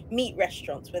Brazilian meat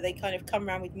restaurants where they kind of come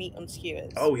around with meat on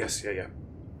skewers. Oh yes, yeah.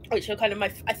 Which are kind of my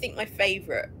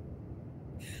favourite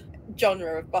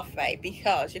genre of buffet,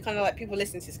 because you're kind of like, people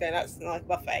listening to this going, that's like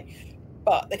buffet,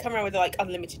 but they come around with like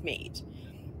unlimited meat.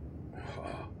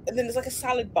 And then there's like a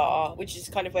salad bar, which is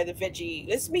kind of where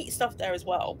there's meat stuff there as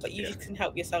well, but you just can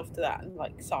help yourself to that, and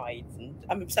like sides. And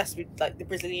I'm obsessed with like the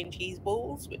Brazilian cheese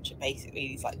balls, which are basically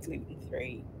these like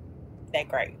gluten-free. They're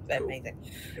great. They're amazing.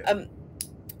 Yeah.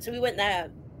 So we went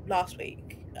there last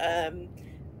week,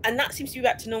 and that seems to be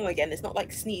back to normal again. It's not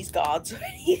like sneeze guards or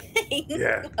anything.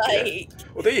 Yeah.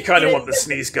 Well, then you kind of want the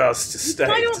sneeze guards to stay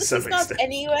to some extent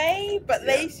anyway, but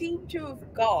they seem to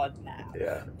have gone now.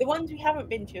 Yeah. The ones we haven't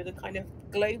been to are the kind of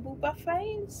global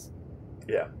buffets.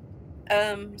 Yeah.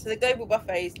 So the global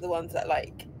buffets are the ones that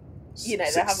like, they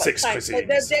have like six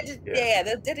cuisines.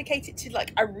 They're dedicated to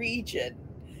like a region.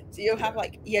 So you'll have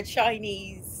like your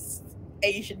Chinese,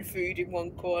 Asian food in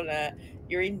one corner,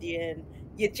 your Indian,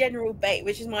 your general beige,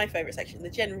 which is my favourite section, the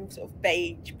general sort of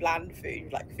beige bland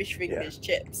food like fish fingers,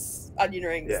 chips, onion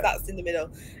rings, that's in the middle,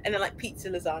 and then like pizza,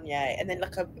 lasagna, and then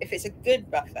like if it's a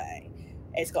good buffet,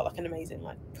 it's got like an amazing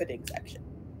like pudding section.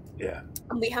 Yeah.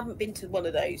 And we haven't been to one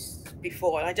of those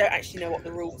before, and I don't actually know what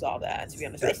the rules are there, to be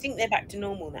honest. I think they're back to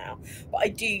normal now, but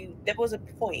there was a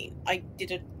point, I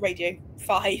did a Radio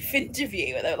 5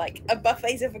 interview where they were like, a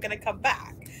buffet's ever going to come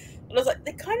back? And I was like,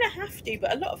 they kind of have to,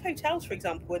 but a lot of hotels, for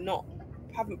example,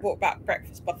 haven't brought back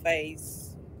breakfast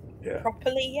buffets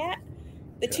properly yet.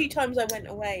 The two times I went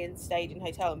away and stayed in a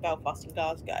hotel in Belfast and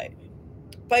Glasgow,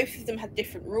 both of them had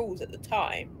different rules at the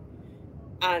time,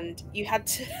 and you had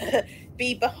to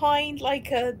be behind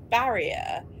like a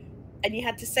barrier, and you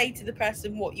had to say to the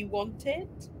person what you wanted.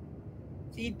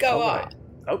 So you'd go up. Right.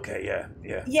 Okay,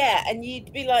 yeah. Yeah, and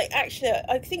you'd be like, actually,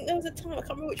 I think there was a time, I can't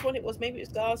remember which one it was, maybe it was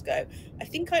Glasgow. I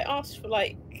think I asked for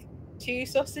like 2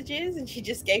 sausages and she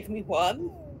just gave me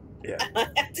 1. Yeah. And I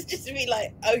had to just be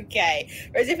like, okay.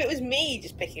 Whereas if it was me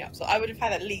just picking up, so I would have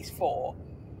had at least 4.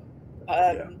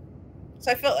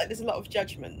 So I felt like there's a lot of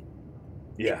judgment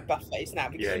in buffets now,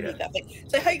 because you need that thing.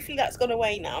 So hopefully that's gone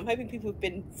away now. I'm hoping people who've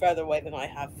been further away than I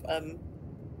have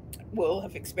will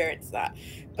have experienced that.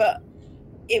 But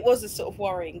it was a sort of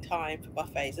worrying time for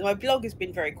buffets, and my blog has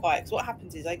been very quiet, because what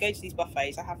happens is I go to these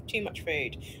buffets, I have too much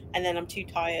food, and then I'm too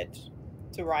tired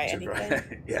to write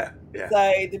anything. Yeah.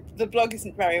 So the blog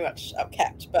isn't very much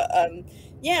upkept, but I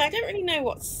don't really know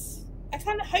what's I'm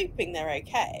kind of hoping they're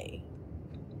okay.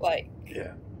 Like,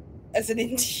 yeah. as an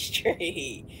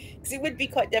industry, because it would be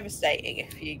quite devastating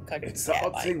if you kind of It's the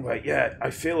odd thing where, yeah, I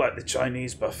feel like the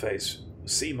Chinese buffets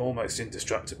seem almost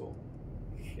indestructible.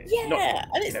 Yeah, Not,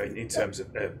 and you know, in terms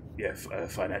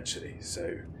of financially.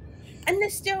 So, and they're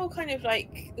still kind of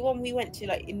like the one we went to,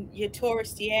 like in your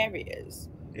touristy areas.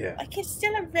 yeah, Like it's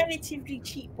still a relatively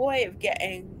cheap way of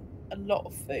getting a lot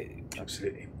of food.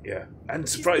 absolutely, yeah, and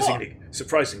Which is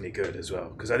surprisingly good as well.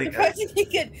 Because I think surprisingly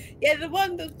good. Yeah, the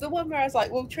one where I was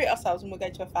like, we'll treat ourselves and we'll go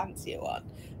to a fancier one.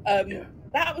 yeah.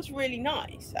 That was really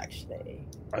nice, actually.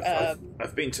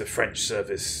 I've been to French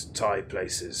service Thai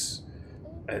places,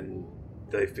 and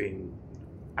they've been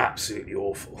absolutely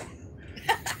awful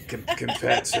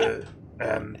compared to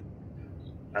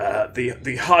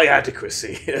the high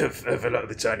adequacy of a lot of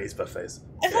the Chinese buffets.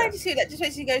 I kind of see that. Just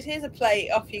basically goes, here's a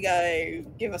plate, off you go,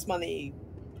 give us money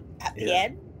at the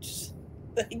end.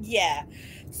 Yeah.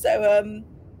 So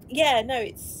yeah, no,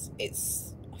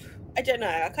 it's I don't know.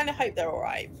 I kind of hope they're all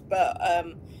right, but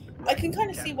I can kind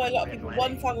of see why a lot of people,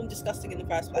 one, found them disgusting in the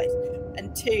first place,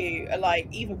 and two, are like,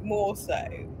 even more so,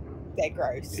 they're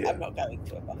gross. I'm not going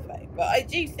to a buffet. But I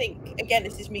do think, again,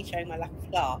 this is me showing my lack of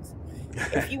class.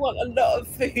 If you want a lot of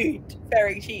food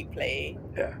very cheaply,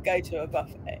 go to a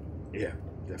buffet. Yeah,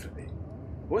 definitely.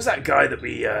 What was that guy that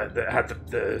we that had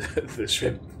the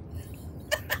shrimp,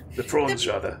 the prawns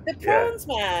rather? The prawns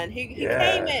man who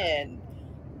came in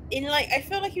like, I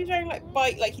feel like he was wearing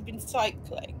like he'd been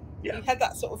cycling. Yeah. He had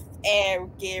that sort of air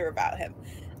gear about him,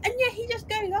 and he just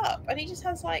goes up and he just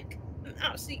has like an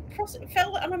absolute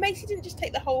I'm amazed he didn't just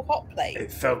take the whole hot plate.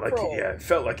 It felt like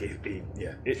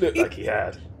it looked like he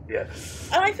had. Yeah.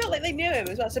 And I felt like they knew him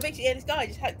as well. So basically, this guy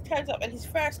just turns up, and his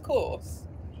first course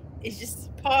is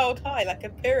just piled high like a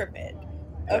pyramid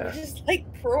of just like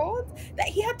prawns that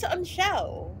he had to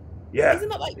unshell. Yeah. These are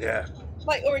not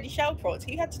like already shelled prawns.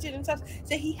 He had to do themselves.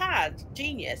 So he had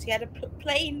genius. He had a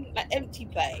plain, like empty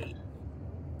plate,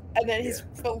 and then his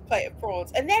full plate of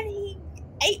prawns, and then he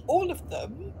ate all of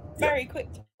them very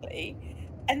quickly,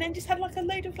 and then just had like a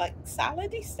load of like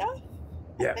salady stuff.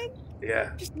 I think.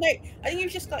 Yeah. I think he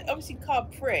was just like obviously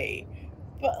carb free,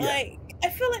 but like I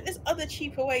feel like there's other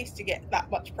cheaper ways to get that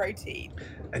much protein.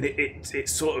 And it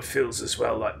sort of feels as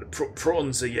well like the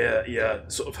prawns are your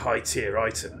sort of high tier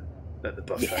item at the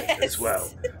buffet as well.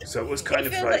 So it was kind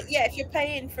of like if you're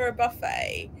paying for a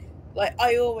buffet, like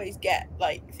I always get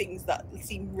like things that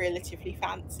seem relatively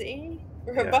fancy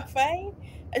for a buffet,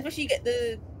 especially you get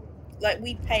the. Like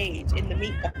we paid in the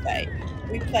meat buffet,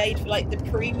 we paid for like the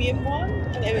premium one,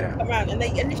 and they would come around, and they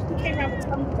initially came around with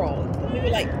some prawns, and we were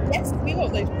like, yes, we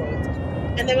want those prawns,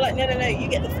 and they were like, no, you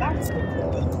get the fancy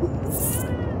prawns.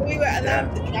 We were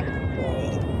allowed the jacket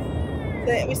prawns,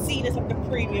 so it was seen as like a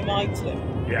premium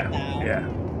item. Yeah,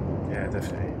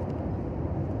 definitely.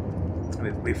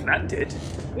 We've landed.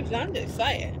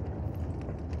 Exciting.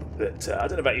 But I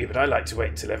don't know about you, but I like to wait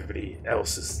until everybody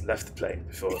else has left the plane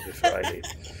before I leave.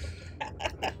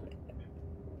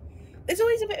 There's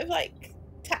always a bit of like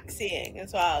taxiing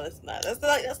as well, isn't there?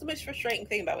 That's the most frustrating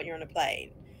thing about when you're on a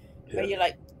plane, where you're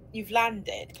like, you've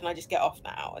landed, can I just get off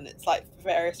now? And it's like, for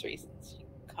various reasons you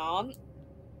can't.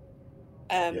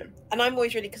 And I'm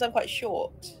always really, because I'm quite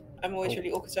short, I'm always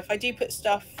really awkward. So if I do put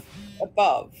stuff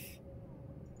above,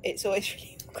 it's always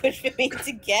really awkward for me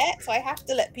to get. So I have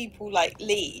to let people like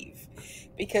leave,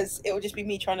 because it will just be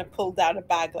me trying to pull down a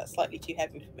bag that's slightly too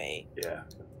heavy for me.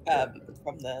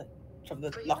 From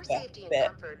the locker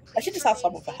bit. I should just have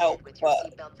someone for help,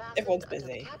 but everyone's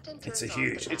busy. It's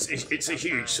a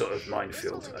huge sort of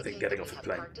minefield, I think, getting off a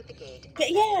plane.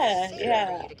 But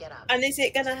yeah. And is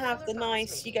it gonna have the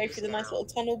nice? You go through the nice little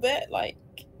tunnel bit, like,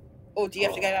 or do you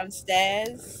have to go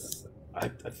downstairs?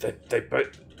 I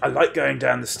like going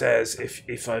down the stairs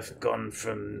if I've gone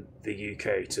from the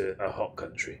UK to a hot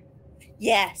country.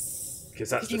 Yes,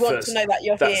 because that's you want to know that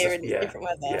you're here in different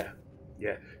weather.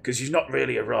 Yeah, because you've not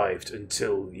really arrived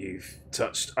until you've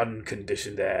touched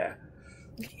unconditioned air.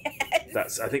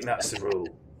 Yes. I think that's the rule.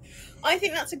 I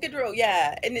think that's a good rule,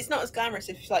 yeah. And it's not as glamorous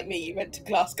if, like me, you went to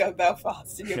Glasgow,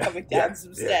 Belfast, and you're coming down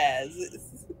some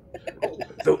stairs.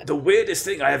 The weirdest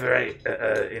thing I ever ate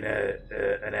in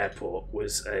an airport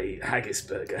was a haggis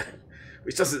burger,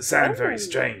 which doesn't sound very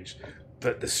strange,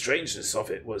 but the strangeness of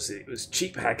it was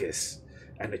cheap haggis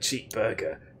and a cheap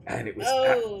burger. And it was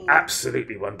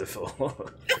absolutely wonderful.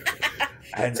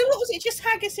 And so what was it? Just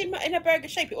haggis in a burger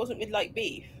shape? It wasn't with like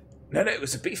beef? No, it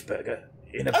was a beef burger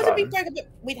in a bun. It was a beef burger but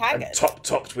with haggis? And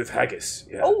topped with haggis,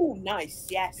 Oh, nice.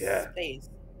 Yes, please.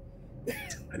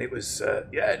 And it was,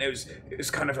 and it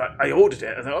was kind of like, I ordered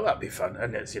it, and I thought, that'd be fun.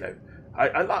 And it's,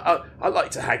 I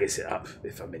like to haggis it up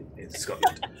if I'm in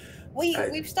Scotland.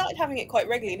 We've started having it quite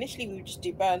regularly. Initially, we would just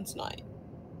do Burns night.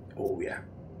 Oh yeah.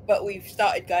 But we've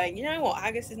started going, you know what,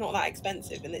 haggis is not that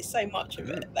expensive, and there's so much of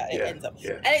it that it ends up.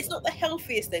 Yeah. And it's not the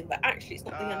healthiest thing, but actually it's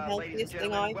not the unhealthiest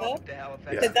thing either.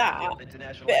 Yeah. So that,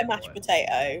 bit of mashed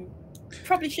potato,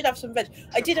 probably should have some veg.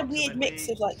 I did a weird mix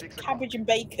of like cabbage and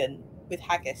bacon with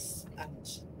haggis and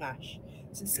mash.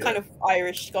 So it's kind of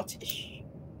Irish, Scottish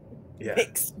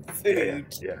mixed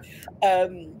food. Yeah.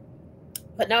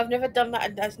 But no, I've never done that,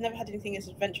 and I've never had anything as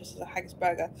adventurous as a haggis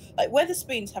burger. Like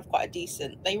Weatherspoons have quite a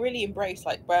decent. They really embrace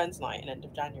like Burns night in end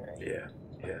of January.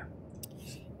 Yeah.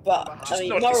 But I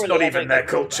mean, it's not even their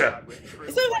culture.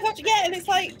 It's not their culture, yeah. And it's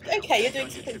like, okay, you're doing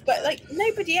some things, but like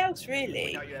nobody else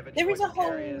really. There is a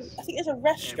whole. I think there's a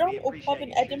restaurant or pub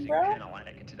in Edinburgh.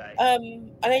 I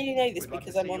only know this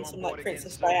because I'm on some like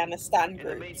Princess Diana stan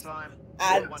groups.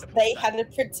 And they had a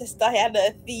Princess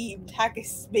Diana themed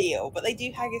haggis meal, but they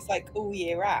do haggis like all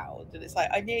year round. And it's like,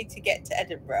 I need to get to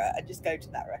Edinburgh and just go to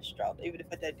that restaurant, even if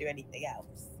I don't do anything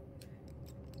else.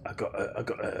 I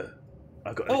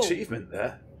got an achievement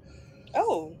there.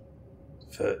 Oh.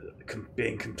 For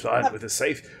being compliant with the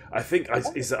safe. I think I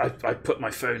put my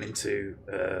phone into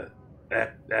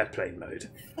airplane mode,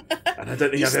 and I don't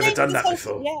think I've ever done that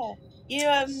before. Yeah.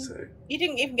 You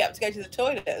didn't even get up to go to the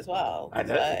toilet as well. I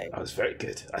know. So. I was very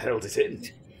good. I held it in.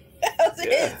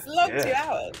 It's long 2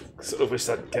 hours. Sort of wish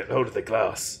I'd get hold of the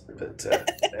glass, but there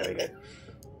we go.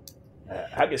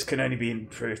 Haggis can only be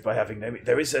improved by having no meat.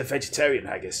 There is a vegetarian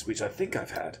haggis, which I think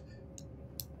I've had.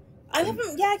 I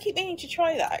haven't. Yeah, I keep meaning to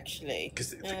try that actually.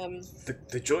 Because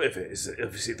the joy of it is that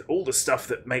obviously all the stuff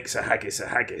that makes a haggis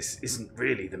isn't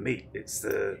really the meat. It's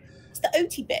the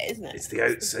oaty bit, isn't it? It's the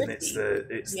oats and it's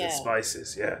the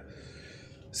spices. Yeah.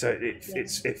 So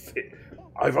it's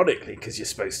ironically, because it's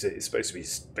supposed to be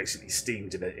basically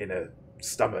steamed in a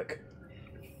stomach.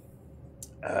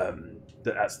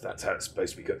 That's how it's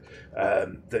supposed to be cooked.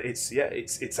 That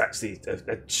it's actually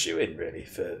a shoe-in really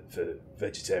for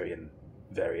vegetarian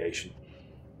variation.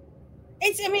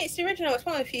 It's the original. It's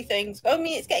one of the few things. I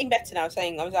mean, it's getting better now.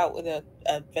 I was out with a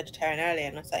vegetarian earlier,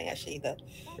 and I was saying actually the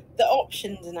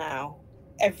options now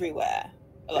everywhere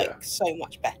are like so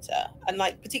much better, and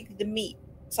like particularly the meat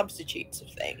substitutes of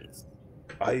things.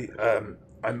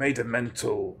 I made a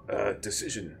mental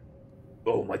decision.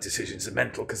 All my decisions are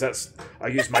mental because I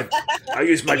use my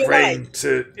brain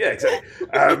to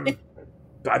exactly.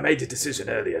 But I made a decision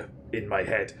earlier in my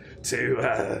head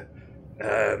to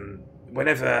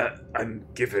whenever I'm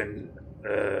given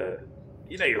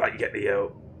you get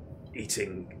the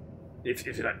eating. If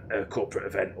you're at a corporate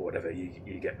event or whatever,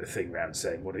 you get the thing round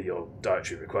saying, what are your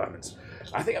dietary requirements?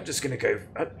 I think I'm just going to go,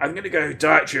 I'm going to go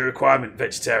dietary requirement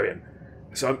vegetarian.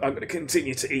 So I'm going to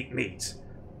continue to eat meat.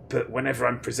 But whenever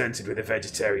I'm presented with a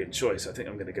vegetarian choice, I think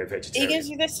I'm going to go vegetarian. Are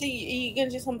you going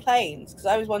to do some planes? Because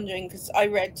I was wondering, because I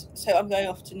read, so I'm going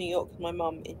off to New York with my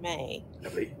mum in May.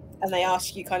 Lovely. And they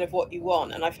ask you kind of what you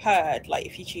want. And I've heard, like,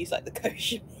 if you choose, like, the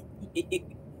kosher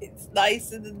menu, it's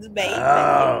nicer than the main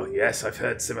menu. Yes, I've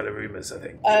heard similar rumours, I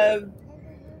think.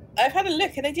 I've had a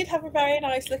look, and they did have a very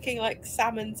nice looking, like,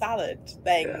 salmon salad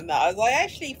thing. Yeah. That I was like,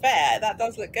 actually, fair, that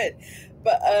does look good.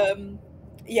 But,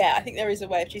 yeah, I think there is a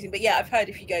way of choosing. But, yeah, I've heard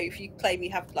if you claim you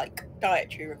have, like,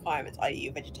 dietary requirements, i.e.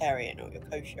 you're vegetarian or you're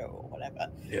kosher or whatever,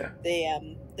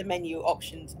 the menu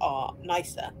options are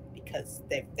nicer because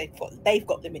they've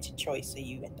got limited choice, so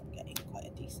you end up getting quite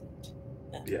a decent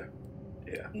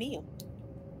meal.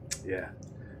 Yeah,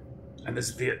 and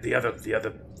there's the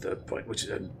other point, which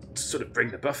sort of bring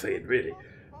the buffet in really,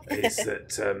 is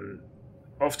that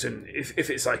often if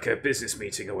it's like a business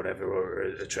meeting or whatever, or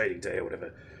a trading day or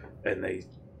whatever, and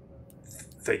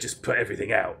they just put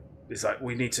everything out. It's like,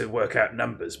 we need to work out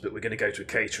numbers, but we're going to go to a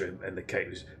caterer and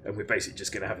we're basically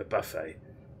just going to have a buffet.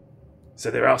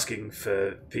 So they're asking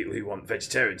for people who want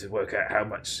vegetarian to work out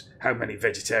how many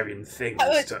vegetarian things. How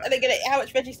much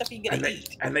veggie stuff are you going to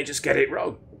eat? And they just get it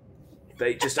wrong.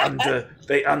 They just do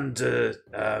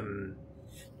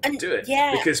it.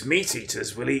 Yeah. Because meat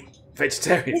eaters will eat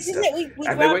vegetarian stuff,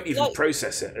 and they won't even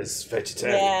process it as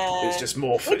vegetarian. Yeah. It's just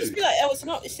more food. We'll just be like,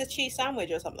 it's a cheese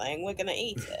sandwich or something, we're going to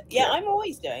eat it. Yeah, I'm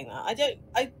always doing that.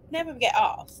 I never get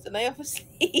asked, and they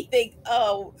obviously think,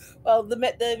 oh, well, the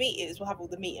meat eaters will have all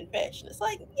the meat and fish, and it's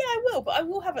like, yeah, I will, but I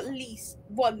will have at least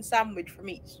one sandwich from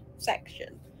each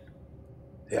section.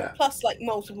 Yeah. Plus, like,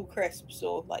 multiple crisps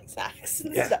or like snacks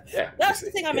and stuff. Yeah, that's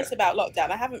the thing I miss about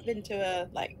lockdown. I haven't been to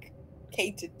a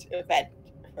catered event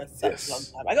for such a long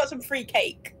time. I got some free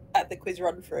cake at the quiz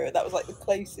run through. That was like the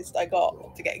closest I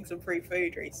got to getting some free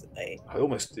food recently. I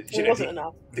almost wasn't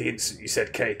enough. The instant you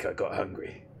said cake, I got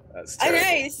hungry. That's I terrible.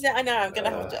 know. This is it. I know. I'm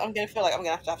gonna feel like I'm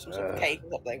gonna have to have some sort of cake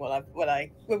or something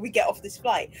when we get off this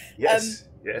flight. Yes,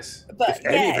 yes. But if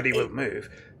anybody will move,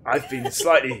 I've been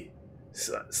slightly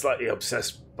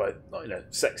obsessed by, not in a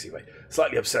sexy way,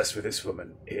 slightly obsessed with this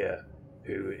woman here,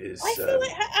 who is. I feel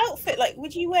like her outfit. Like,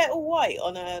 would you wear all white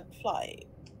on a flight?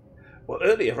 Well,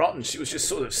 earlier on, she was just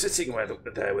sort of sitting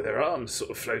there with her arms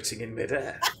sort of floating in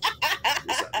midair.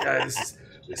 Like, yeah,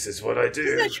 this is what I do.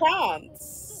 This is a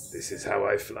trance. This is how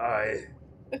I fly.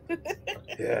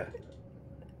 Yeah.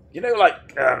 You know,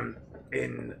 like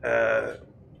in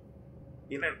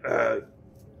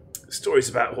stories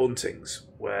about hauntings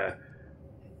where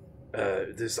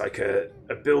there's like a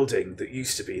building that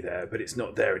used to be there, but it's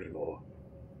not there anymore.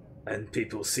 And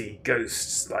people see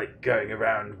ghosts like going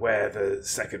around where the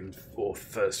second or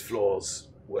first floors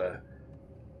were.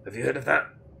 Have you heard of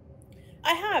that?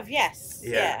 I have, yes.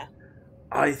 Yeah.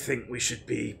 I think we should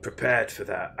be prepared for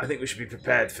that. I think we should be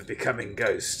prepared for becoming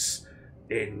ghosts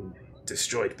in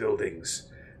destroyed buildings.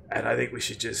 And I think we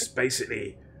should just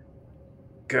basically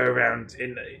go around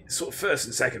in sort of first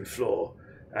and second floor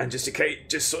and just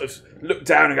sort of look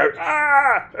down and go,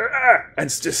 ah, and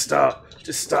just start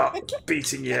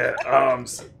beating your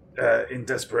arms in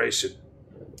desperation,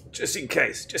 just in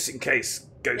case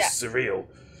ghosts are real.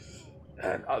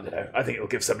 And I don't know, I think it'll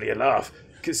give somebody a laugh,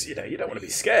 because you don't want to be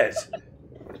scared,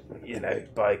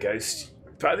 by a ghost.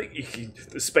 But I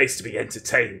think there's space to be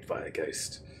entertained by a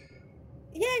ghost.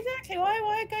 Yeah, exactly.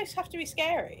 Why do ghosts have to be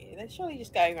scary? They're surely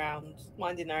just going around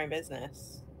minding their own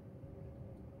business.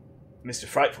 Mr.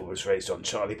 Frightful was raised on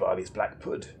Charlie Barley's Black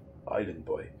Pud, Island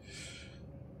Boy.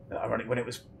 Ironic, when it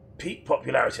was peak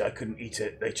popularity, I couldn't eat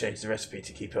it. They changed the recipe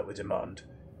to keep up with demand.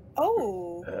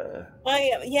 Oh.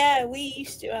 We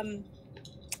used to,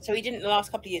 so we didn't the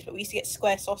last couple of years, but we used to get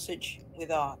square sausage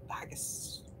with our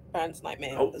haggis Burns night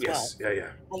meal as well.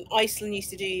 Yeah. And Iceland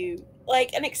used to do,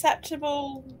 like, an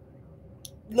acceptable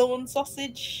lawn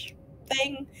sausage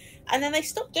thing, and then they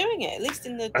stopped doing it, at least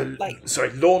in the,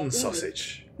 lawn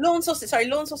sausage. Lawn sausage. Sorry,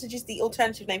 lawn sausage is the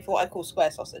alternative name for what I call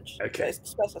square sausage. Okay. It's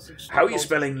square sausage. How are you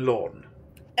spelling lawn?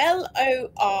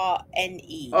 Lorne.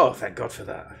 Oh, thank God for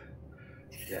that.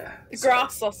 Yeah.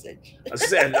 Grass sausage. I was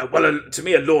saying, to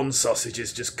me, a lawn sausage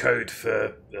is just code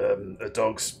for a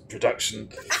dog's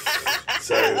production.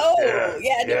 So, I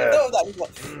never thought of that before.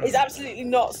 It's absolutely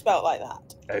not spelt like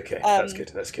that. Okay,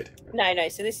 that's good. No.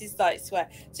 So this is like swear.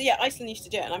 So yeah, Iceland used to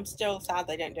do it, and I'm still sad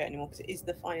they don't do it anymore because it is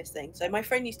the finest thing. So my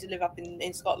friend used to live up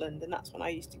in Scotland, and that's when I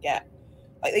used to get,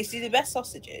 like, they used to do the best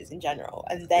sausages in general,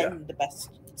 and then the best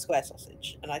square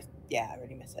sausage. And I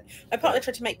really miss it. My partner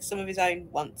tried to make some of his own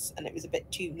once, and it was a bit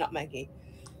too nutmeggy.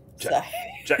 Jack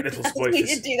Little's boy. We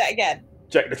did do that again.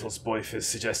 Jack Little's boyf is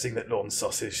suggesting that lawn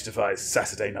sausage devised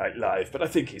Saturday Night Live, but I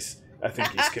think he's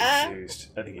confused.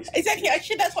 Exactly.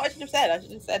 That's what I should have said. I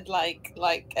should have said like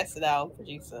SNL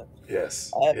producer.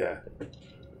 Yes.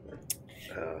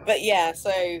 But yeah,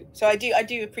 so I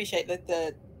do appreciate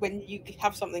that when you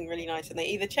have something really nice and they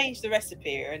either change the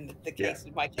recipe, or in the case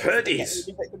of my case, Purdy's.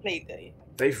 Completely.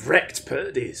 They've wrecked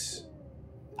Purdy's.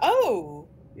 Oh.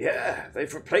 Yeah,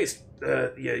 they've replaced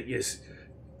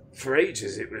for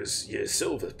ages it was your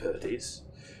silver Purdy's.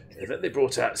 And then they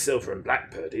brought out silver and black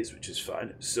Purdy's, which is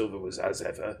fine. Silver was as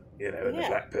ever, and the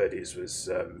black Purdy's was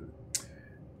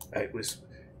it was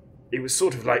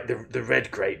sort of like the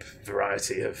red grape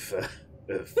variety of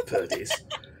Purdy's.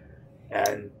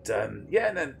 And and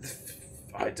then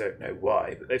I don't know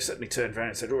why, but they've suddenly turned around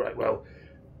and said, all right, well,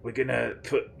 we're going to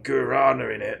put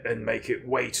guarana in it and make it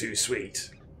way too sweet.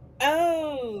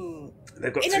 Oh.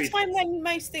 They've got in a time when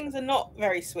most things are not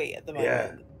very sweet at the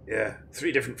moment. Yeah.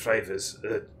 3 different flavours,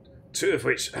 2 of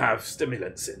which have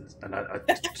stimulants in, and I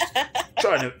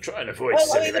try and avoid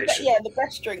stimulation. The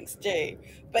best drinks do.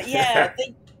 But yeah,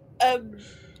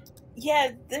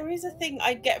 there is a thing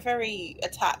I get very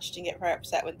attached and get very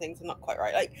upset when things are not quite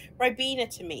right. Like Ribena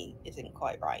to me isn't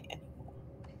quite right anymore.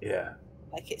 Yeah.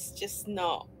 Like it's just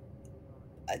not.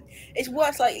 It's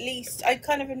worse. Like at least I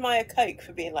kind of admire Coke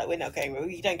for being like, we're not going.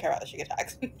 You don't care about the sugar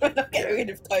tax. We're not getting rid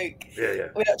of Coke. Yeah.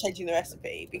 We're not changing the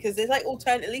recipe because there's like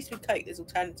at least with Coke, there's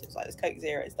alternatives. Like there's Coke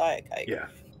Zero, it's Diet Coke. Yeah.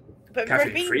 But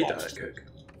caffeine-free Diet Coke.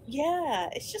 Yeah,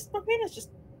 it's just Ribena's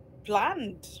just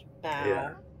bland now.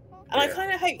 Yeah. And I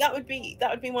kind of hope that would be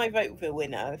my vote for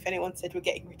winner if anyone said we're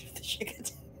getting rid of the sugar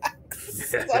tax.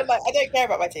 So I'm like, I don't care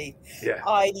about my teeth. Yeah.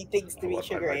 I need things to be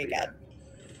sugary again.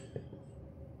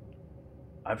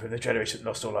 I'm from the generation that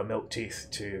lost all our milk teeth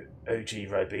to OG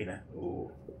Ribena. Ooh.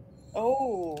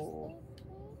 Oh.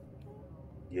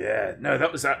 Yeah. No,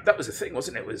 that was a thing,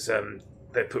 wasn't it? It was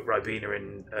they put Ribena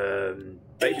in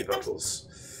baby bottles.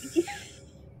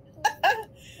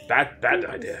 bad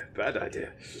idea. Bad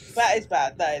idea. That is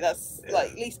bad. No, that's Yeah.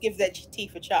 like, at least give their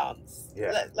teeth a chance.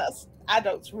 Yeah. Let's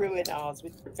adults ruin ours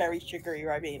with very sugary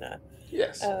Ribena.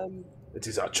 Yes. It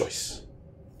is our choice.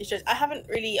 It's just, I'm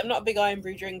not a big iron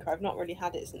brew drinker. I've not really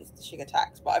had it since the sugar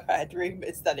tax, but I've heard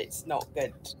rumours that it's not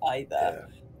good either.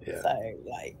 Yeah. So,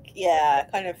 like,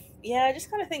 I just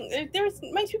kind of think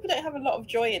most people don't have a lot of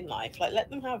joy in life. Like, let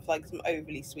them have like some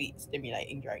overly sweet,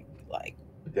 stimulating drink. Like,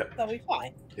 they'll be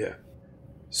fine. Yeah.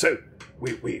 So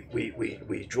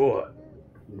we draw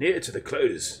near to the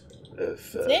close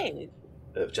of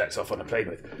Jack's Off on a Plane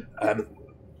with.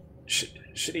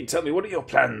 Shanine, tell me, what are your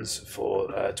plans for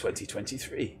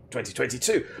 2023,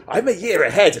 2022? I'm a year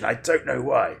ahead, and I don't know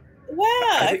why. Well,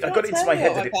 I got into my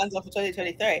head what my plans are for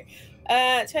 2023.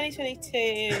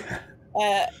 2022,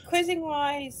 quizzing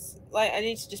wise, like, I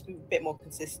need to just be a bit more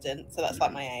consistent. So that's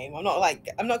like my aim. I'm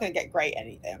not going to get great at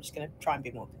anything. I'm just going to try and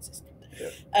be more consistent.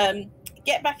 Yeah.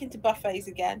 Get back into buffets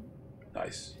again.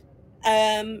 Nice.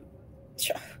 Try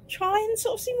and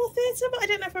sort of see more theatre, but I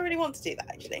don't know if I really want to do that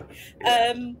actually.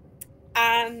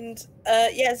 And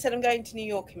as I said, I'm going to New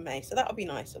York in May, so that'll be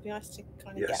nice. It'll be nice to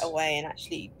kind of get away, and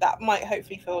actually that might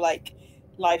hopefully feel like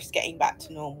life's getting back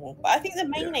to normal. But I think the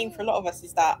main aim for a lot of us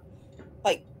is that,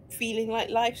 like, feeling like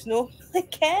life's normal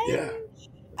again.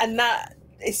 And that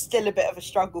is still a bit of a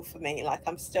struggle for me. Like,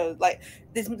 I'm still like,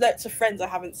 there's lots of friends I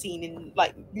haven't seen in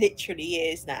like literally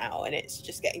years now, and it's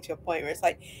just getting to a point where it's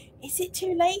like, is it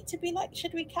too late to be like,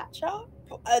 should we catch up?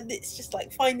 And it's just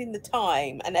like finding the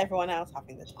time, and everyone else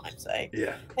having the time. So I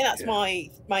think that's my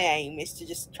aim, is to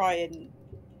just try and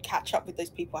catch up with those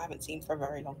people I haven't seen for a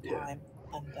very long time.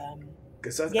 And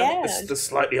because I think the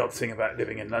slightly odd thing about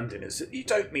living in London is that you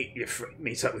don't meet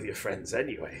up with your friends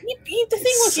anyway. The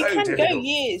thing was, you can go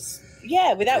years,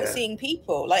 without seeing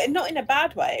people. Like, not in a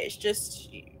bad way. It's just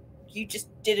you just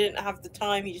didn't have the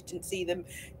time. You just didn't see them.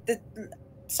 The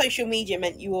social media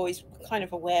meant you were always kind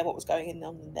of aware what was going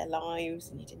on in their lives,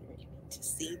 and you didn't really need to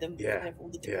see them kind of all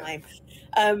the time.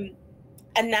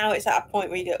 And now it's at a point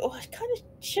where you go, oh, I kind of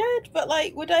should, but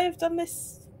like, would I have done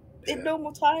this in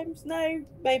normal times? No,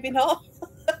 maybe not.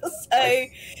 But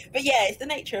it's the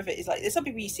nature of it. Is like, there's some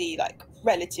people you see like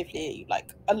relatively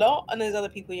like a lot, and there's other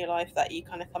people in your life that you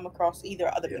kind of come across either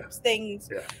at other people's things.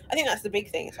 I think that's the big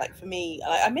thing. It's like, for me,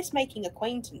 I miss making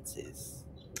acquaintances.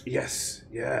 If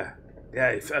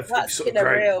sort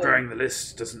of growing the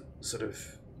list doesn't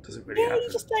really happen. You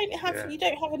just don't have you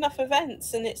don't have enough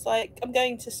events, and it's like, I'm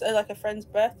going to like a friend's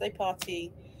birthday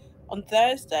party on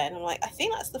Thursday, and I'm like, I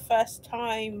think that's the first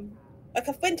time. Like,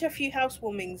 I've been to a few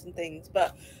housewarmings and things,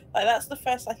 but like, that's the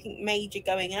first, I think, major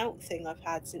going out thing I've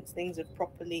had since things have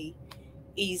properly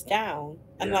eased down.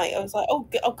 And like, I was like, oh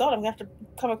god, I'm gonna have to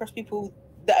come across people.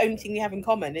 The only thing we have in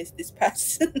common is this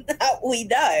person that we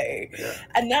know,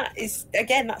 and that is,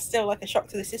 again, that's still like a shock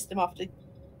to the system after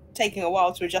taking a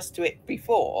while to adjust to it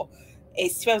before.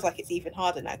 It feels like it's even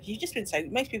harder now, because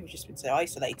most people have just been so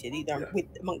isolated, either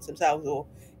amongst themselves or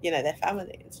their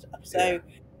family and stuff. So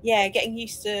getting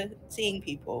used to seeing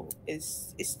people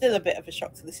is still a bit of a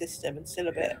shock to the system, and still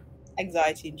a bit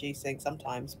anxiety inducing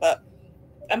sometimes, but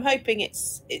I'm hoping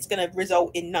it's going to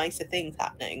result in nicer things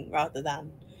happening rather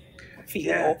than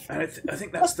feeling awful. And I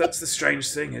think that's the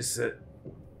strange thing, is that,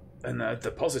 and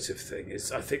the positive thing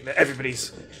is, I think that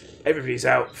everybody's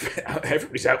out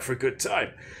for a good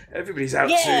time. Everybody's out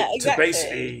to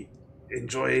basically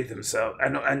enjoy themselves,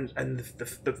 and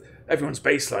everyone's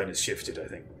baseline has shifted, I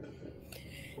think.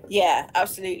 Yeah,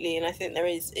 absolutely. And I think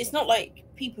it's not like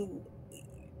people,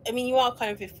 I mean, you are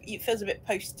kind of, it feels a bit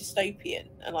post-dystopian,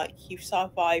 and like, you've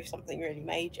survived something really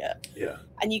major.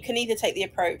 And you can either take the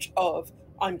approach of,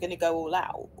 I'm going to go all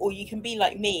out, or you can be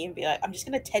like me and be like, I'm just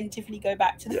going to tentatively go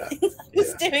back to the things I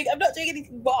was doing. I'm not doing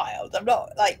anything wild. I'm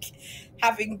not like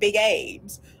having big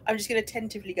aims. I'm just going to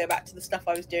tentatively go back to the stuff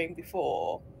I was doing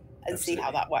before and see how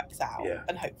that works out,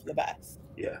 and hope for the best.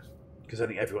 Because I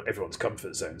think everyone's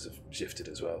comfort zones have shifted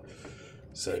as well.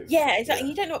 So exactly.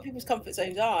 You don't know what people's comfort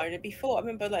zones are. And before, I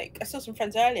remember, like, I saw some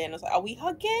friends earlier, and I was like, are we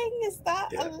hugging? Is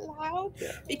that allowed?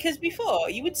 Because before,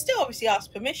 you would still obviously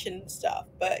ask permission and stuff,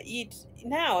 but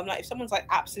now I'm like, if someone's like,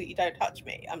 absolutely don't touch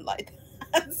me, I'm like,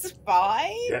 that's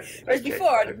fine. Whereas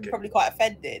before, I'd have been probably quite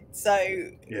offended. So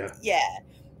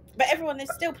but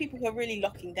there's still people who are really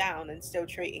locking down and still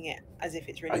treating it as if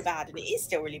it's really bad, and it is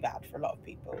still really bad for a lot of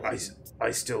people.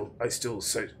 I still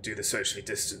do the socially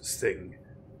distanced thing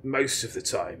most of the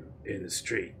time in the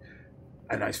street,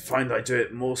 and I find I do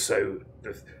it more so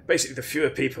basically the fewer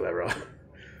people there are,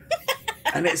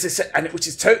 and which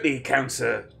is totally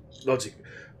counter logic,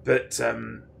 but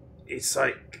it's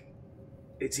like,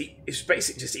 it's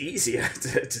basically just easier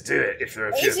to do it if there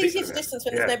are fewer It's easier people to around. distance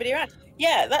when there's nobody around.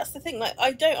 Yeah, that's the thing. Like,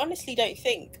 I honestly don't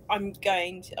think I'm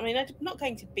going to. I mean, I'm not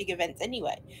going to big events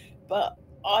anyway, but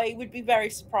I would be very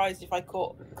surprised if I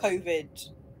caught COVID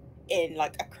in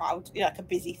like a crowd, like a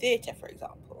busy theatre, for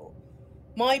example.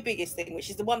 My biggest thing, which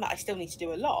is the one that I still need to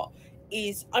do a lot,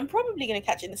 is I'm probably going to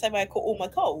catch it in the same way I caught all my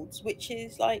colds, which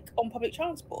is like on public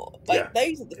transport. Like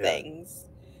those are the things.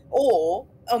 Or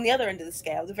on the other end of the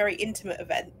scale, the very intimate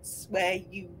events where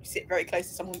you sit very close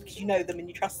to someone because you know them and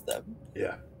you trust them.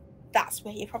 Yeah. That's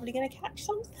where you're probably going to catch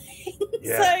something.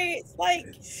 Yeah. So it's like,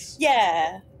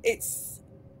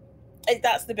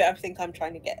 that's the bit I think I'm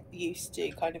trying to get used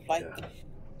to. Kind of like,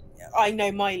 I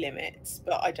know my limits,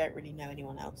 but I don't really know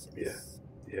anyone else's.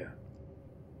 Yeah.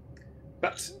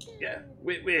 But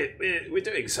we're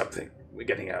doing something. We're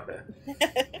getting out there.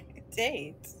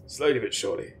 Indeed. Slowly but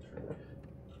surely.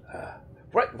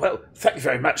 Right. Well, thank you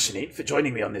very much, Shanine, for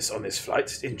joining me on this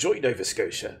flight. Enjoy Nova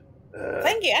Scotia.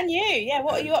 Thank you, and you. Yeah.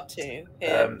 What are you up to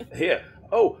here? Here.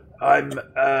 Oh, I'm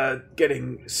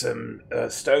getting some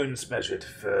stones measured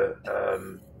for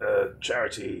a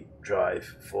charity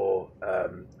drive for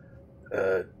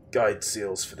guide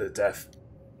seals for the deaf.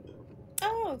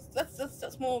 Oh,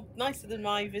 that's more nicer than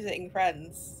my visiting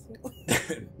friends.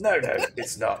 No,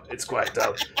 it's not. It's quite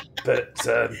dull. But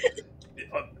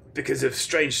because of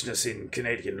strangeness in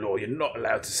Canadian law, you're not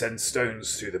allowed to send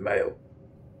stones through the mail.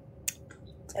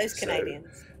 Those Canadians.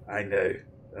 I know.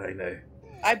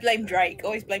 I blame Drake.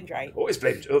 Always blame Drake. Always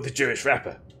blame the Jewish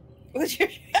rapper.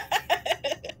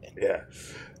 Yeah.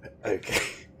 Okay.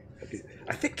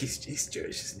 I think he's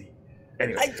Jewish, isn't he?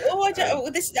 Anyway. I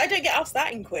don't get asked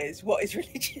that in quiz. What is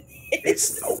religion?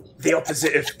 It's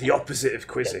the opposite of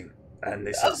quizzing. And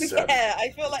this is,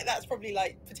 I feel like that's probably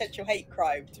like potential hate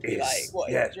crime to be like,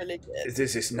 what is religion?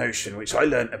 There's this notion which I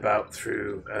learnt about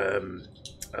through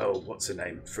what's her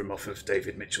name from off of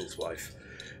David Mitchell's wife.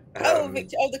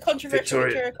 The controversial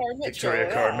Victoria Coren Mitchell.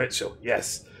 Victoria Coren Mitchell,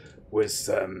 yes,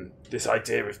 was this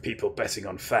idea of people betting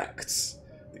on facts.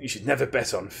 You should never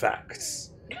bet on facts.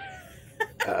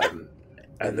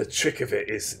 And the trick of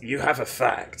it is you have a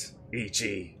fact,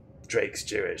 e.g. Drake's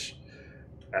Jewish,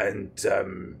 and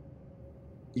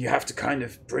you have to kind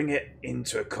of bring it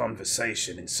into a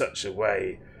conversation in such a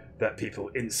way that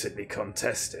people instantly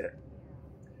contest it.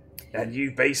 And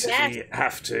you basically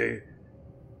have to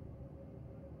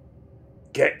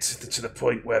get to the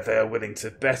point where they are willing to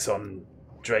bet on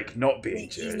Drake not being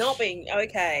Jewish. He's not being,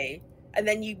 okay. And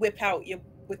then you whip out your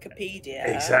Wikipedia.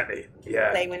 Exactly,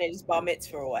 yeah. Saying when it is bar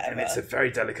mitzvah or whatever. And it's a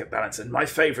very delicate balance. And my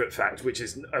favourite fact, which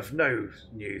is of no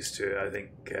news to, I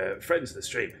think, friends of the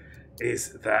stream,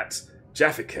 is that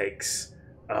Jaffa cakes,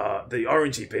 the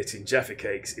orangey bit in Jaffa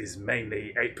cakes is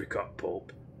mainly apricot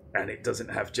pulp, and it doesn't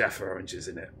have Jaffa oranges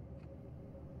in it.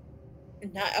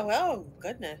 No, oh,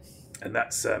 goodness. And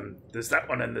that's there's that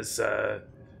one, and there's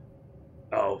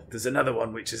another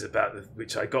one which is about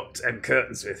which I got M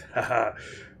Curtains with,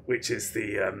 which is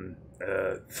the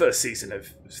first season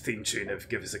of theme tune of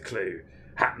Give Us a Clue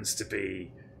happens to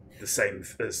be the same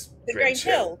as the Grange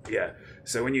Hill. Yeah.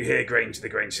 So when you hear the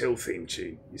Grange Hill theme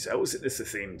tune, you say, "Oh, isn't this a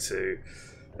theme to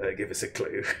Give Us a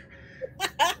Clue?"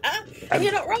 And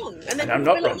you're not wrong. And then I'm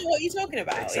not wrong. Know what you're talking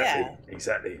about.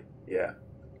 Exactly. Yeah.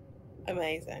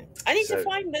 Amazing. I need to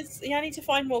find this. Yeah, I need to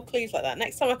find more clues like that.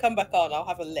 Next time I come back on, I'll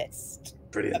have a list.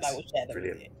 Brilliant. And I will share them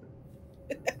with you.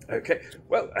 Okay.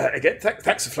 Well, again,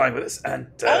 thanks for flying with us. And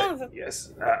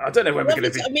yes, I don't know when we're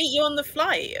going to meet you on the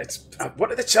flight.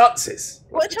 What are the chances?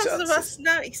 What are the chances of us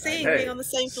now seeing being on the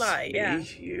same flight? Yeah.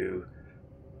 You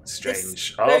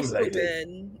strange arm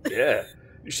lady. Yeah.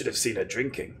 You should have seen her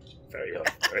drinking. Very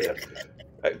odd. Very odd.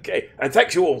 Okay, and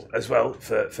thank you all as well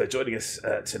for joining us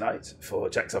tonight for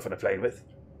Jack's Off on a Plane with.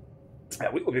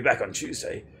 We will be back on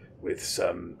Tuesday with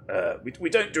some. We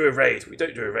don't do a raid. We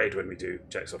don't do a raid when we do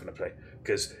Jack's Off on a Plane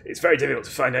because it's very difficult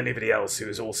to find anybody else who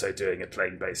is also doing a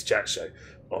plane-based chat show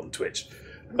on Twitch.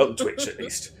 On Twitch, at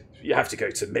least. You have to go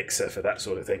to Mixer for that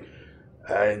sort of thing,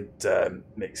 and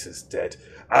Mixer's dead.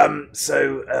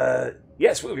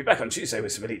 Yes, we'll be back on Tuesday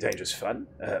with some Elite Dangerous fun.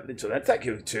 Until then, thank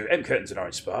you to M Curtains and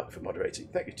Orange Spark for moderating.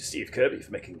 Thank you to Steve Kirby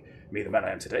for making me the man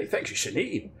I am today. Thank you,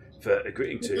 Shanine, for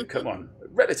agreeing to come on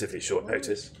relatively short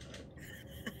notice.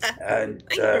 And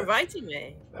thank you for inviting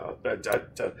me.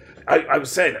 I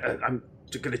was saying, I'm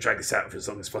going to drag this out for as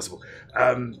long as possible.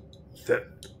 That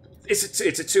it's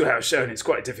a 2-hour show, and it's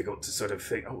quite difficult to sort of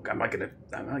think, oh, am I going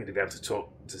to be able to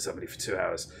talk to somebody for 2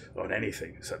 hours on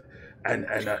anything? So. And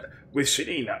with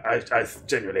Shanine, I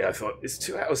genuinely thought, is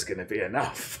 2 hours going to be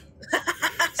enough?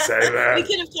 So we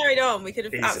could have carried on. We could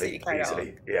have absolutely carried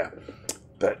on. Yeah.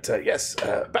 But yes,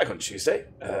 back on Tuesday.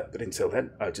 But until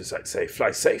then, I'd just like to say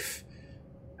fly safe.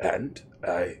 And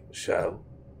I shall...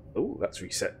 Oh, that's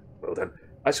reset. Well done.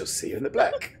 I shall see you in the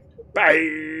black.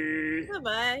 Bye!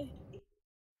 Bye-bye.